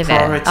got to live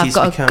it, I've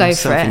got to go for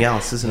something it.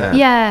 else, isn't it?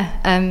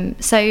 Yeah.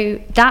 So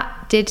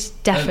that did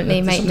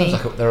definitely make me.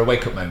 They're a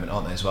wake up moment,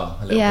 aren't they, as well?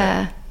 A little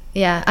bit.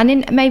 Yeah,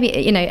 and maybe,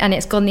 you know, and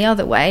it's gone the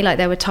other way. Like,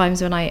 there were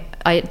times when I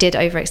did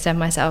overextend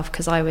myself,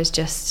 because I was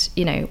just,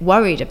 you know,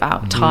 worried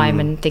about time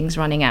and things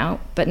running out.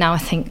 But now I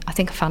think I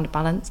found a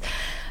balance.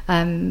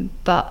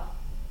 But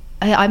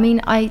I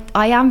mean, I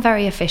am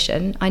very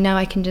efficient. I know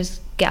I can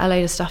just get a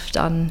load of stuff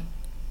done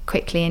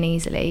quickly and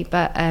easily.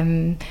 But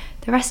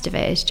the rest of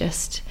it is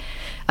just,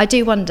 I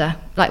do wonder,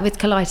 like with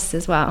colitis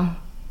as well.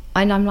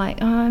 And I'm like,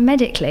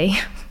 medically,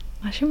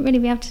 I shouldn't really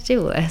be able to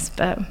do all this,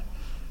 but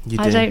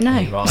I don't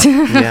know. Right.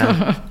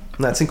 Yeah,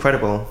 that's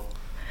incredible,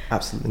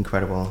 absolutely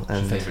incredible.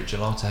 And your favourite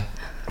gelato?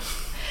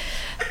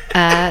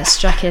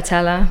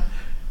 Stracciatella.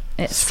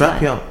 It's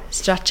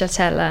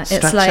stracciatella.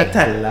 It's like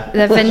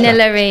the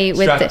vanilla-y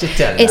with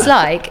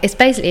it's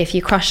basically if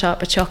you crush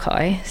up a choc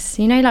ice.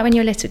 You know, like when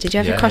you were little, did you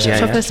ever crush up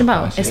chocolate and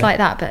milk? It's like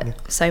that,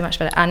 but so much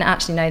better. And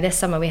actually, no, this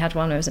summer we had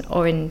one. It was an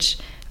orange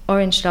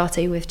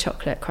latte with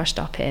chocolate crushed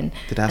up in.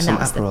 Did it have some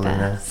Aperol in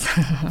there?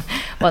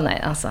 Well, no,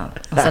 that's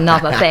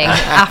another thing.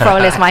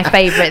 Aperol is my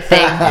favourite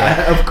thing.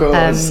 Yeah, of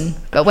course.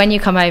 But when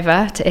you come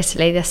over to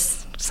Italy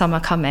this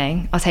summer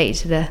coming, I'll take you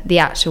to the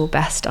actual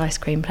best ice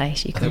cream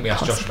place you can. I think we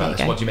asked Josh about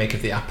this. What do you make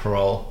of the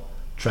Aperol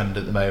trend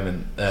at the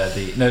moment?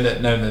 The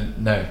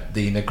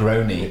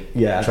Negroni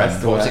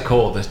trend. What's it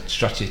called? The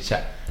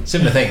Stracciatella.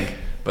 Similar thing,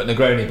 but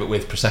Negroni, but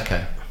with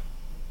Prosecco.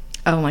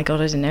 Oh my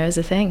god, I didn't know it was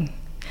a thing.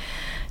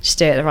 Just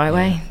do it the right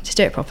way. Just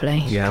do it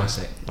properly. Yeah.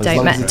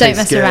 Don't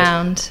mess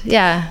around.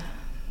 Yeah.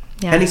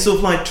 Any sort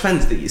of like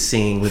trends that you're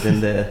seeing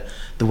within the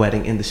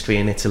wedding industry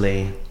in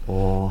Italy,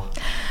 or?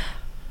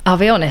 I'll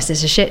be honest,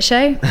 it's a shit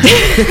show.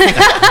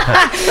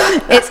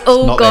 It's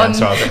all not gone.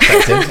 The answer I was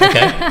expecting.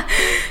 Okay.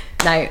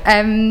 No.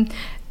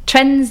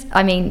 Trends,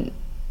 I mean,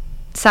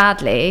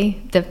 sadly,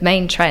 the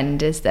main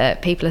trend is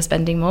that people are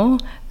spending more.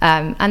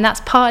 And that's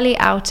partly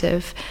out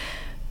of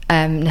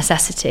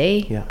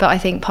necessity. Yeah. But I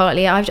think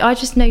partly, I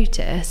just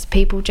notice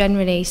people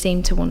generally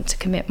seem to want to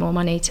commit more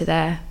money to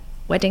their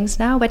weddings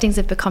now. Weddings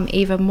have become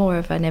even more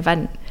of an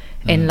event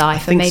in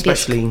life, and maybe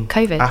especially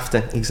COVID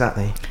after.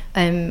 Exactly.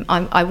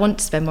 I want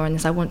to spend more on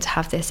this. I want to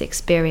have this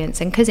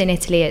experience, and because in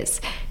Italy it's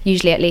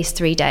usually at least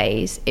 3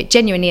 days, it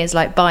genuinely is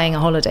like buying a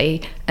holiday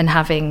and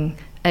having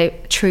a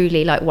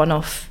truly like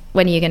one-off.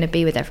 When are you going to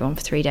be with everyone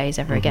for 3 days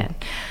ever again?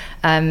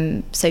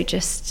 So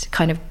just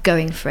kind of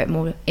going for it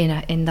more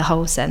in the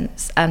whole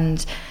sense,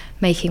 and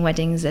making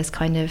weddings as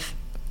kind of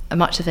as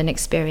much of an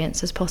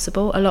experience as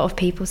possible. A lot of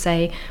people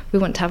say we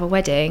want to have a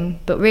wedding,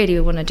 but really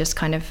we want to just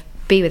kind of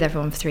be with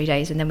everyone for 3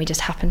 days, and then we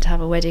just happen to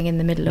have a wedding in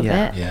the middle of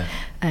it. Yeah.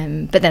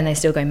 But then they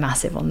still go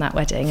massive on that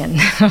wedding and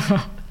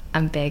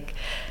and big.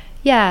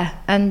 Yeah,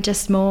 and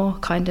just more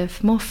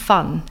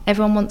fun.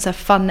 Everyone wants a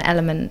fun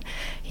element.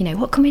 You know,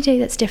 what can we do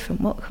that's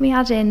different? What can we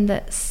add in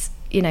that's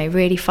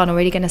really fun or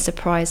really going to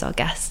surprise our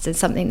guests and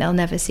something they'll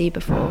never see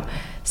before.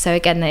 So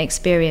again, the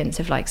experience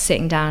of like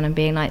sitting down and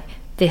being like,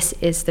 this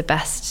is the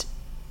best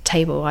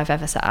table I've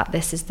ever sat at,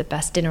 this is the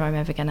best dinner I'm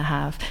ever going to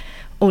have,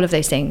 all of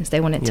those things, they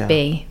want it to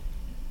be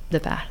the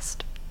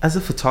best. As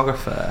a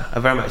photographer, I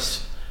very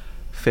much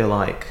feel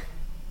like,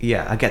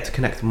 I get to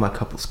connect with my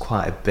couples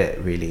quite a bit,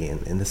 really,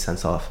 in the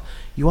sense of,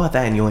 you are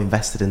there and you're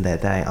invested in their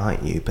day,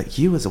 aren't you? But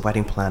you as a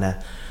wedding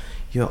planner,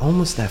 you're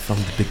almost there from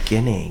the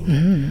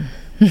beginning.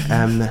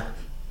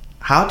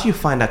 How do you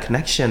find that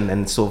connection,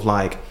 and sort of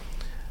like,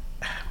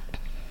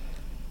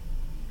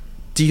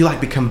 do you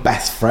like become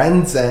best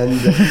friends, and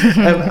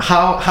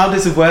how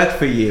does it work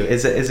for you?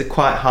 Is it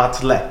quite hard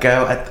to let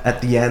go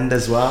at the end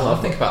as well?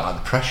 I think about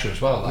like the pressure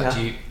as well. Like,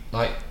 do you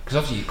like, because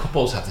obviously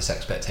couples have this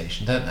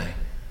expectation, don't they?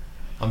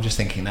 I'm just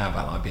thinking now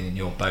about like being in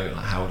your boat.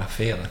 Like, how would I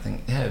feel? I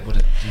think,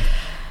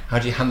 how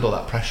do you handle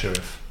that pressure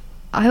of?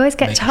 I always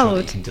get told sure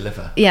that you can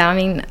deliver. Yeah, I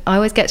mean, I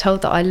always get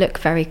told that I look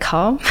very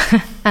calm,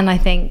 and I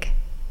think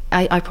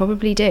I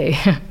probably do.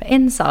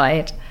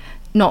 Inside,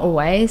 not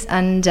always,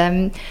 and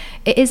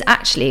it is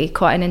actually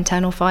quite an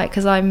internal fight,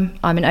 because I'm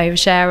an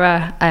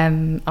oversharer.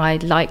 I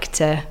like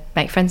to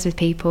make friends with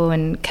people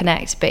and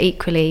connect, but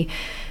equally,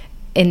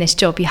 in this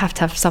job, you have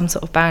to have some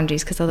sort of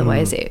boundaries, because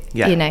otherwise,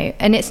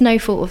 and it's no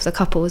fault of the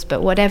couples,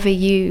 but whatever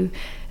you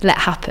let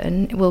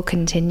happen will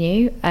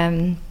continue.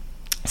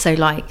 So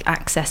like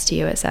access to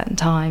you at certain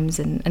times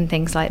and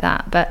things like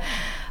that. But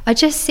I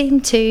just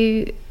seem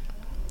to,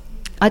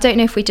 I don't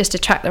know if we just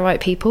attract the right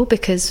people,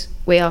 because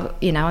we are,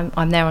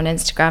 I'm there on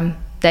Instagram.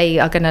 They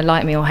are going to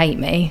like me or hate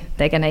me.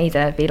 They're going to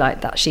either be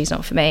like, that she's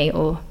not for me,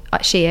 or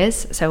she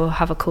is, so we'll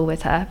have a call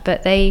with her.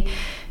 But we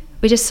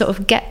just sort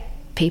of get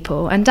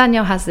people. And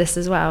Danielle has this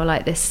as well,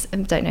 like this, I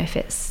don't know if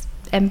it's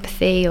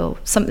empathy or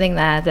something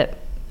there, that,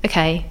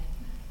 okay,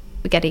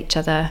 we get each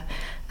other.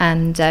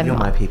 And you're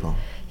my people.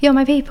 You're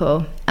my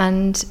people,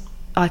 and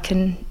I'm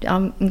going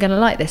to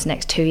like this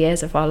next 2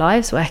 years of our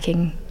lives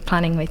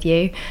planning with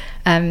you.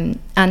 And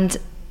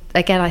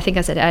again, I think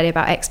I said earlier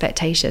about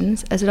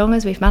expectations. As long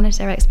as we've managed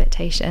their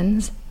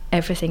expectations,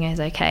 everything is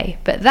okay.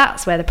 But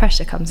that's where the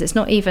pressure comes. It's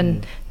not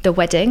even the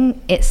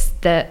wedding, it's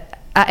that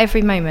at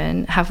every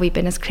moment, have we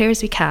been as clear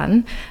as we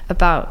can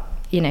about,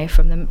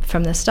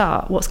 from the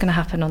start, what's going to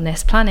happen on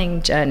this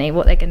planning journey,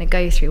 what they're going to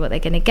go through, what they're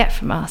going to get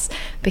from us.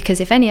 Because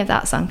if any of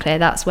that's unclear,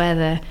 that's where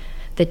the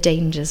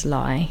dangers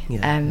lie.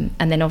 And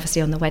then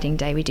obviously on the wedding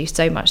day, we do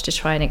so much to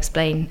try and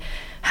explain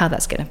how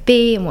that's going to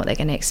be and what they're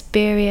going to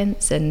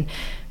experience, and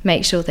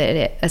make sure that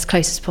it, as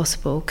close as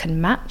possible,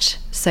 can match,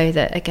 so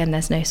that again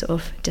there's no sort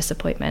of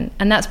disappointment.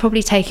 And that's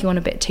probably taking on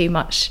a bit too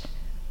much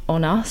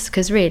on us,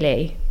 because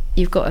really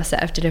you've got a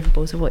set of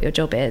deliverables of what your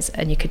job is,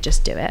 and you could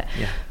just do it.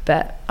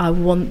 But I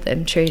want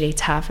them truly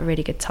to have a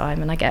really good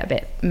time, and I get a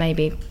bit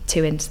maybe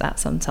too into that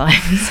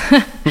sometimes.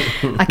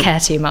 I care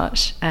too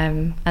much,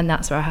 and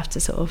that's where I have to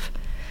sort of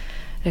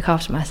look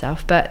after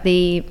myself. But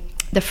the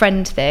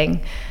friend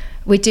thing,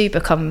 we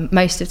get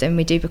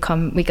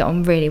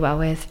on really well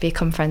with,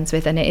 become friends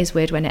with, and it is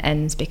weird when it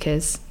ends,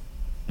 because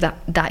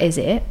that is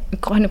it. We've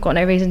kind of got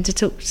no reason to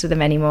talk to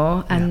them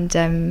anymore, and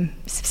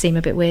seem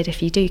a bit weird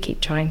if you do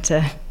keep trying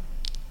to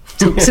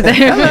talk to them.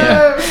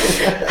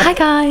 Hi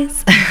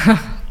guys.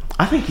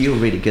 I think you're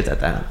really good at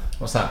that.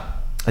 What's that?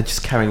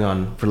 Just carrying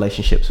on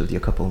relationships with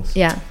your couples.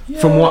 Yeah.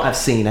 From what I've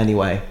seen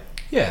anyway.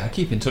 Yeah, I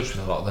keep in touch with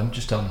a lot of them,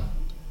 just on,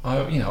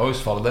 I always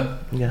follow them.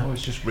 Yeah. I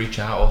always just reach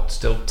out, or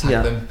still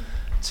tag them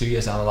 2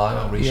 years down the line.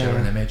 I'll reshare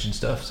an image and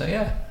stuff. So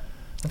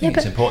I think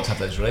it's important to have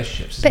those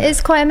relationships. Isn't but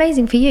it's quite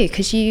amazing for you,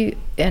 because you're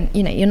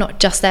not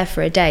just there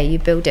for a day. You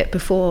build it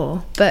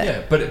before.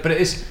 But but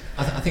it is.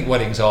 I think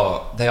weddings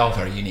are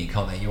very unique,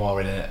 aren't they? You are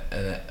in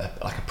a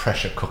like a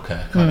pressure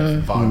cooker kind of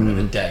environment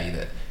of a day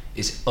that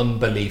is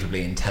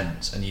unbelievably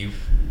intense, and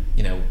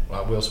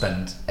we'll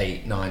spend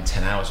 8, 9,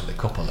 10 hours with a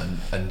couple,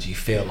 and you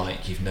feel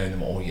like you've known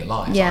them all your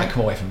life. I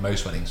come away from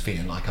most weddings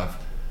feeling like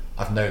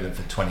I've known them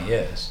for 20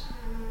 years.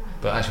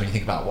 But actually, when you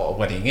think about what a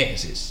wedding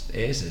is,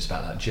 it's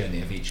about that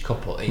journey of each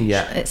couple,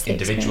 each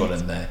individual,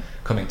 and they're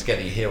coming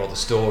together. You hear all the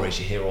stories,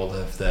 you hear all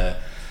of the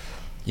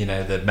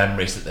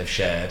memories that they've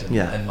shared,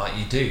 and like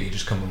you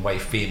just come away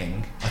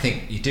feeling. I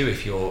think you do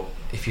if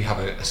you have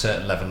a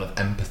certain level of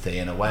empathy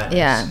and awareness.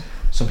 Yeah.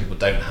 Some people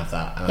don't have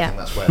that, and I think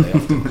that's where they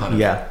often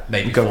kind of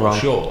maybe fall wrong.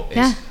 Short.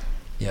 I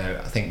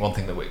think one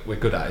thing that we're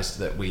good at is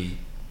that we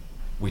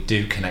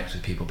do connect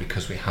with people,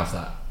 because we have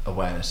that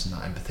awareness and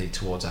that empathy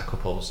towards our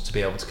couples, to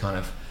be able to kind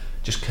of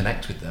just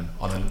connect with them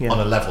on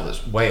a level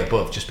that's way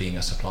above just being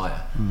a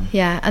supplier.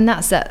 Yeah, and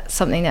that's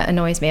something that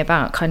annoys me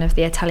about kind of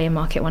the Italian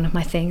market. One of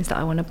my things that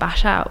I want to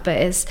bash out, but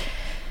is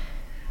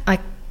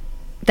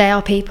they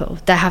are people.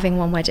 They're having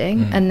one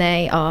wedding, and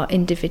they are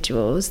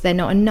individuals. They're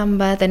not a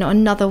number. They're not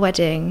another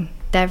wedding.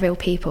 They're real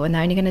people, and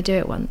they're only going to do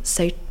it once.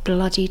 So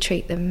bloody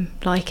treat them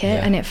like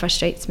it. And it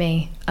frustrates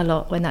me a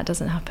lot when that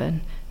doesn't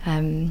happen.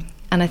 And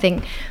I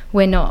think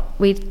we are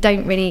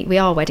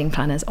wedding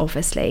planners,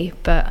 obviously,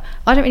 but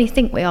I don't really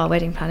think we are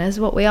wedding planners.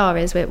 What we are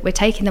is we're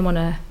taking them on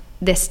a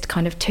this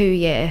kind of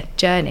 2-year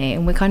journey,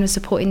 and we're kind of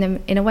supporting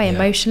them in a way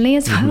emotionally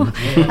as well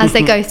as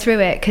they go through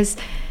it, because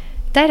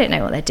they don't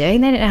know what they're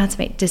doing, they don't know how to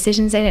make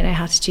decisions, they don't know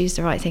how to choose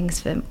the right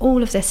things for them,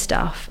 all of this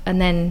stuff,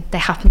 and then they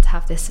happen to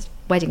have this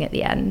wedding at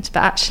the end,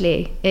 but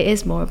actually it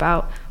is more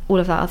about all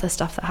of that other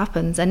stuff that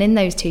happens. And in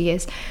those 2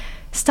 years,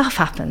 stuff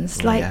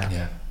happens,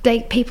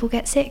 people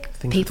get sick,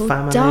 things people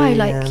family, die,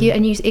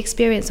 and you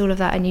experience all of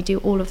that, and you do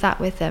all of that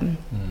with them,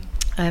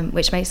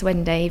 which makes the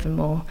wedding day even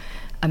more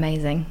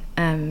amazing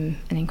and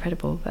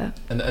incredible. But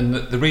and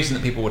the reason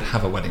that people would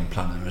have a wedding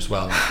planner as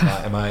well,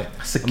 am I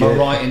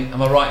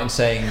right in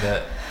saying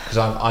that, because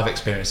I've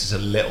experienced this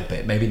a little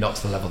bit, maybe not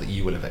to the level that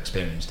you will have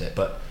experienced it,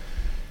 but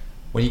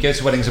when you go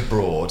to weddings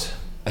abroad,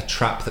 a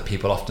trap that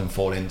people often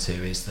fall into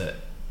is that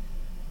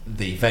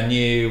the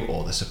venue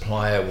or the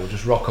supplier will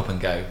just rock up and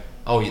go,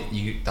 oh,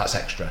 you that's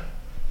extra,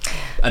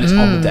 and it's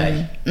on the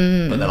day,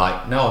 but they're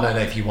like, no,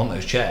 if you want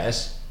those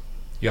chairs,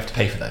 you have to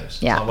pay for those.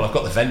 It's like, well, I've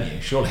got the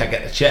venue, surely I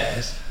get the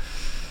chairs.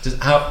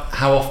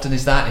 How often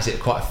is that? Is it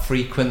quite a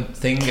frequent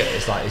thing?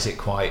 Is it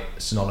quite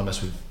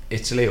synonymous with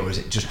Italy, or is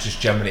it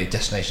just generally a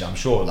destination? I'm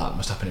sure that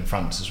must happen in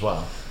France as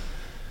well.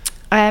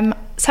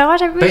 So I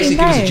don't really basically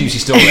know. Give us a juicy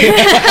story.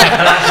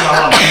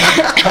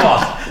 Come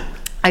on.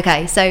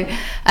 Okay, so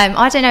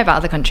I don't know about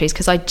other countries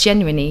because I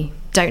genuinely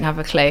don't have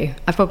a clue.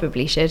 I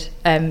probably should.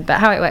 But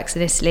how it works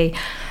in Italy,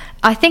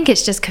 I think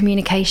it's just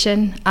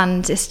communication,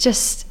 and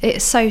it's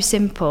so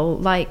simple.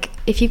 Like,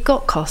 if you've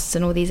got costs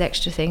and all these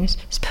extra things,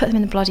 just put them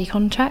in the bloody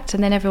contract,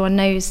 and then everyone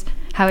knows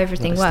how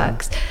everything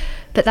works.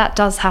 But that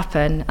does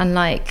happen, and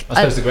like, I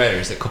suppose the grey area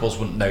is that couples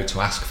wouldn't know to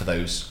ask for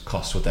those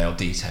costs, would they, or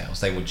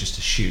details? They would just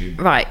assume.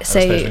 Right. So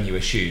I suppose when you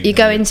assume, you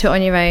go into it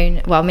on your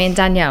own. Well, me and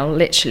Danielle,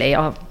 literally,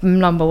 our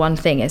number one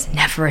thing is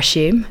never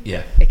assume.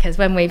 Yeah. Because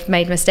when we've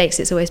made mistakes,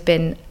 it's always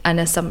been an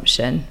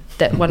assumption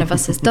that one of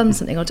us has done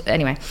something, or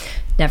anyway,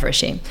 never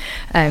assume.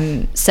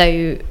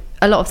 So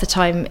a lot of the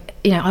time,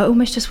 I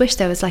almost just wish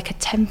there was like a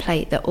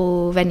template that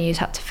all venues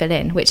had to fill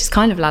in, which is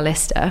kind of La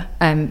Lista,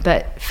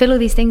 but fill all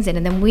these things in,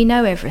 and then we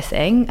know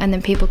everything, and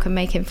then people can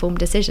make informed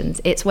decisions.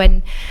 It's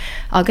when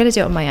I'm going to do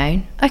it on my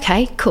own.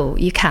 Okay, cool,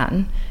 you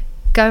can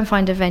go and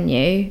find a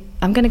venue.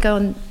 I'm going to go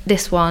on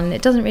this one.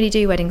 It doesn't really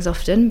do weddings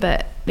often,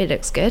 but it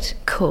looks good.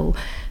 Cool.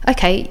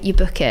 Okay, you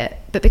book it.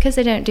 But because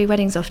they don't do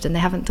weddings often, they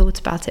haven't thought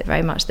about it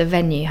very much. The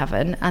venue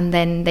haven't. And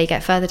then they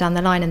get further down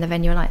the line, and the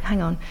venue are like,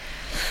 hang on,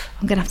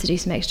 I'm going to have to do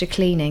some extra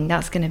cleaning.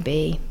 That's going to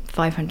be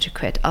 500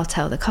 quid. I'll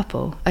tell the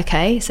couple.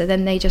 Okay, so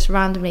then they just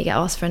randomly get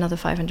asked for another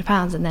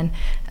 £500, and then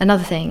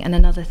another thing and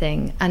another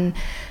thing. And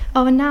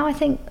now I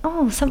think,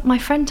 my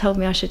friend told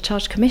me I should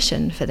charge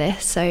commission for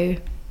this. So,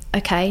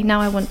 okay,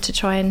 now I want to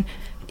try and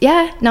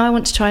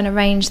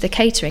arrange the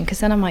catering, because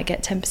then I might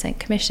get 10%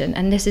 commission.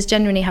 And this has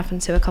genuinely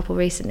happened to a couple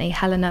recently,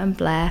 Helena and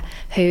Blair,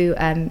 who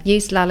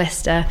used La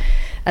Lista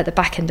at the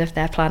back end of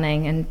their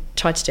planning and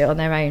tried to do it on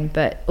their own.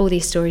 But all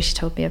these stories she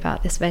told me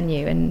about this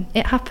venue, and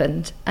it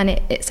happened, and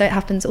it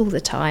happens all the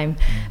time.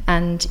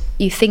 And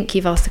you think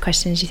you've asked the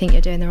questions, you think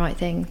you're doing the right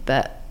thing,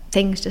 but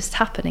things just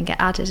happen and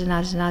get added and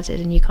added and added,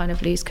 and you kind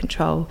of lose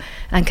control.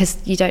 And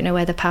because you don't know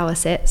where the power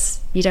sits,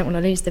 you don't want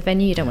to lose the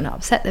venue, you don't want to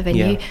upset the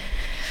venue.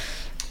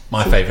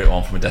 My favourite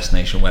one from a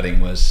destination wedding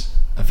was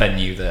a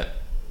venue that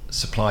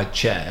supplied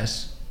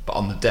chairs, but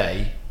on the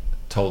day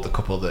told the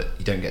couple that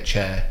you don't get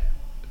chair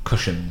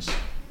cushions,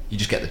 you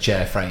just get the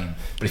chair frame.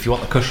 But if you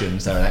want the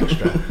cushions, they're an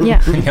extra.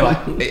 Yeah. And you're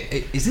like,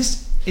 is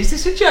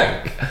this a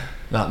joke?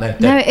 No, they're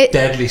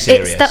deadly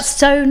serious. That's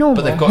so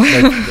normal. But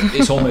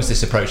it's almost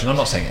this approach, and I'm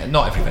not saying it,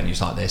 not every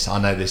venue's like this.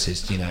 I know this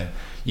is,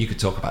 you could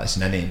talk about this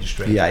in any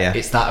industry. Yeah.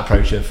 It's that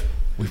approach of,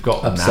 we've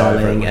got them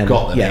now, we've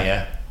got them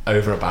here.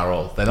 Over a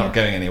barrel, they're not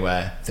going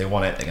anywhere. If they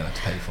want it, they're going to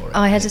have to pay for it.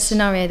 I had a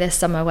scenario this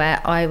summer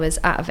where I was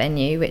at a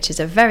venue, which is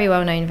a very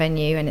well-known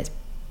venue, and it's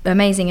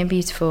amazing and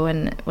beautiful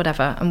and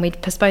whatever, and we'd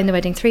postponed the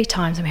wedding 3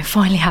 times, and we were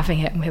finally having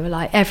it, and we were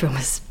like,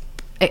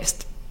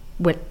 it's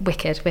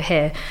wicked, we're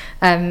here.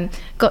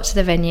 Got to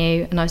the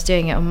venue, and I was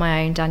doing it on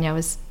my own. Danielle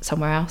was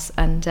somewhere else,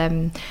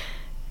 and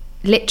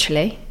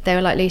literally they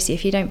were like, Lucy,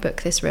 if you don't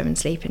book this room and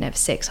sleep in it for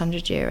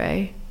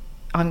 €600,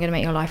 I'm going to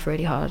make your life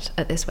really hard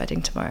at this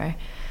wedding tomorrow.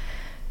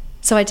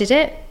 So I did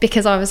it,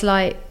 because I was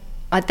like,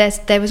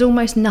 there was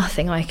almost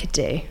nothing I could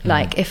do.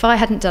 Like, if I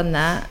hadn't done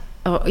that,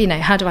 or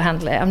how do I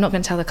handle it? I'm not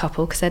going to tell the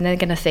couple, because then they're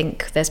going to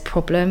think there's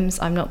problems.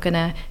 I'm not going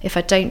to, if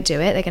I don't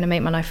do it, they're going to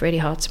make my life really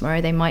hard tomorrow.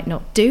 They might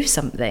not do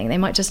something. They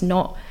might just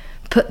not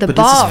put the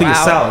bar out. But this is for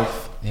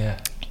yourself.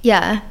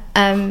 Yeah.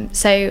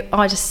 So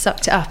I just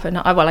sucked it up, and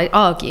I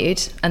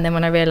argued, and then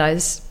when I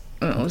realised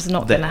it was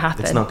not going to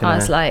happen, I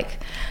was like,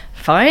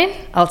 fine,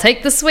 I'll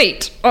take the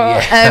suite. So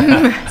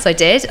I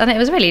did, and it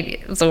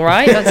was all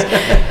right.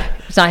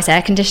 It was nice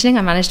air conditioning.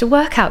 I managed to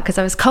work out, because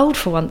I was cold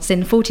for once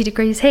in 40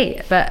 degrees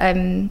heat, but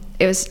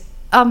it was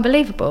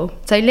unbelievable.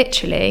 So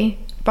literally,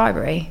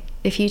 bribery.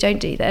 If you don't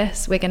do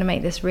this, we're going to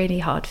make this really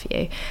hard for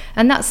you.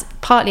 And that's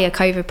partly a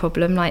COVID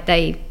problem. Like,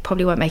 they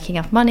probably weren't making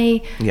enough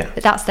money.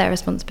 But that's their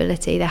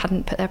responsibility. They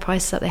hadn't put their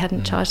prices up. They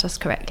hadn't charged us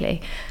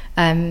correctly.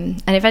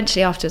 And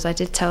eventually afterwards I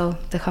did tell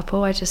the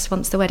couple,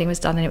 once the wedding was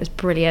done and it was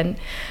brilliant,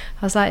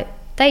 I was like,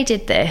 they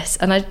did this,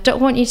 and I don't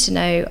want you to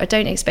know, I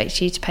don't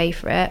expect you to pay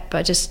for it,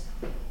 but just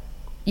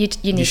you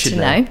need to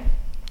know.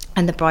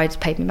 And the bride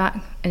paid me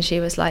back, and she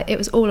was like, it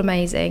was all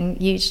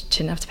amazing, you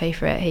shouldn't have to pay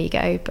for it, here you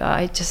go.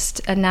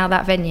 But and now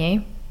that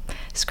venue,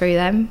 screw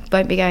them,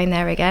 won't be going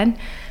there again.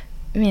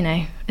 You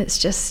know, it's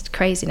just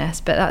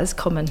craziness, but that is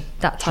common,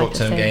 that type of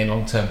thing. Short-term gain,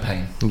 long-term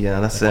pain. Yeah,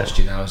 that's they it. Cost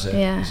you now as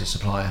a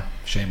supplier.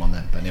 Shame on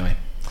them, but anyway.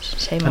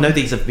 I know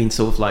these have been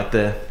sort of like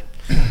the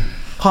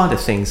harder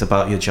things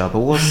about your job, but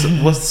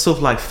what's sort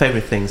of like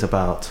favourite things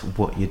about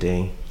what you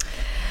do?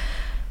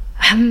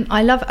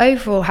 I love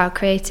overall how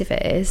creative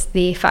it is,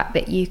 the fact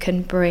that you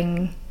can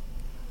bring,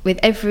 with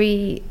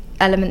every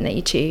element that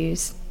you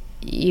choose,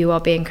 you are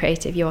being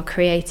creative, you are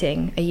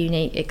creating a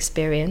unique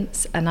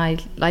experience, and I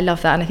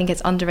love that, and I think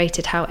it's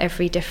underrated how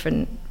every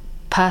different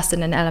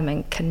person and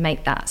element can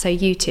make that. So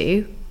you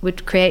two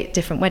would create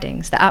different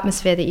weddings, the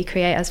atmosphere that you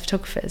create as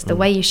photographers, the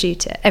way you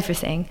shoot it,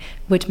 everything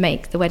would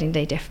make the wedding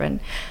day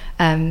different.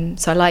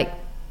 So I like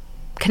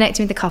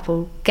connecting with the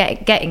couple,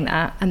 getting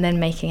that, and then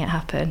making it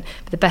happen.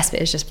 But the best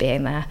bit is just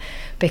being there,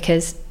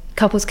 because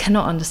couples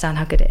cannot understand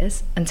how good it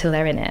is until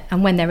they're in it,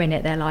 and when they're in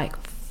it, they're like,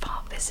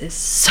 fuck, this is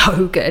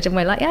so good, and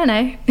we're like, yeah, I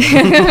know.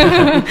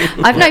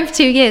 I've known for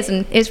 2 years,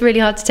 and it's really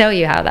hard to tell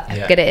you how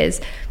good it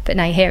is, but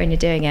now you're here and you're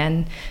doing it,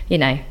 and you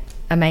know,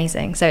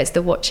 amazing. So it's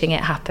the watching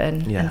it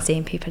happen and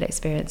seeing people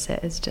experience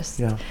it is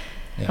just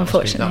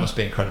unfortunately that must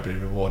be incredibly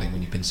rewarding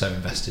when you've been so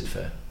invested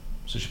for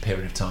such a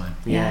period of time.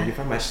 You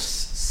very much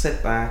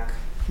sit back,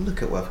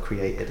 look at what I've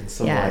created in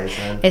some ways.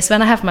 And it's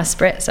when I have my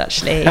spritz,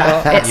 actually.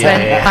 Or it's when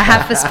I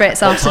have the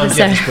spritz after the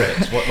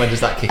ceremony. When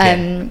does that kick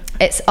in?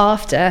 It's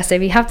after. So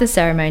we have the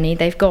ceremony.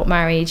 They've got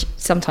married.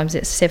 Sometimes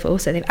it's civil.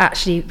 So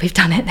we've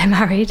done it. They're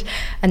married,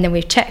 and then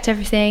we've checked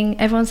everything.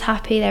 Everyone's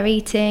happy. They're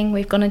eating.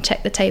 We've gone and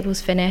checked the table's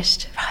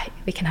finished. Right,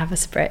 we can have a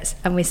spritz.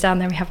 And we stand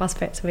there. and We have our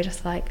spritz. And we're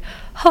just like,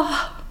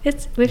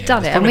 we've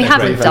done it, and we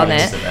haven't done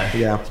it.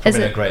 It's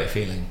probably a great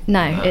feeling.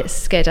 No,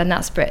 it's good, and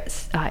that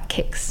spritz it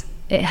kicks.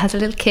 It has a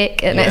little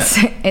kick, and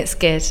it's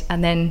good.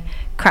 And then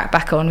crack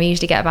back on. We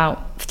usually get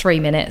about 3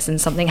 minutes, and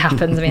something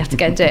happens, and we have to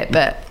go and do it.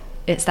 But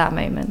it's that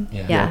moment.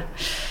 Yeah.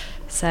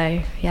 So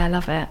I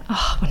love it.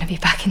 Oh, I want to be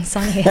back in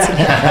sunny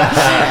Italy,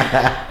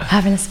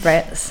 having a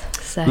spritz.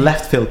 So.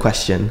 Left field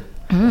question.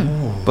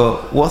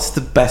 But what's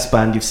the best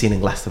band you've seen in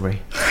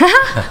Glastonbury?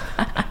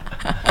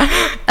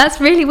 That's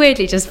really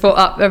weirdly just brought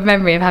up a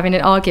memory of having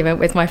an argument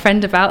with my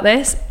friend about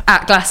this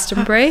at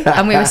Glastonbury,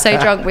 and we were so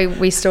drunk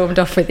we stormed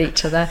off with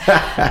each other.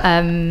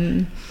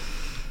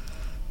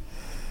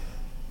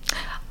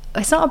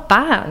 It's not a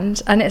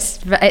band, and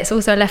it's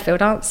also a left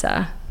field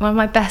answer. One of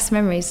my best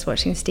memories is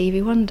watching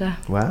Stevie Wonder.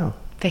 Wow.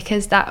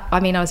 Because I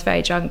was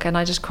very drunk, and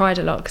I just cried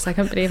a lot because I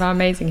couldn't believe how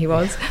amazing he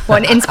was.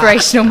 What an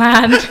inspirational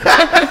man.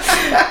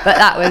 But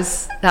that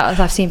was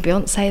I've seen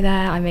Beyonce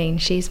there. I mean,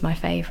 she's my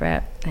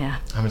favourite. Yeah.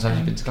 How many times have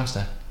you been to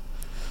Glasgow?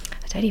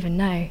 I don't even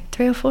know.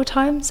 3 or 4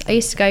 times. I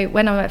used to go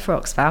when I worked for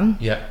Oxfam.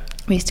 Yeah.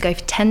 We used to go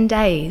for 10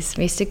 days.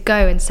 We used to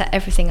go and set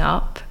everything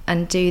up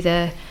and do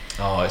the...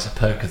 Oh, it's a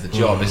perk of the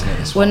job, isn't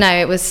it? Well, no,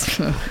 it was...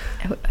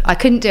 I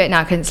couldn't do it now.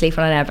 I couldn't sleep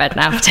on an airbed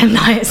now for 10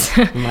 nights.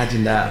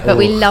 Imagine that. But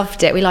we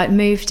loved it. We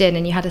moved in,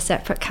 and you had a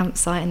separate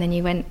campsite, and then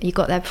you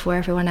got there before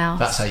everyone else.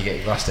 That's how you get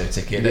your Glasgow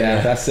ticket.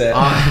 Yeah, that's it.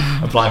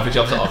 I'm applying for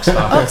jobs at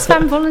Oxfam.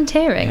 Oxfam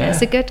volunteering. Yeah.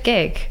 It's a good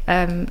gig,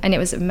 and it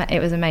was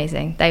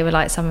amazing. They were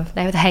like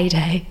they were the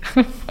heyday,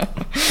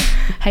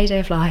 heyday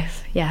of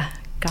life. Yeah,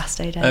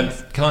 Glasgow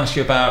days. Can I ask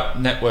you about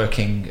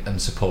networking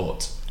and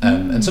support?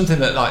 And something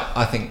that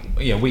I think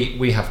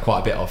we have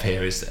quite a bit of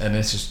here and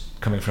this is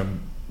coming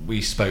from. We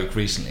spoke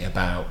recently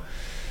about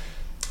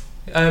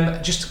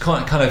just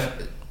kind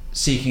of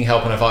seeking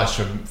help and advice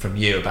from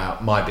you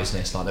about my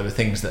business. Like there were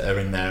things that are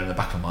in there in the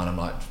back of my mind. I'm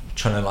like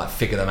trying to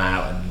figure them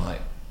out and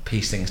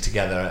piece things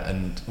together.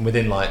 And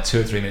within 2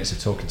 or 3 minutes of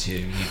talking to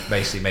you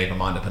basically made my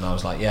mind up, and I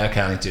was like, yeah,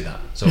 okay, I need to do that.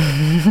 So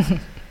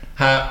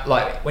how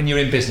when you're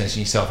in business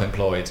and you're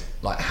self-employed,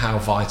 how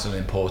vital and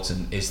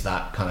important is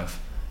that kind of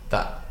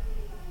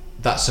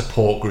that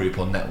support group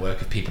or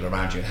network of people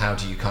around you, and how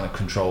do you kind of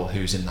control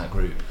who's in that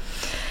group?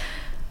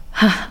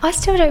 I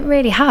still don't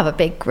really have a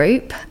big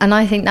group, and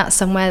I think that's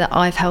somewhere that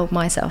I've held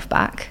myself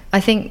back. I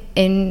think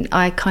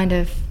I kind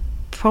of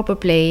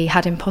probably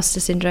had imposter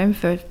syndrome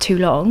for too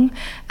long,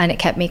 and it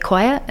kept me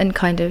quiet and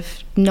kind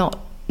of not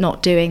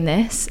doing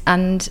this.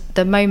 And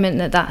the moment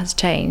that has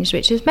changed,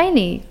 which is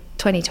mainly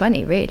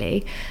 2020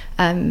 really,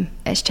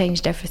 it's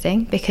changed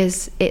everything,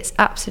 because it's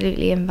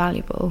absolutely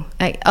invaluable.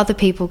 Other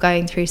people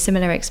going through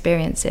similar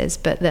experiences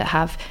but that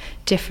have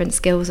different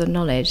skills and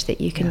knowledge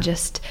that you can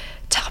just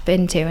tap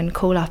into and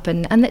call up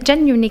and that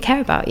genuinely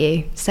care about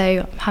you. So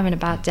I'm having a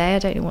bad day, I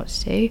don't know what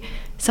to do,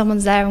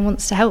 someone's there and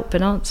wants to help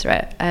and answer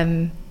it.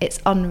 It's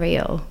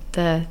unreal,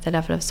 the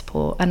level of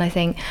support. And I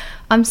think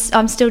I'm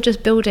still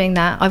just building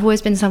that. I've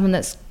always been someone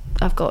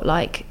I've got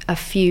a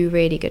few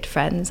really good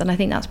friends, and I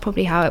think that's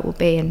probably how it will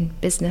be in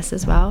business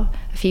as well.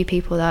 A few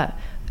people that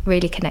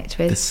really connect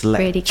with, the select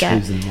really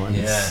get chosen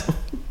ones.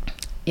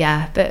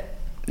 but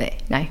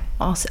no,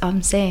 I'll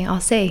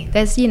see.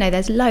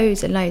 There's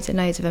loads and loads and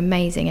loads of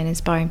amazing and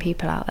inspiring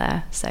people out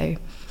there. So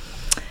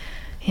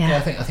I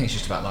think it's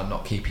just about like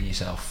not keeping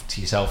yourself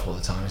to yourself all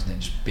the time, isn't it?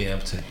 Just being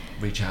able to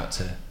reach out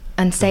to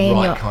and stay the in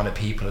right kind of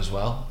people as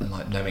well, and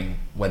like knowing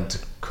when to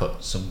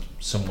cut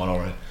someone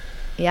or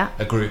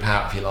a group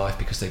out of your life,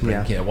 because they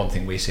bring one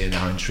thing we see in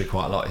our industry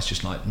quite a lot is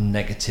just like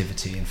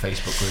negativity in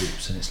Facebook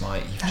groups, and it's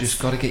like you've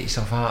just got to get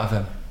yourself out of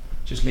them.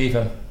 Just leave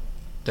them.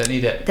 Don't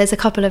need it. There's a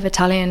couple of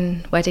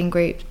Italian wedding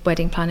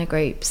planner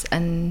groups,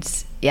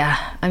 and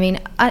I mean,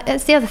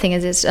 it's the other thing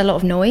is it's a lot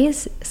of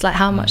noise. It's like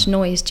how much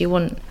noise do you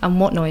want, and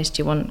what noise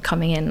do you want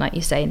coming in? Like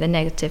you say, the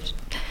negative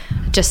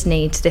just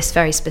needs this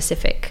very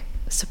specific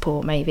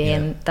support maybe,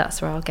 and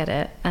that's where I'll get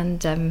it.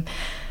 And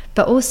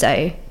but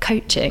also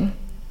coaching,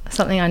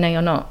 something I know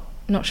you're not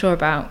sure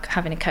about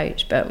having a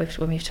coach, but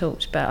when we've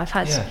talked, but I've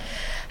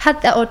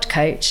had the odd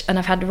coach, and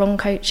I've had the wrong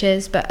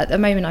coaches, but at the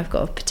moment I've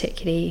got a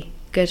particularly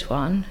good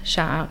one.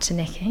 Shout out to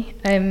Nikki.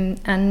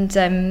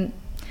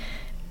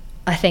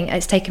 I think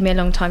it's taken me a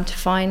long time to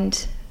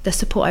find the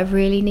support I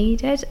really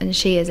needed, and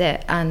she is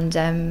it.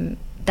 And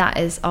that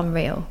is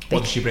unreal.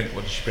 What does she bring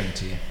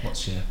to you?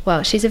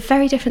 Well, she's a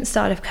very different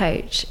style of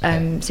coach.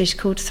 So she's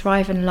called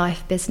Thrive and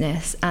Life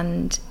Business,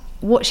 and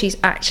what she's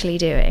actually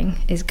doing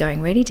is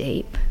going really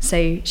deep.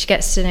 So she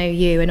gets to know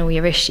you and all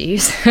your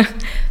issues,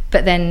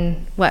 but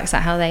then works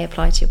out how they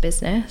apply to your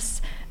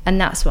business. And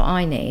that's what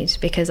I need,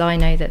 because I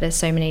know that there's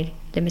so many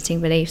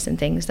limiting beliefs and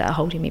things that are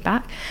holding me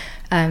back.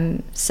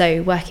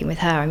 So working with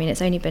her, I mean,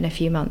 it's only been a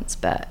few months,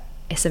 but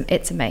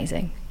it's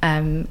amazing.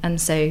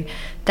 And so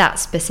that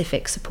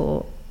specific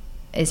support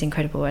is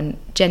incredible, and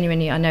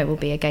genuinely I know it will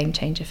be a game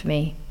changer for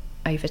me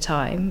over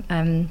time.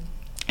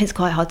 It's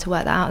quite hard to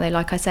work that out though.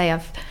 Like I say,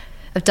 I've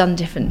done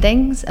different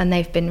things and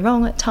they've been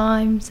wrong at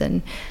times,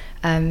 and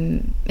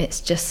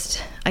it's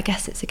just, I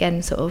guess it's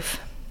again sort of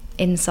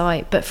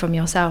insight, but from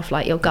yourself,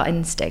 like your gut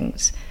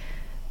instinct,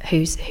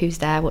 who's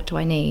there, what do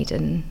I need,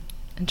 and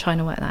trying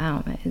to work that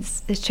out.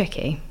 It's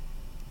tricky.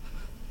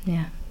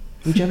 Yeah.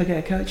 Would you ever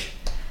get a coach?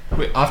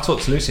 I've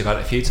talked to Lucy about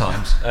it a few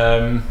times.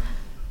 I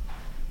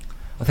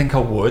think I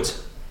would.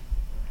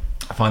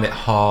 I find it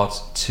hard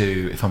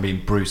to, if I'm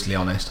being brutally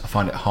honest, I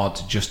find it hard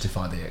to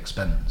justify the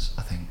expense,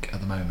 I think, at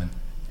the moment.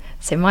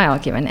 So my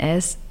argument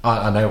is...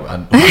 I know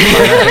exactly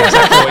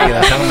what you're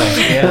going to tell me.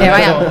 Here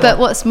I am. But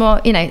what's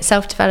more,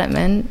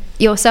 self-development,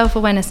 your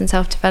self-awareness and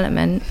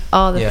self-development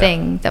are the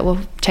thing that will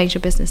change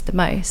your business the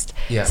most.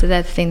 Yeah. So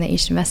they're the thing that you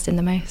should invest in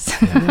the most.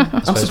 Yeah.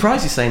 I'm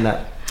surprised you're saying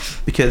that,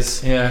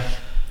 because... Yeah.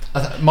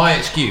 My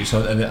excuse,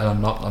 and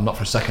I'm not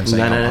for a second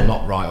saying I'm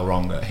not right or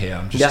wrong here.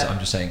 I'm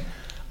just saying,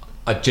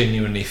 I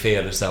genuinely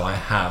feel as though I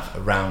have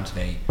around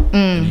me,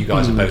 and you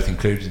guys are both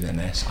included in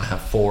this, I have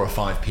 4 or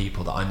 5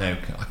 people that I know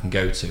I can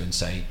go to and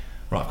say,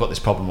 right, I've got this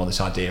problem or this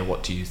idea,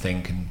 what do you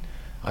think? And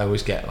I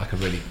always get like a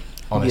really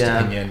honest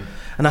opinion.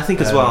 And I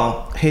think as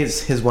well,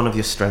 here's one of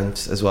your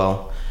strengths as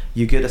well.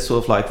 You're good at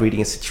sort of like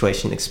reading a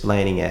situation,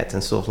 explaining it,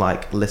 and sort of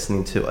like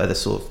listening to other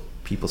sort of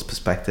people's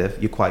perspective.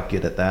 You're quite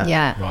good at that.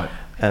 Yeah. Right.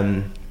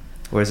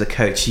 Whereas a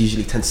coach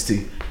usually tends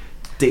to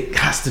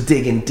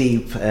dig in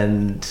deep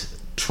and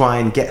try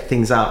and get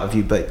things out of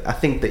you. But I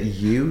think that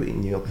you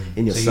in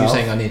yourself. So you're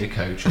saying I need a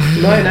coach? No.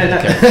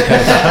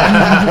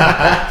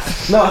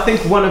 No, I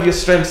think one of your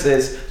strengths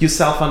is you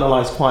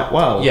self-analyze quite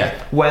well. Yeah.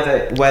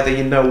 Whether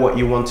you know what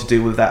you want to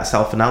do with that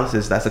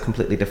self-analysis, that's a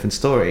completely different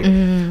story.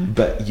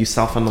 But you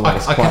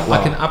self-analyze quite well.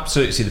 I can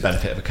absolutely see the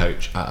benefit of a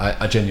coach.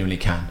 I genuinely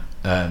can.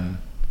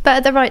 But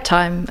at the right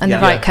time and the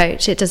right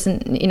coach, it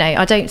doesn't,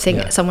 I don't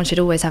think someone should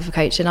always have a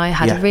coach. And I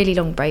had a really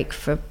long break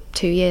for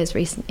 2 years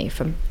recently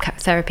from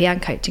therapy and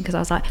coaching, because I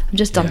was like, I'm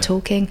just done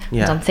talking, I'm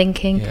done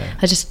thinking. Yeah.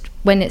 I just,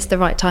 when it's the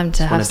right time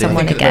to have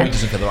someone again. I think it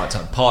doesn't feel the right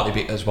time,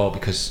 partly as well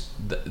because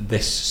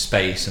this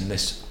space and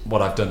this,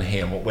 what I've done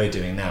here and what we're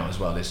doing now as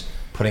well, is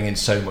putting in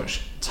so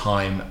much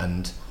time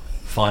and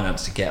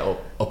finance to get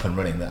up and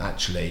running that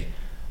actually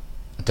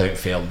I don't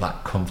feel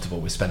that comfortable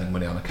with spending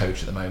money on a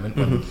coach at the moment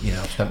when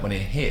I've spent money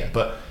here.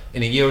 But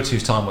in a year or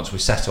two's time, once we're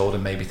settled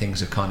and maybe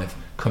things are kind of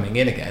coming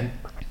in again,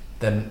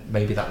 then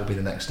maybe that will be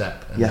the next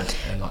step. And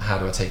like, how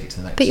do I take it to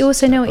the next? But you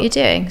also know what you're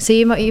doing, so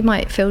you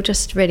might feel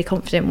just really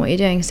confident in what you're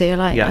doing. So you're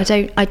like,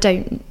 I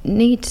don't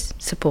need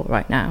support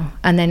right now.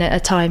 And then at a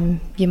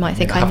time you might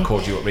think, I have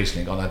called you up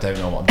recently, and gone, I don't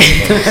know what I'm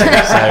doing.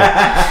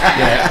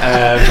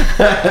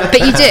 So but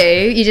you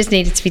do. You just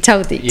needed to be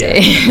told that you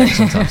do.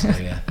 Sometimes,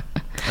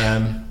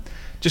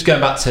 just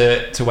going back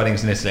to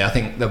weddings in Italy, I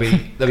think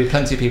there'll be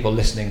plenty of people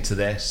listening to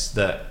this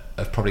that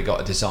have probably got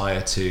a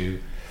desire to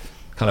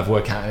kind of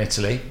work out in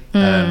Italy,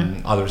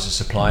 either as a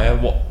supplier.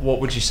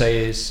 What would you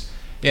say is,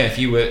 if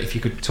you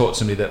could talk to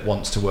somebody that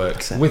wants to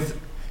work with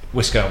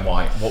Wisco and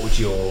White, what would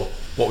your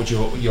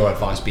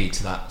advice be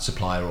to that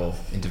supplier or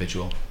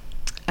individual?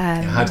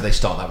 How do they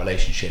start that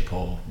relationship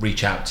or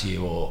reach out to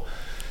you? Or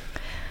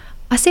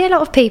I see a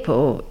lot of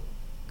people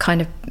kind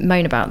of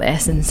moan about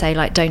this and say,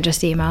 like, don't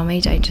just email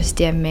me, don't just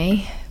DM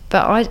me.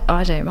 But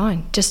I don't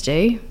mind. Just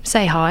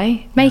say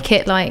hi, make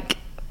it like,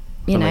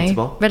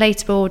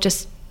 relatable.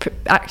 Just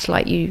act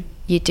like you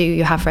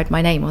have read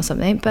my name or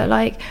something, but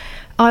like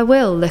I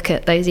will look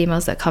at those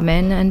emails that come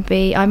in and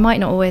I might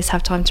not always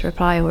have time to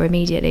reply or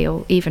immediately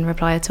or even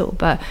reply at all,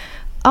 but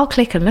I'll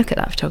click and look at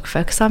that photographer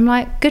because I'm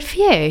like, good for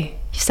you.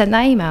 You sent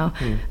that email.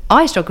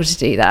 I struggle to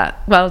do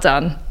that. Well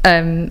done.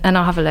 And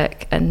I'll have a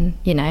look and,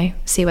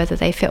 see whether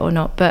they fit or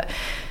not. But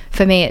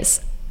for me,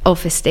 it's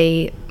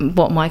obviously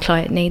what my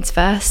client needs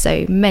first.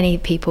 So many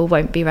people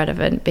won't be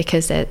relevant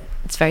because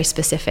it's very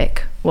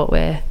specific what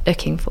we're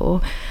looking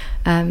for.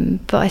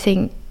 But I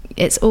think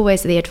it's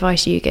always the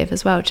advice you give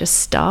as well. Just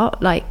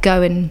start, like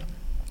go and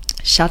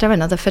shadow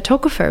another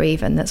photographer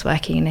even that's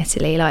working in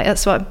Italy. Like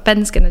that's what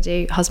Ben's going to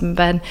do, husband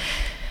Ben.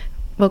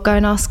 We'll go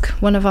and ask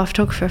one of our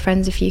photographer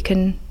friends if you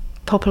can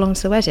pop along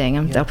to the wedding,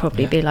 and they'll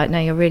probably be like, no,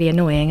 you're really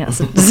annoying. That's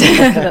I've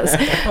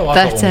got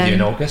one with you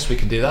in August, we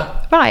can do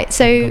that. Right,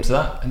 so come to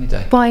that any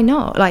day. Why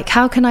not? Like,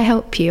 how can I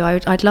help you?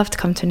 I'd love to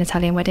come to an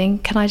Italian wedding.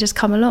 Can I just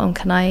come along?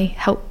 Can I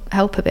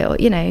help a bit? Or,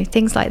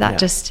 things like that.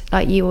 Just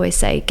like you always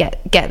say,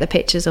 get the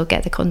pictures or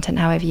get the content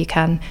however you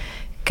can.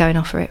 Go and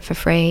offer it for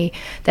free.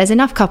 There's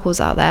enough couples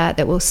out there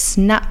that will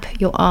snap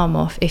your arm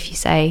off if you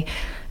say,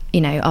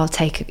 I'll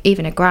take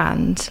even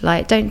 £1,000.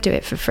 Like, don't do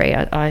it for free.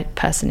 I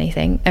personally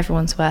think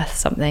everyone's worth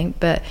something,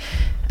 but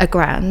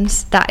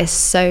 £1,000, that is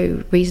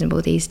so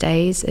reasonable these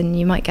days. And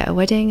you might get a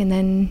wedding, and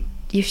then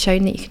you've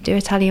shown that you can do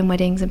Italian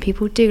weddings, and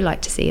people do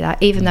like to see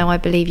that. Even though I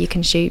believe you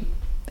can shoot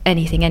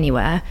anything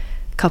anywhere,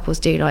 couples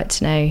do like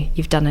to know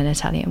you've done an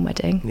Italian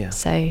wedding. Yeah.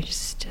 So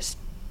just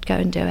go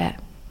and do it.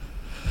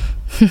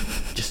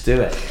 Just do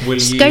it.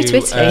 Go to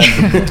Italy.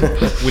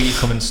 Will you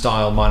come and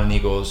style mine and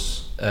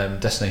Igor's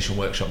destination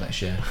workshop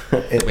next year?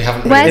 We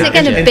haven't. Where's it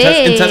going to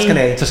be? In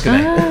Tuscany. In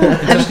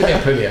Tuscany or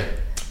Puglia?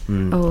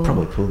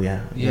 Probably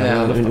Puglia.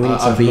 Yeah, we need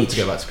some I'd beach. love to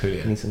go back to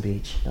Puglia. We need some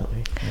beach, don't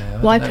we?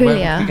 Yeah, why Puglia?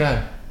 Where would we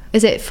go?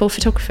 Is it for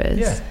photographers?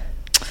 Yeah.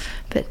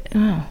 But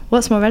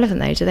what's more relevant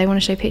though? Do they want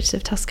to show pictures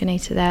of Tuscany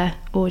to their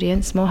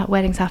audience? More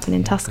weddings happen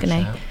in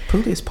Tuscany.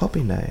 Puglia's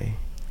poppy now.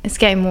 It's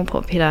getting more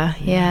popular,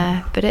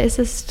 yeah. But it is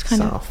just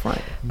kind of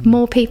right.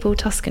 More people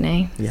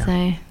Tuscany. Yeah.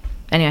 So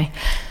anyway,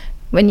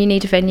 when you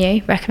need a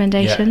venue,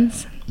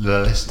 recommendations?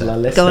 La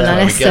Lista. Go on, La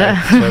Lista.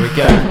 That's where we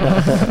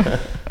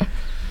go.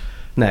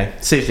 No,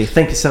 seriously,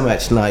 thank you so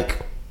much.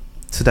 Like,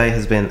 today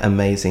has been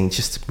amazing.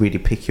 Just to really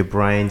pick your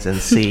brains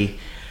and see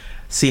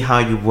how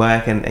you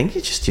work and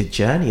just your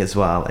journey as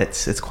well.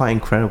 It's quite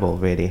incredible,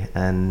 really.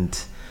 And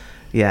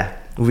yeah,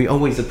 we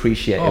always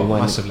appreciate it.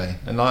 Massively.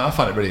 And I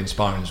find it really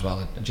inspiring as well.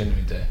 I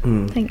genuinely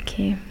do. Thank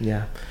you.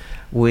 Yeah.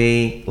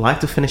 We like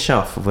to finish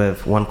off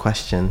with one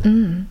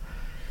question.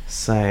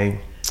 So,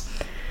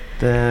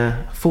 the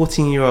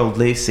 14-year-old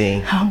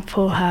Lucy. Oh,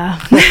 poor her.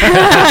 Here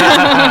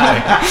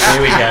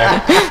we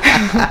go.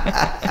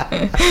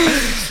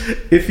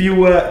 If you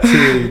were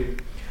to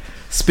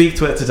speak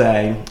to her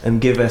today and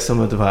give her some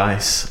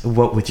advice,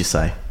 what would you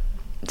say?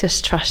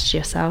 Just trust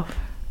yourself.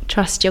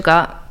 Trust your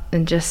gut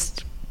and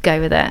just go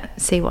with it.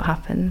 See what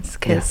happens,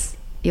 because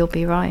you'll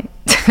be right.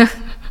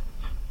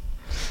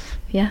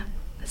 Yeah,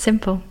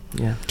 simple.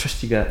 Yeah,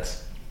 trust your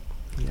gut.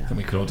 Yeah. And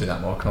we could all do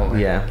that more, can't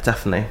we? Yeah,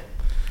 definitely.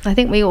 I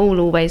think we all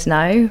always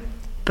know,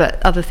 but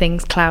other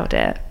things cloud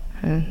it.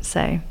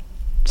 So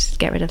just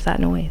get rid of that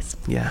noise.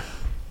 Yeah.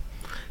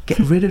 Get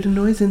rid of the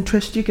noise and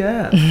trust your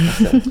gut.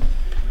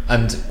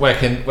 And where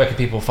can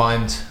people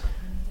find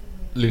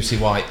Lucy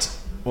White?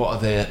 What are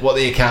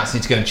the accounts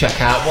need to go and check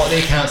out? What are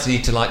the accounts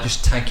need to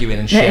just tag you in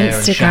and share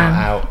and shout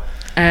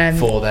out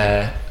for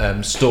their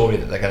story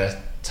that they're going to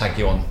tag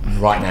you on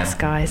right now? Thanks,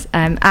 guys.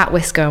 At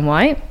Whisker and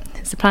White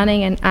is the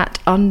planning, and at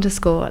 _La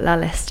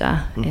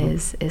Lista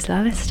is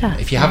La Lista.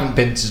 If you haven't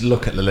been to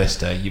look at La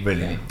Lista, you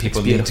really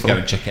people need to go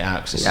and check it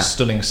out, because it's a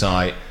stunning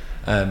site.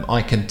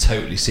 I can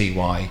totally see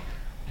why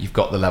you've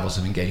got the levels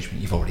of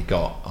engagement you've already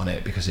got on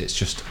it, because it's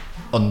just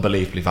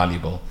unbelievably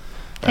valuable.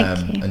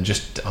 Thank you. And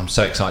I'm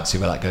so excited to see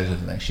where that goes over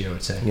the next year or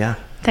two. Yeah.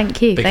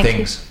 Thank you. Big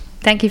things.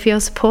 Thank you for your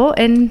support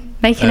in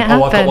making it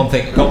happen. I've got one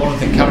thing.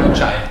 Karen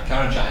chatting.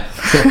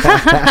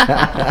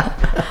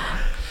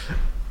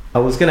 I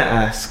was going to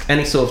ask,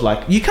 any sort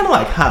of you kind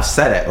of have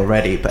said it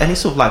already, but any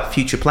sort of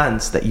future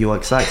plans that you're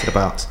excited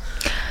about?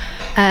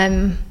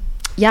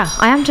 Yeah,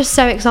 I am just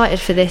so excited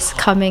for this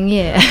coming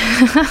year.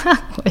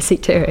 What is he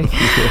doing?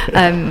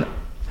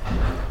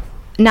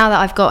 Now that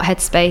I've got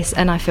headspace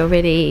and I feel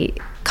really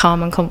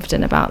calm and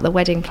confident about the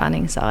wedding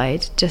planning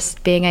side,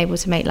 just being able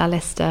to make La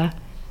Lista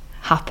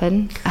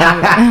happen.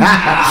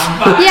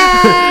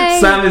 Yay!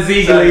 Sam is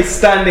eagerly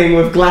standing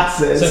with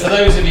glasses. So for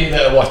those of you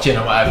that are watching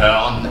or whatever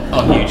on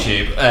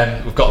YouTube,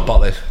 we've got a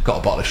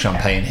bottle of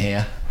champagne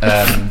here.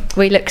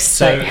 We look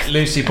so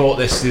Lucy bought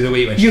this the other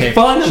week when she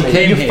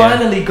came. You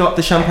finally got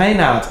the champagne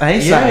out, eh?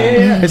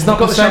 Yeah. It's not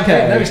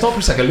Prosecco. No, it's not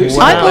Prosecco. Lucy.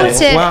 I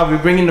bought it. Wow,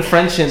 we're bringing the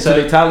French into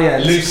the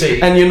Italians.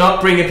 Lucy, and you're not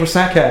bringing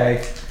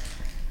Prosecco.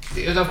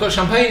 I've got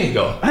champagne,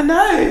 Igor. I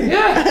know.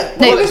 Yeah.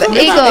 No, Well,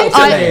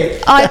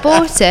 Igor, I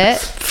bought it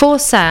for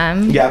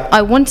Sam. Yep.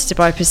 I wanted to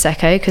buy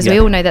Prosecco because we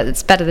all know that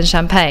it's better than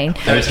champagne.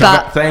 Thank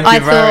But you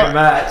very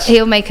much.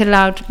 he'll make a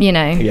loud,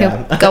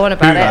 he'll go on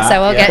about it,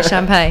 so I'll get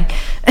champagne.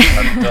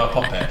 Do I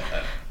pop it?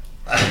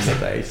 That's the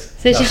base.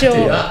 So this is your...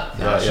 Do that?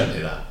 No, I shouldn't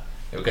do that.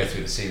 It'll go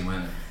through the ceiling,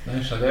 won't it?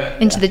 No, shall I do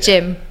it? Into the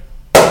gym.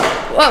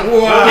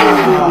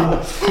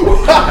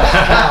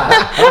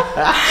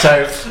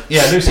 So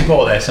yeah, Lucy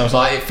bought this and I was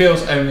like, it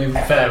feels only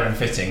fair and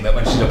fitting that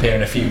when she's up here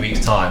in a few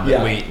weeks' time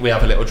that we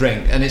have a little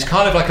drink, and it's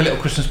kind of like a little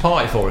Christmas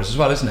party for us as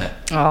well, isn't it?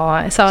 Oh,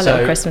 it's our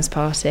little Christmas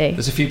party.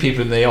 There's a few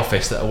people in the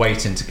office that are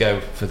waiting to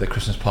go for the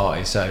Christmas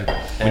party, so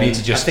we need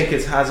to just... I think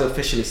it has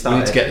officially started.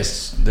 We need to get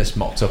this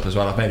mocked up as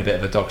well. I've made a bit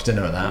of a dog's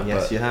dinner of that.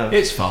 Yes, but you have.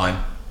 It's fine.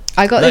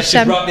 I got Let's this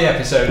just wrap the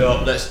episode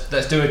up.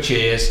 Let's do a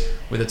cheers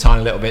with a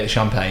tiny little bit of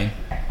champagne.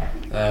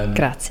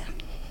 Grazie.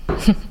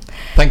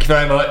 Thank you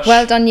very much.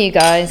 Well done, you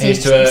guys.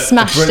 Here's You've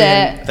smashed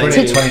it.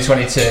 Brilliant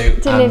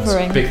 2022.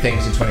 Delivering. And big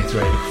things in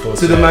 23.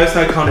 To the most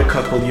iconic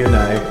couple you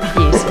know.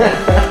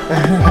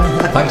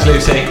 Thanks,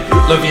 Lucy.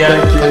 Love you.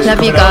 Thank you.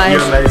 Love you guys.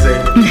 You're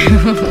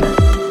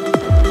amazing.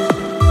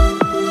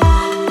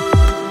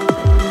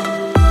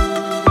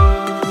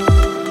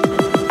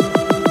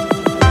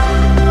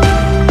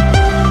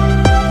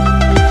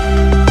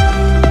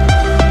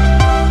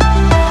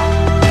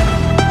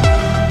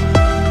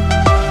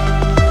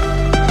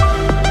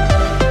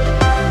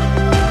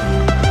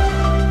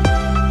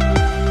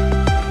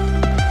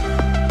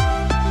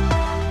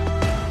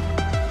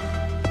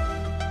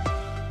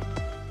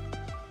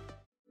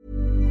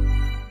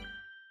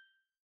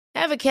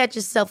 Ever catch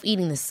yourself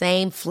eating the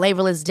same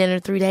flavorless dinner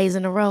 3 days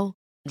in a row?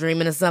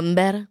 Dreaming of something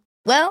better?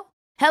 Well,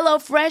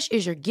 HelloFresh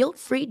is your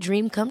guilt-free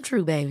dream come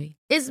true, baby.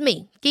 It's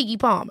me, Keke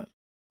Palmer.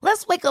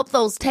 Let's wake up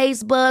those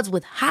taste buds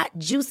with hot,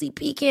 juicy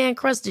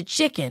pecan-crusted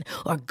chicken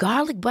or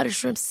garlic butter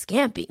shrimp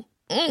scampi.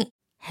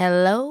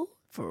 Hello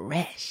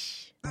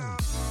Fresh.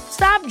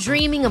 Stop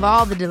dreaming of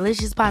all the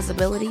delicious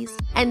possibilities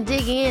and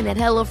dig in at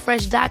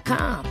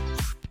HelloFresh.com.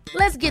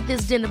 Let's get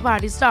this dinner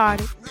party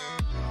started.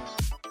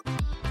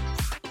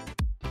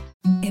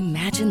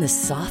 Imagine the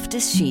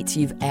softest sheets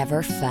you've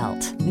ever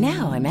felt.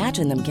 Now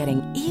imagine them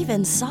getting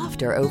even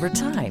softer over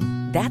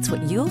time. That's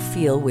what you'll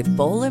feel with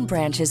Boll &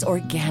 Branch's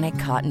organic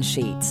cotton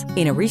sheets.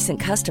 In a recent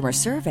customer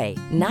survey,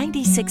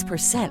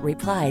 96%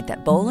 replied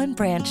that Boll &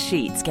 Branch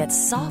sheets get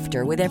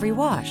softer with every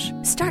wash.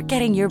 Start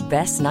getting your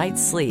best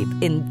night's sleep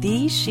in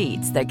these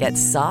sheets that get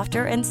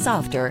softer and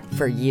softer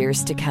for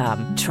years to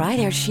come. Try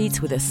their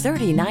sheets with a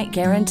 30-night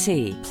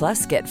guarantee.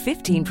 Plus, get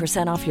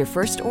 15% off your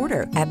first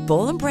order at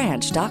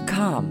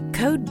bollandbranch.com.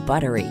 Code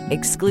BUTTERY.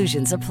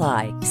 Exclusions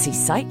apply. See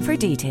site for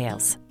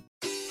details.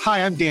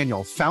 Hi, I'm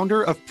Daniel,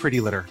 founder of Pretty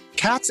Litter.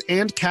 Cats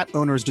and cat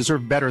owners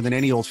deserve better than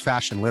any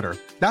old-fashioned litter.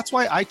 That's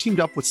why I teamed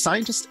up with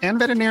scientists and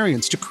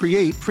veterinarians to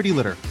create Pretty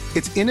Litter.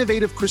 Its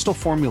innovative crystal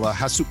formula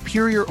has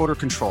superior odor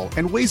control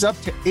and weighs up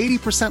to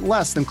 80%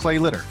 less than clay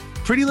litter.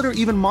 Pretty Litter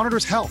even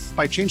monitors health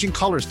by changing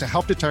colors to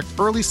help detect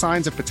early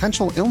signs of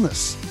potential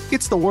illness.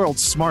 It's the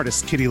world's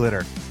smartest kitty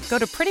litter. Go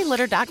to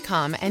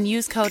prettylitter.com and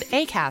use code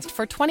ACAST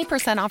for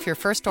 20% off your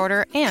first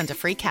order and a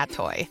free cat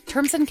toy.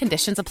 Terms and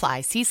conditions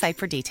apply. See site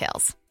for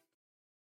details.